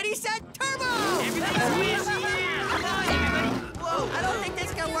 Ready, set, turbo! Everybody squeeze! Come on, everybody. Whoa, I don't think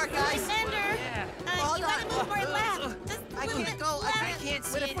this can work, guys. Ender, you gotta move more left. Just I move can't it go. left. I can't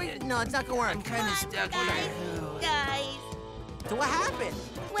see But if we... it. No, it's not gonna work. I'm kind of stuck here. Guys. So what happened?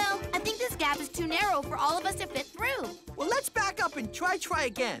 Well, I think this gap is too narrow for all of us to fit through. Well, let's back up and try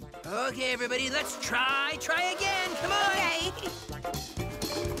again. Okay, everybody, let's try again. Come on. Okay.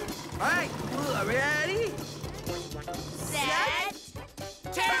 All right, ready? Set.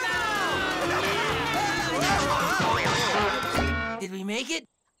 Turbo! Did we make it?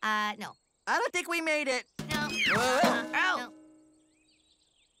 No. I don't think we made it. No. Ow! No.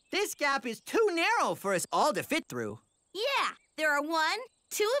 This gap is too narrow for us all to fit through. Yeah, there are 1,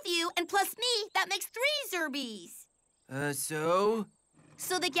 2 of you, and plus me. That makes 3 Zerbies. So?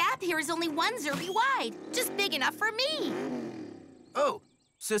 So the gap here is only 1 Zerby wide, just big enough for me. Oh,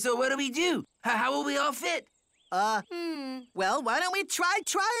 so what do we do? How will we all fit? Well, why don't we try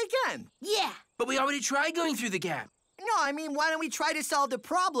again? Yeah. But we already tried going through the gap. No, I mean, why don't we try to solve the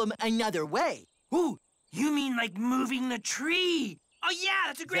problem another way? Ooh, you mean like moving the tree? Oh, yeah,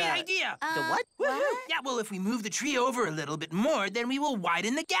 that's a great idea. The what? Yeah, well, if we move the tree over a little bit more, then we will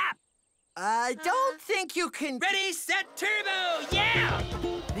widen the gap. I don't think you can... Ready, set, turbo! Yeah!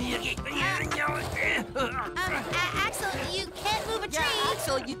 Axel, you can't move a tree. Yeah,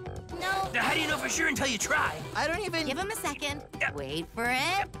 Axel, No. Now, how do you know for sure until you try? I don't even... Give him a second. Wait for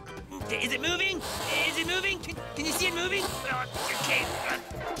it. Is it moving? Is it moving? Can you see it moving? Okay.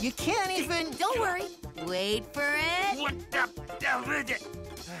 You can't even... Don't worry. Wait for it. What the...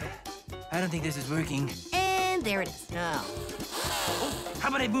 I don't think this is working. And there it is. No. How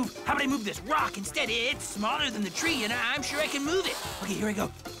about I move this rock instead? It's smaller than the tree, and I'm sure I can move it. Okay, here I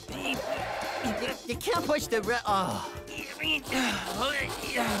go. You can't push the... Oh.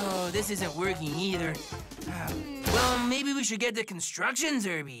 Oh, this isn't working either. Well, maybe we should get the construction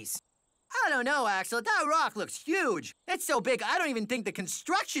Zerbies. I don't know, Axel. That rock looks huge. It's so big, I don't even think the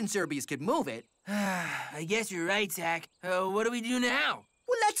construction Zerbies could move it. I guess you're right, Zack. What do we do now?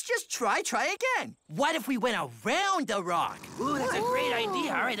 Well, let's just try again. What if we went around the rock? Ooh, that's a great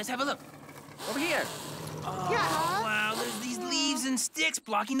idea. All right, let's have a look. Over here. Oh, Yeah. wow, there's these leaves and sticks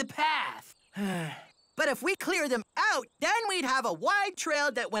blocking the path. But if we clear them out, then we'd have a wide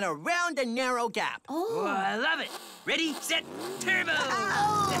trail that went around the narrow gap. Oh, I love it. Ready, set, turbo!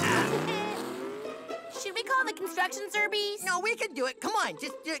 Should we call the construction Zerbies? No, we can do it. Come on,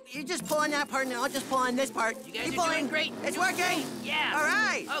 you just pull on that part, and I'll just pull on this part. You guys are doing great. It's working. Yeah. All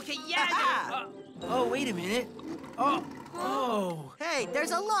right. Okay, yeah. Oh, wait a minute. Oh. Hey,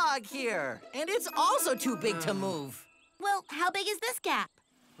 there's a log here, and it's also too big to move. Well, how big is this gap?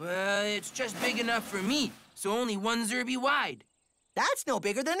 Well, it's just big enough for me, so only one Zerby wide. That's no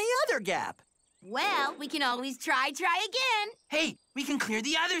bigger than the other gap. Well, we can always try again. Hey, we can clear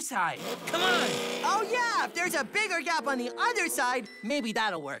the other side. Come on. Oh, yeah, if there's a bigger gap on the other side, maybe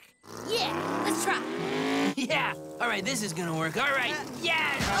that'll work. Yeah, let's try. Yeah. All right, this is gonna work. All right.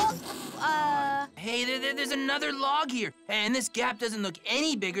 Yeah. Hey, there's another log here, and this gap doesn't look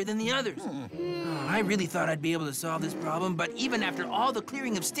any bigger than the others. Oh, I really thought I'd be able to solve this problem, but even after all the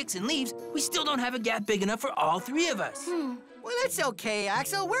clearing of sticks and leaves, we still don't have a gap big enough for all three of us. Well, that's okay,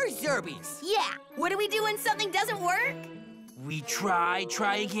 Axel. We're Zerbies. Yeah. What do we do when something doesn't work? We try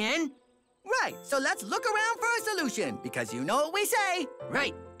again. Right, so let's look around for a solution, because you know what we say.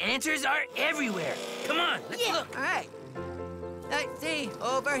 Right, answers are everywhere. Come on, let's look. All right. Let's see,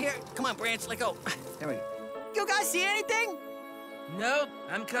 over here. Come on, Branch, let go. There we go. You guys see anything? Nope,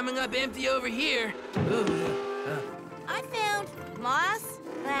 I'm coming up empty over here. Ooh. I found moss.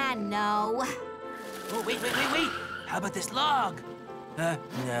 No. Oh, wait. How about this log? No.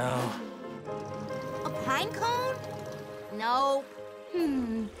 A pine cone? No.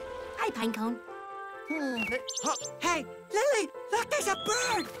 Hi, pine cone. Oh, hey, Lily, look, there's a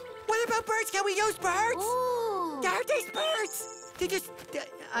bird. What about birds? Can we use birds? Ooh. There are these birds.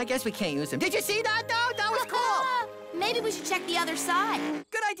 I guess we can't use them. Did you see that, though? That was cool. Maybe we should check the other side.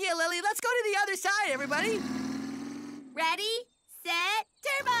 Good idea, Lily. Let's go to the other side, everybody. Ready, set,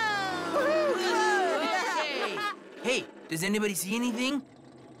 turbo! Okay. Hey, does anybody see anything?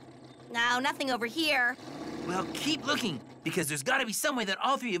 No, nothing over here. Well, keep looking, because there's got to be some way that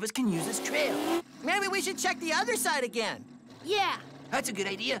all three of us can use this trail. Maybe we should check the other side again. Yeah. That's a good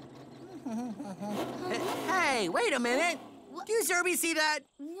idea. Hey, wait a minute. Do you Zerby see that?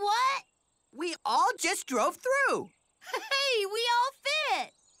 What? We all just drove through. Hey, we all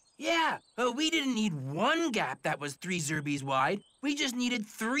fit. Yeah, we didn't need one gap that was 3 Zerbies wide. We just needed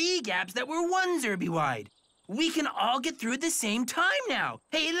 3 gaps that were 1 Zerby wide. We can all get through at the same time now.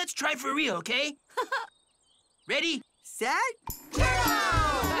 Hey, let's try for real, okay? Ready? Set, turbo!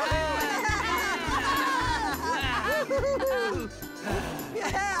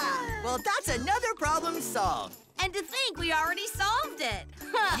 Yeah! Well, that's another problem solved. And to think we already solved it.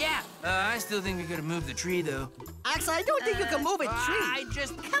 Yeah, I still think we could have moved the tree, though. Axel, I don't think you can move a tree. I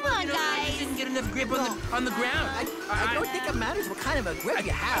just... Come on, guys. guys. I didn't get enough grip on the ground. I don't think it matters what kind of a grip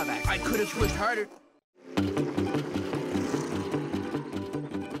you have, Axel. I could have pushed harder.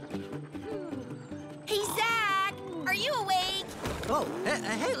 Hey, Zack, are you awake? Oh,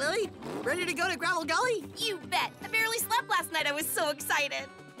 hey, Lily. Ready to go to Gravel Gully? You bet. I barely slept last night. I was so excited.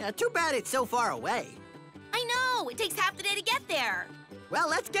 Yeah, too bad it's so far away. I know. It takes half the day to get there. Well,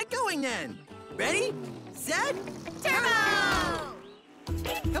 let's get going then. Ready, set, turbo!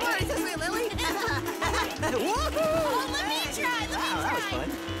 Come on, it's this way, Lily. Woohoo! Oh, let me try. That was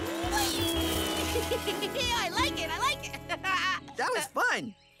fun. I like it. That was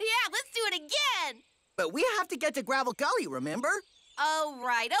fun. Yeah, let's do it again. But we have to get to Gravel Gully, remember? Oh,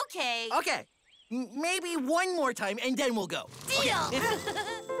 right. Okay. Okay. Maybe one more time, and then we'll go. Deal. Okay.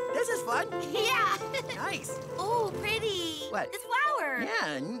 This is fun. Yeah. Nice. Oh, pretty. What? The flower.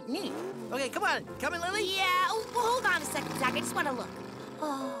 Yeah, neat. Okay, come on. Come in, Lily. Yeah. Oh, well, hold on a second, Zack. I just want to look.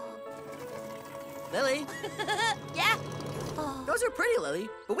 Oh. Lily. Yeah? Oh. Those are pretty, Lily.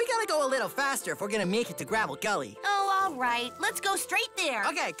 But we gotta go a little faster if we're gonna make it to Gravel Gully. Oh, All right, let's go straight there.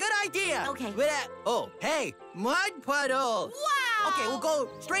 Okay, good idea. Okay. Oh, hey, mud puddle. Wow! Okay, we'll go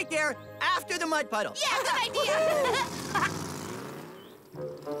straight there after the mud puddle. Yeah, good idea.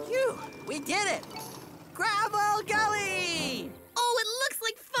 Phew, we did it. Gravel Gully. Oh, it looks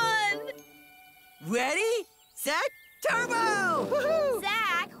like fun. Ready, set, turbo. Woohoo!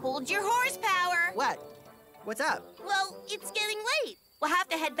 Zach, hold your horsepower. What? What's up? Well, it's getting late. We'll have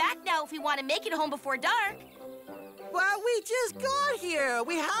to head back now if we want to make it home before dark. But we just got here.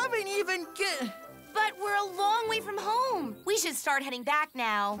 We haven't even But we're a long way from home. We should start heading back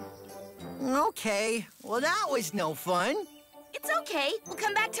now. Okay, well that was no fun. It's okay. We'll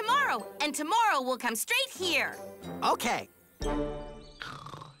come back tomorrow. And tomorrow we'll come straight here. Okay.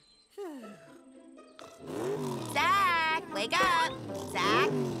 Zach, wake up. Zach,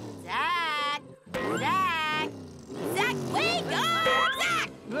 Zach, Zach, Zach, wake up! Zach!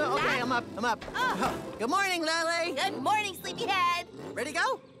 Okay, I'm up. Oh. Good morning, Lily. Good morning, sleepyhead. Ready to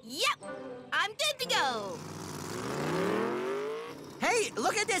go? Yep, I'm good to go. Hey,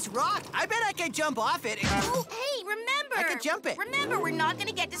 look at this rock. I bet I could jump off it. Oh, hey, remember. I could jump it. Remember, we're not going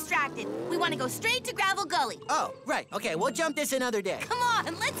to get distracted. We want to go straight to Gravel Gully. Oh, right. Okay, we'll jump this another day. Come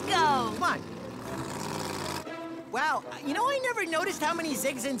on, let's go. Come on. Wow, you know, I never noticed how many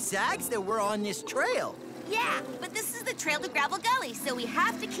zigs and zags there were on this trail. Yeah, but this is the trail to Gravel Gully, so we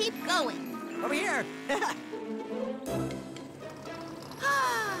have to keep going. Over here.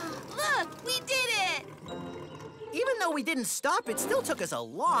 Look, we did it. Even though we didn't stop, it still took us a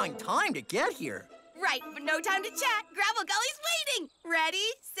long time to get here. Right, but no time to chat. Gravel Gully's waiting.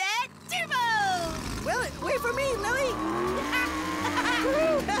 Ready, set, turbo! Well, wait for me, Lily.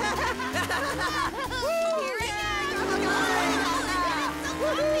 Here we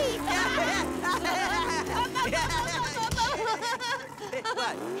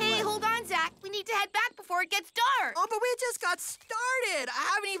What? Hey, hold on, Zach. We need to head back before it gets dark. Oh, but we just got started.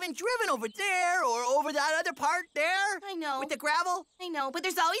 I haven't even driven over there or over that other part there. I know. With the gravel. I know, but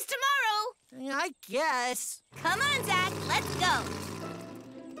there's always tomorrow. I guess. Come on, Zach. Let's go.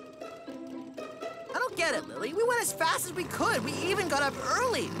 I don't get it, Lily. We went as fast as we could. We even got up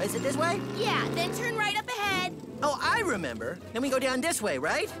early. Is it this way? Yeah, then turn right up ahead. Oh, I remember. Then we go down this way,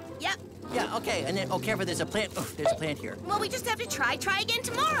 right? Yep. Yeah, okay. And then, oh, careful, there's a plant. Oh, there's a plant here. Well, we just have to try again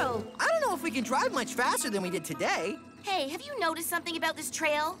tomorrow. I don't know if we can drive much faster than we did today. Hey, have you noticed something about this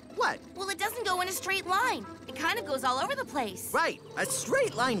trail? What? Well, it doesn't go in a straight line. It kind of goes all over the place. Right. A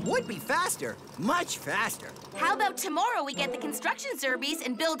straight line would be faster. Much faster. How about tomorrow we get the construction Zerbies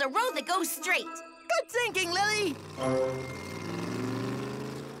and build a road that goes straight? Good thinking, Lily.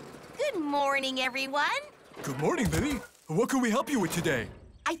 Good morning, everyone. Good morning, Lily. What can we help you with today?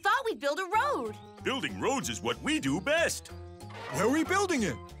 I thought we'd build a road. Building roads is what we do best. Where are we building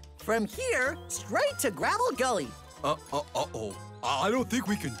it? From here, straight to Gravel Gully. Uh-oh. I don't think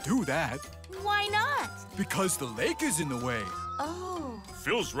we can do that. Why not? Because the lake is in the way. Oh.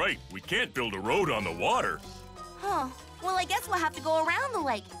 Phil's right. We can't build a road on the water. Huh. Well, I guess we'll have to go around the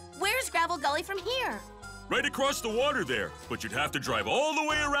lake. Where's Gravel Gully from here? Right across the water there. But you'd have to drive all the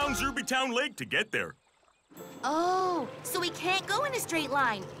way around Zerby Town Lake to get there. Oh, so we can't go in a straight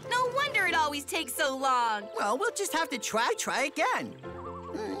line. No wonder it always takes so long. Well, we'll just have to try again.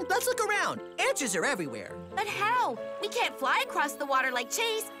 Let's look around. Answers are everywhere. But how? We can't fly across the water like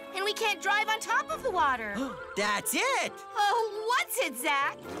Chase, and we can't drive on top of the water. That's it! Oh, what's it,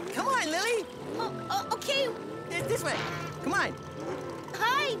 Zach? Come on, Lily. Oh, okay. This way. Come on.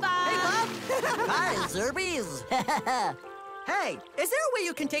 Hi, Bob. Hey, Bob. Hi, Zerbies. Hey, is there a way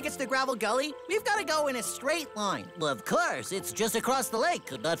you can take us to Gravel Gully? We've got to go in a straight line. Well, of course. It's just across the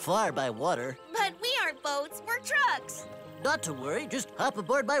lake, not far by water. But we aren't boats, we're trucks. Not to worry. Just hop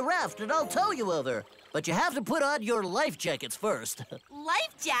aboard my raft and I'll tow you over. But you have to put on your life jackets first.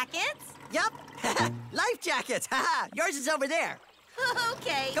 Life jackets? Yup. Life jackets. Yours is over there.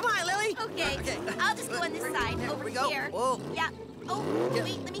 Okay. Come on, Lily. Okay. I'll just go on this side, over we go. here. Whoa. Yeah. Oh, wait,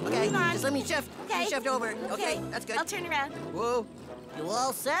 let me Okay, hang on. just let me shift. Okay. Let me shift over. Okay, that's good. I'll turn around. Whoa. You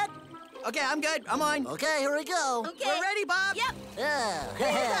all set? Okay, I'm good. I'm on. Okay, here we go. Okay. We're ready, Bob. Yep.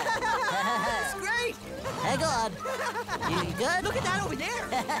 That's great. Hang on. You good? Look at that over there.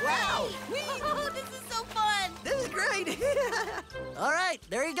 Wow. Oh, this is so fun. This is great. All right,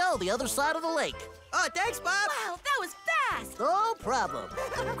 there you go, the other side of the lake. Oh, thanks, Bob. Wow, that was fast. No problem.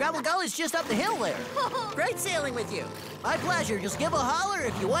 Gravel Gully's just up the hill there. Great sailing with you. My pleasure. Just give a holler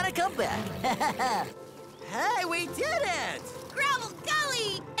if you want to come back. Hey, we did it. Gravel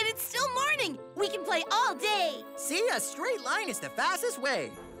Gully! And it's still morning. We can play all day. See, a straight line is the fastest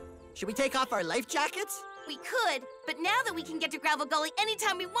way. Should we take off our life jackets? We could, but now that we can get to Gravel Gully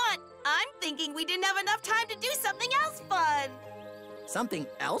anytime we want, I'm thinking we didn't have enough time to do something else fun. Something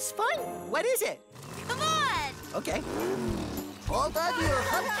else fun? What is it? Come on! Okay. Hold on to your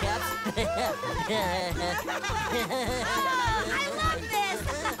hubcaps. Oh, I love this!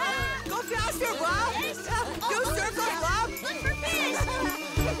 Go faster, Bob! Do circles, Bob! Look for fish!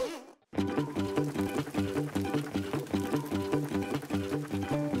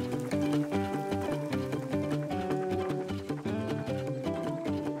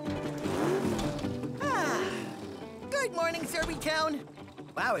 Good morning, Zerby Town.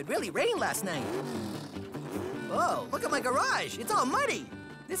 Wow, it really rained last night. Oh, look at my garage. It's all muddy.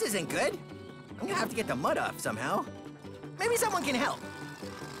 This isn't good. I'm gonna have to get the mud off somehow. Maybe someone can help.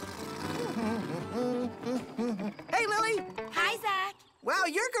 Hey, Lily. Hi, Zach. Wow,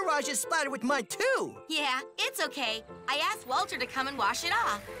 your garage is splattered with mud, too. Yeah, it's okay. I asked Walter to come and wash it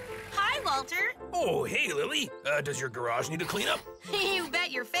off. Hi, Walter. Oh, hey, Lily. Does your garage need a cleanup? You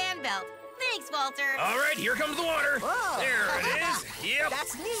bet your fan belt. Thanks, Walter. All right, here comes the water. Whoa. There it is. Yep.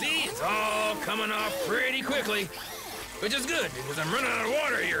 That's neat. See, it's all coming off pretty quickly. Which is good, because I'm running out of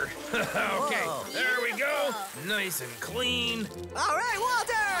water here. Okay, Whoa. there we go. Nice and clean. All right,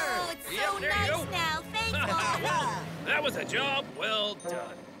 Walter. Oh, it's so Yep, there you go. nice now. Thanks, Walter. Well, that was a job well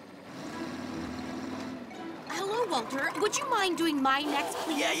done. Hello, Walter. Would you mind doing my next,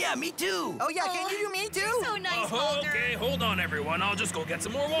 please? Yeah, me too. Oh, yeah, can you do me, too? You're so nice, Walter. Okay, hold on, everyone. I'll just go get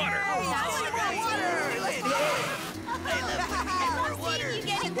some more water. Hey, Love seeing you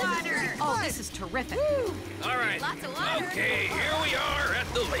getting water. Oh, this is terrific. All right. Lots of water. Okay, here we are at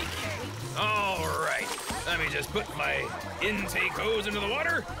the lake. All right. Let me just put my intake hose into the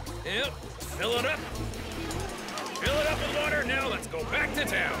water. Yep. Fill it up. Fill it up with water. Now let's go back to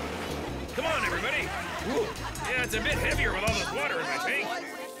town. Come on, everybody. Whew. Yeah, it's a bit heavier with all this water in my tank.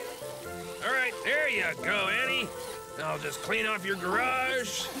 All right, there you go, Annie. I'll just clean off your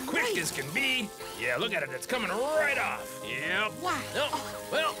garage, quick as can be. Yeah, look at it, it's coming right off. Yep. Wow. Oh,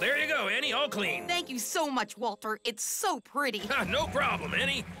 well, there you go, Annie, all clean. Thank you so much, Walter. It's so pretty. No problem,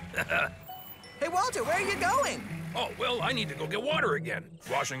 Annie. Hey, Walter, where are you going? Oh, well, I need to go get water again.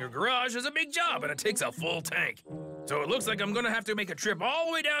 Washing a garage is a big job, and it takes a full tank. So it looks like I'm gonna have to make a trip all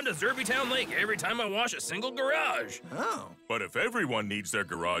the way down to Zerby Town Lake every time I wash a single garage. Oh. But if everyone needs their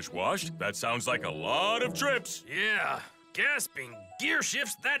garage washed, that sounds like a lot of trips. Yeah, gasping gear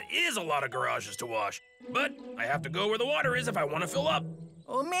shifts, that is a lot of garages to wash. But I have to go where the water is if I want to fill up.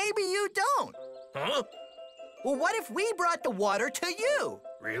 Well, maybe you don't. Huh? Well, what if we brought the water to you?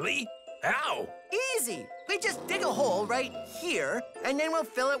 Really? How? Easy. We just dig a hole right here, and then we'll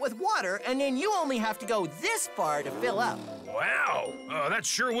fill it with water, and then you only have to go this far to fill up. Wow, that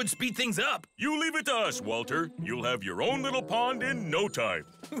sure would speed things up. You leave it to us, Walter. You'll have your own little pond in no time.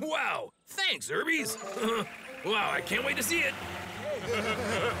 Wow, thanks, Zerbies. Wow, I can't wait to see it.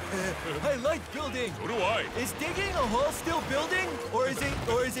 I like building. So do I. Is digging a hole still building, or is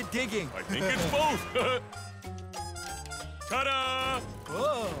it digging? I think it's both. Ta-da!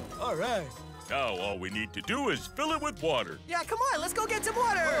 Oh, all right. Now all we need to do is fill it with water. Yeah, come on, let's go get some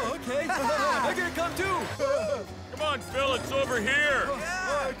water. Oh, okay. I'm gonna come too. Come on, Phil, it's over here.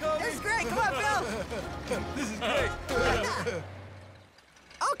 Yeah, this is great. Come on, Phil. This is great.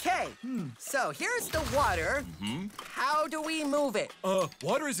 Okay, so here's the water. How do we move it?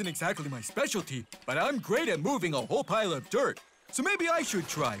 Water isn't exactly my specialty, but I'm great at moving a whole pile of dirt. So maybe I should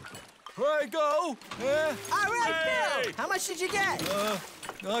try. Here I go. All right, Hey! Phil. How much did you get?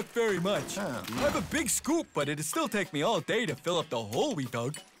 Not very much. Oh. I have a big scoop, but it'd still take me all day to fill up the hole we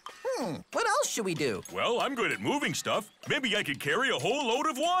dug. What else should we do? Well, I'm good at moving stuff. Maybe I could carry a whole load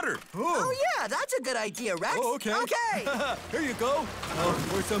of water. Oh, yeah, that's a good idea, Rex. Oh, okay. Okay. Here you go. I'll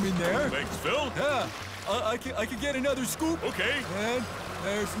pour some in there. Thanks, Phil. Yeah. I can get another scoop. Okay. And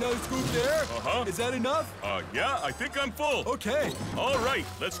there's another scoop there. Uh-huh. Is that enough? Yeah, I think I'm full. Okay. All right,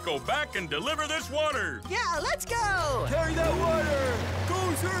 let's go back and deliver this water. Yeah, let's go. Carry that water.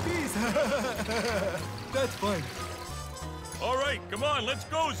 Go, Zerbies. That's fine. All right, come on, let's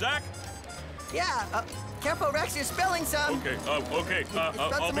go, Zack. Yeah, careful, Rex, you're spilling some. Okay, okay.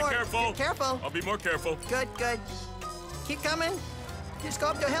 I'll some be more. careful. Careful. I'll be more careful. Good, good. Keep coming. Just go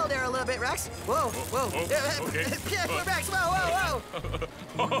up the hill there a little bit, Rex. Whoa, whoa. Okay. Rex, whoa.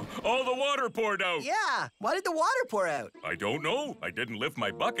 All the water poured out. Yeah, why did the water pour out? I don't know. I didn't lift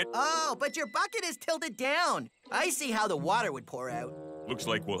my bucket. Oh, but your bucket is tilted down. I see how the water would pour out. Looks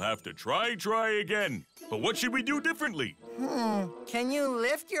like we'll have to try again. But what should we do differently? Can you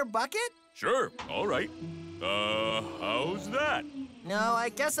lift your bucket? Sure, all right. How's that? No, I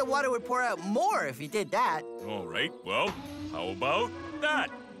guess the water would pour out more if you did that. All right, well, how about that?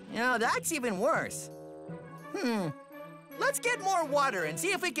 No, that's even worse. Let's get more water and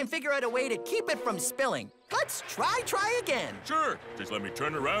see if we can figure out a way to keep it from spilling. Let's try again. Sure. Just let me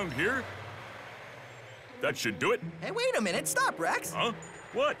turn around here. That should do it. Hey, wait a minute. Stop, Rex. Huh?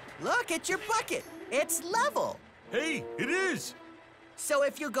 What? Look at your bucket. It's level. Hey, it is. So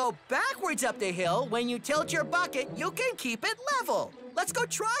if you go backwards up the hill, when you tilt your bucket, you can keep it level. Let's go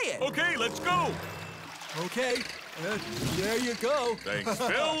try it. Okay, let's go. Okay, there you go. Thanks,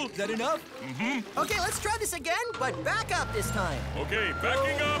 Phil. Is that enough? Mm-hmm. Okay, let's try this again, but back up this time. Okay,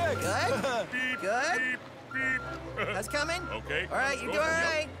 backing up. Good. Beep, Good. beep, beep. That's coming. Okay. All right, you're doing all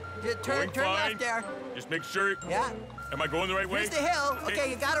right. Just turn Going fine. left there. Just make sure. Yeah. Am I going the right way? Here's the hill. Okay,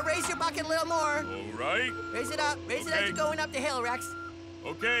 you gotta raise your bucket a little more. All right. Raise it up. Raise it as you're going up the hill, Rex.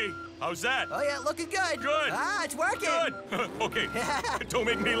 Okay. How's that? Oh, yeah, looking good. Good. Ah, it's working. Good. Okay. Don't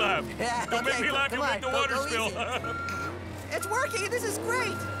make me laugh. Don't make me laugh. You'll make the water spill. It's working. This is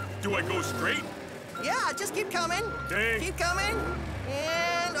great. Do I go straight? Yeah, just keep coming. Okay. Keep coming.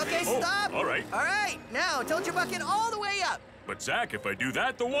 And, okay, stop. All right. All right. Now, tilt your bucket all the way up. But, Zack, if I do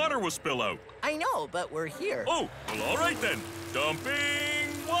that, the water will spill out. I know, but we're here. Oh, well, all right then.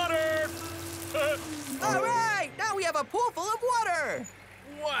 Dumping water. All right. Now we have a pool full of water.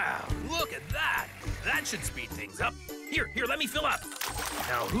 Wow, look at that. That should speed things up. Here, let me fill up.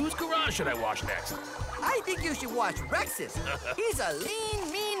 Now, whose garage should I wash next? I think you should watch Rex's. He's a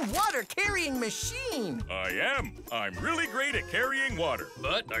lean, mean water-carrying machine. I am. I'm really great at carrying water.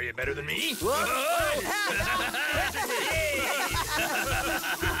 But are you better than me? Whoa.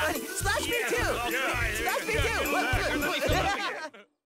 Buddy, splash me too.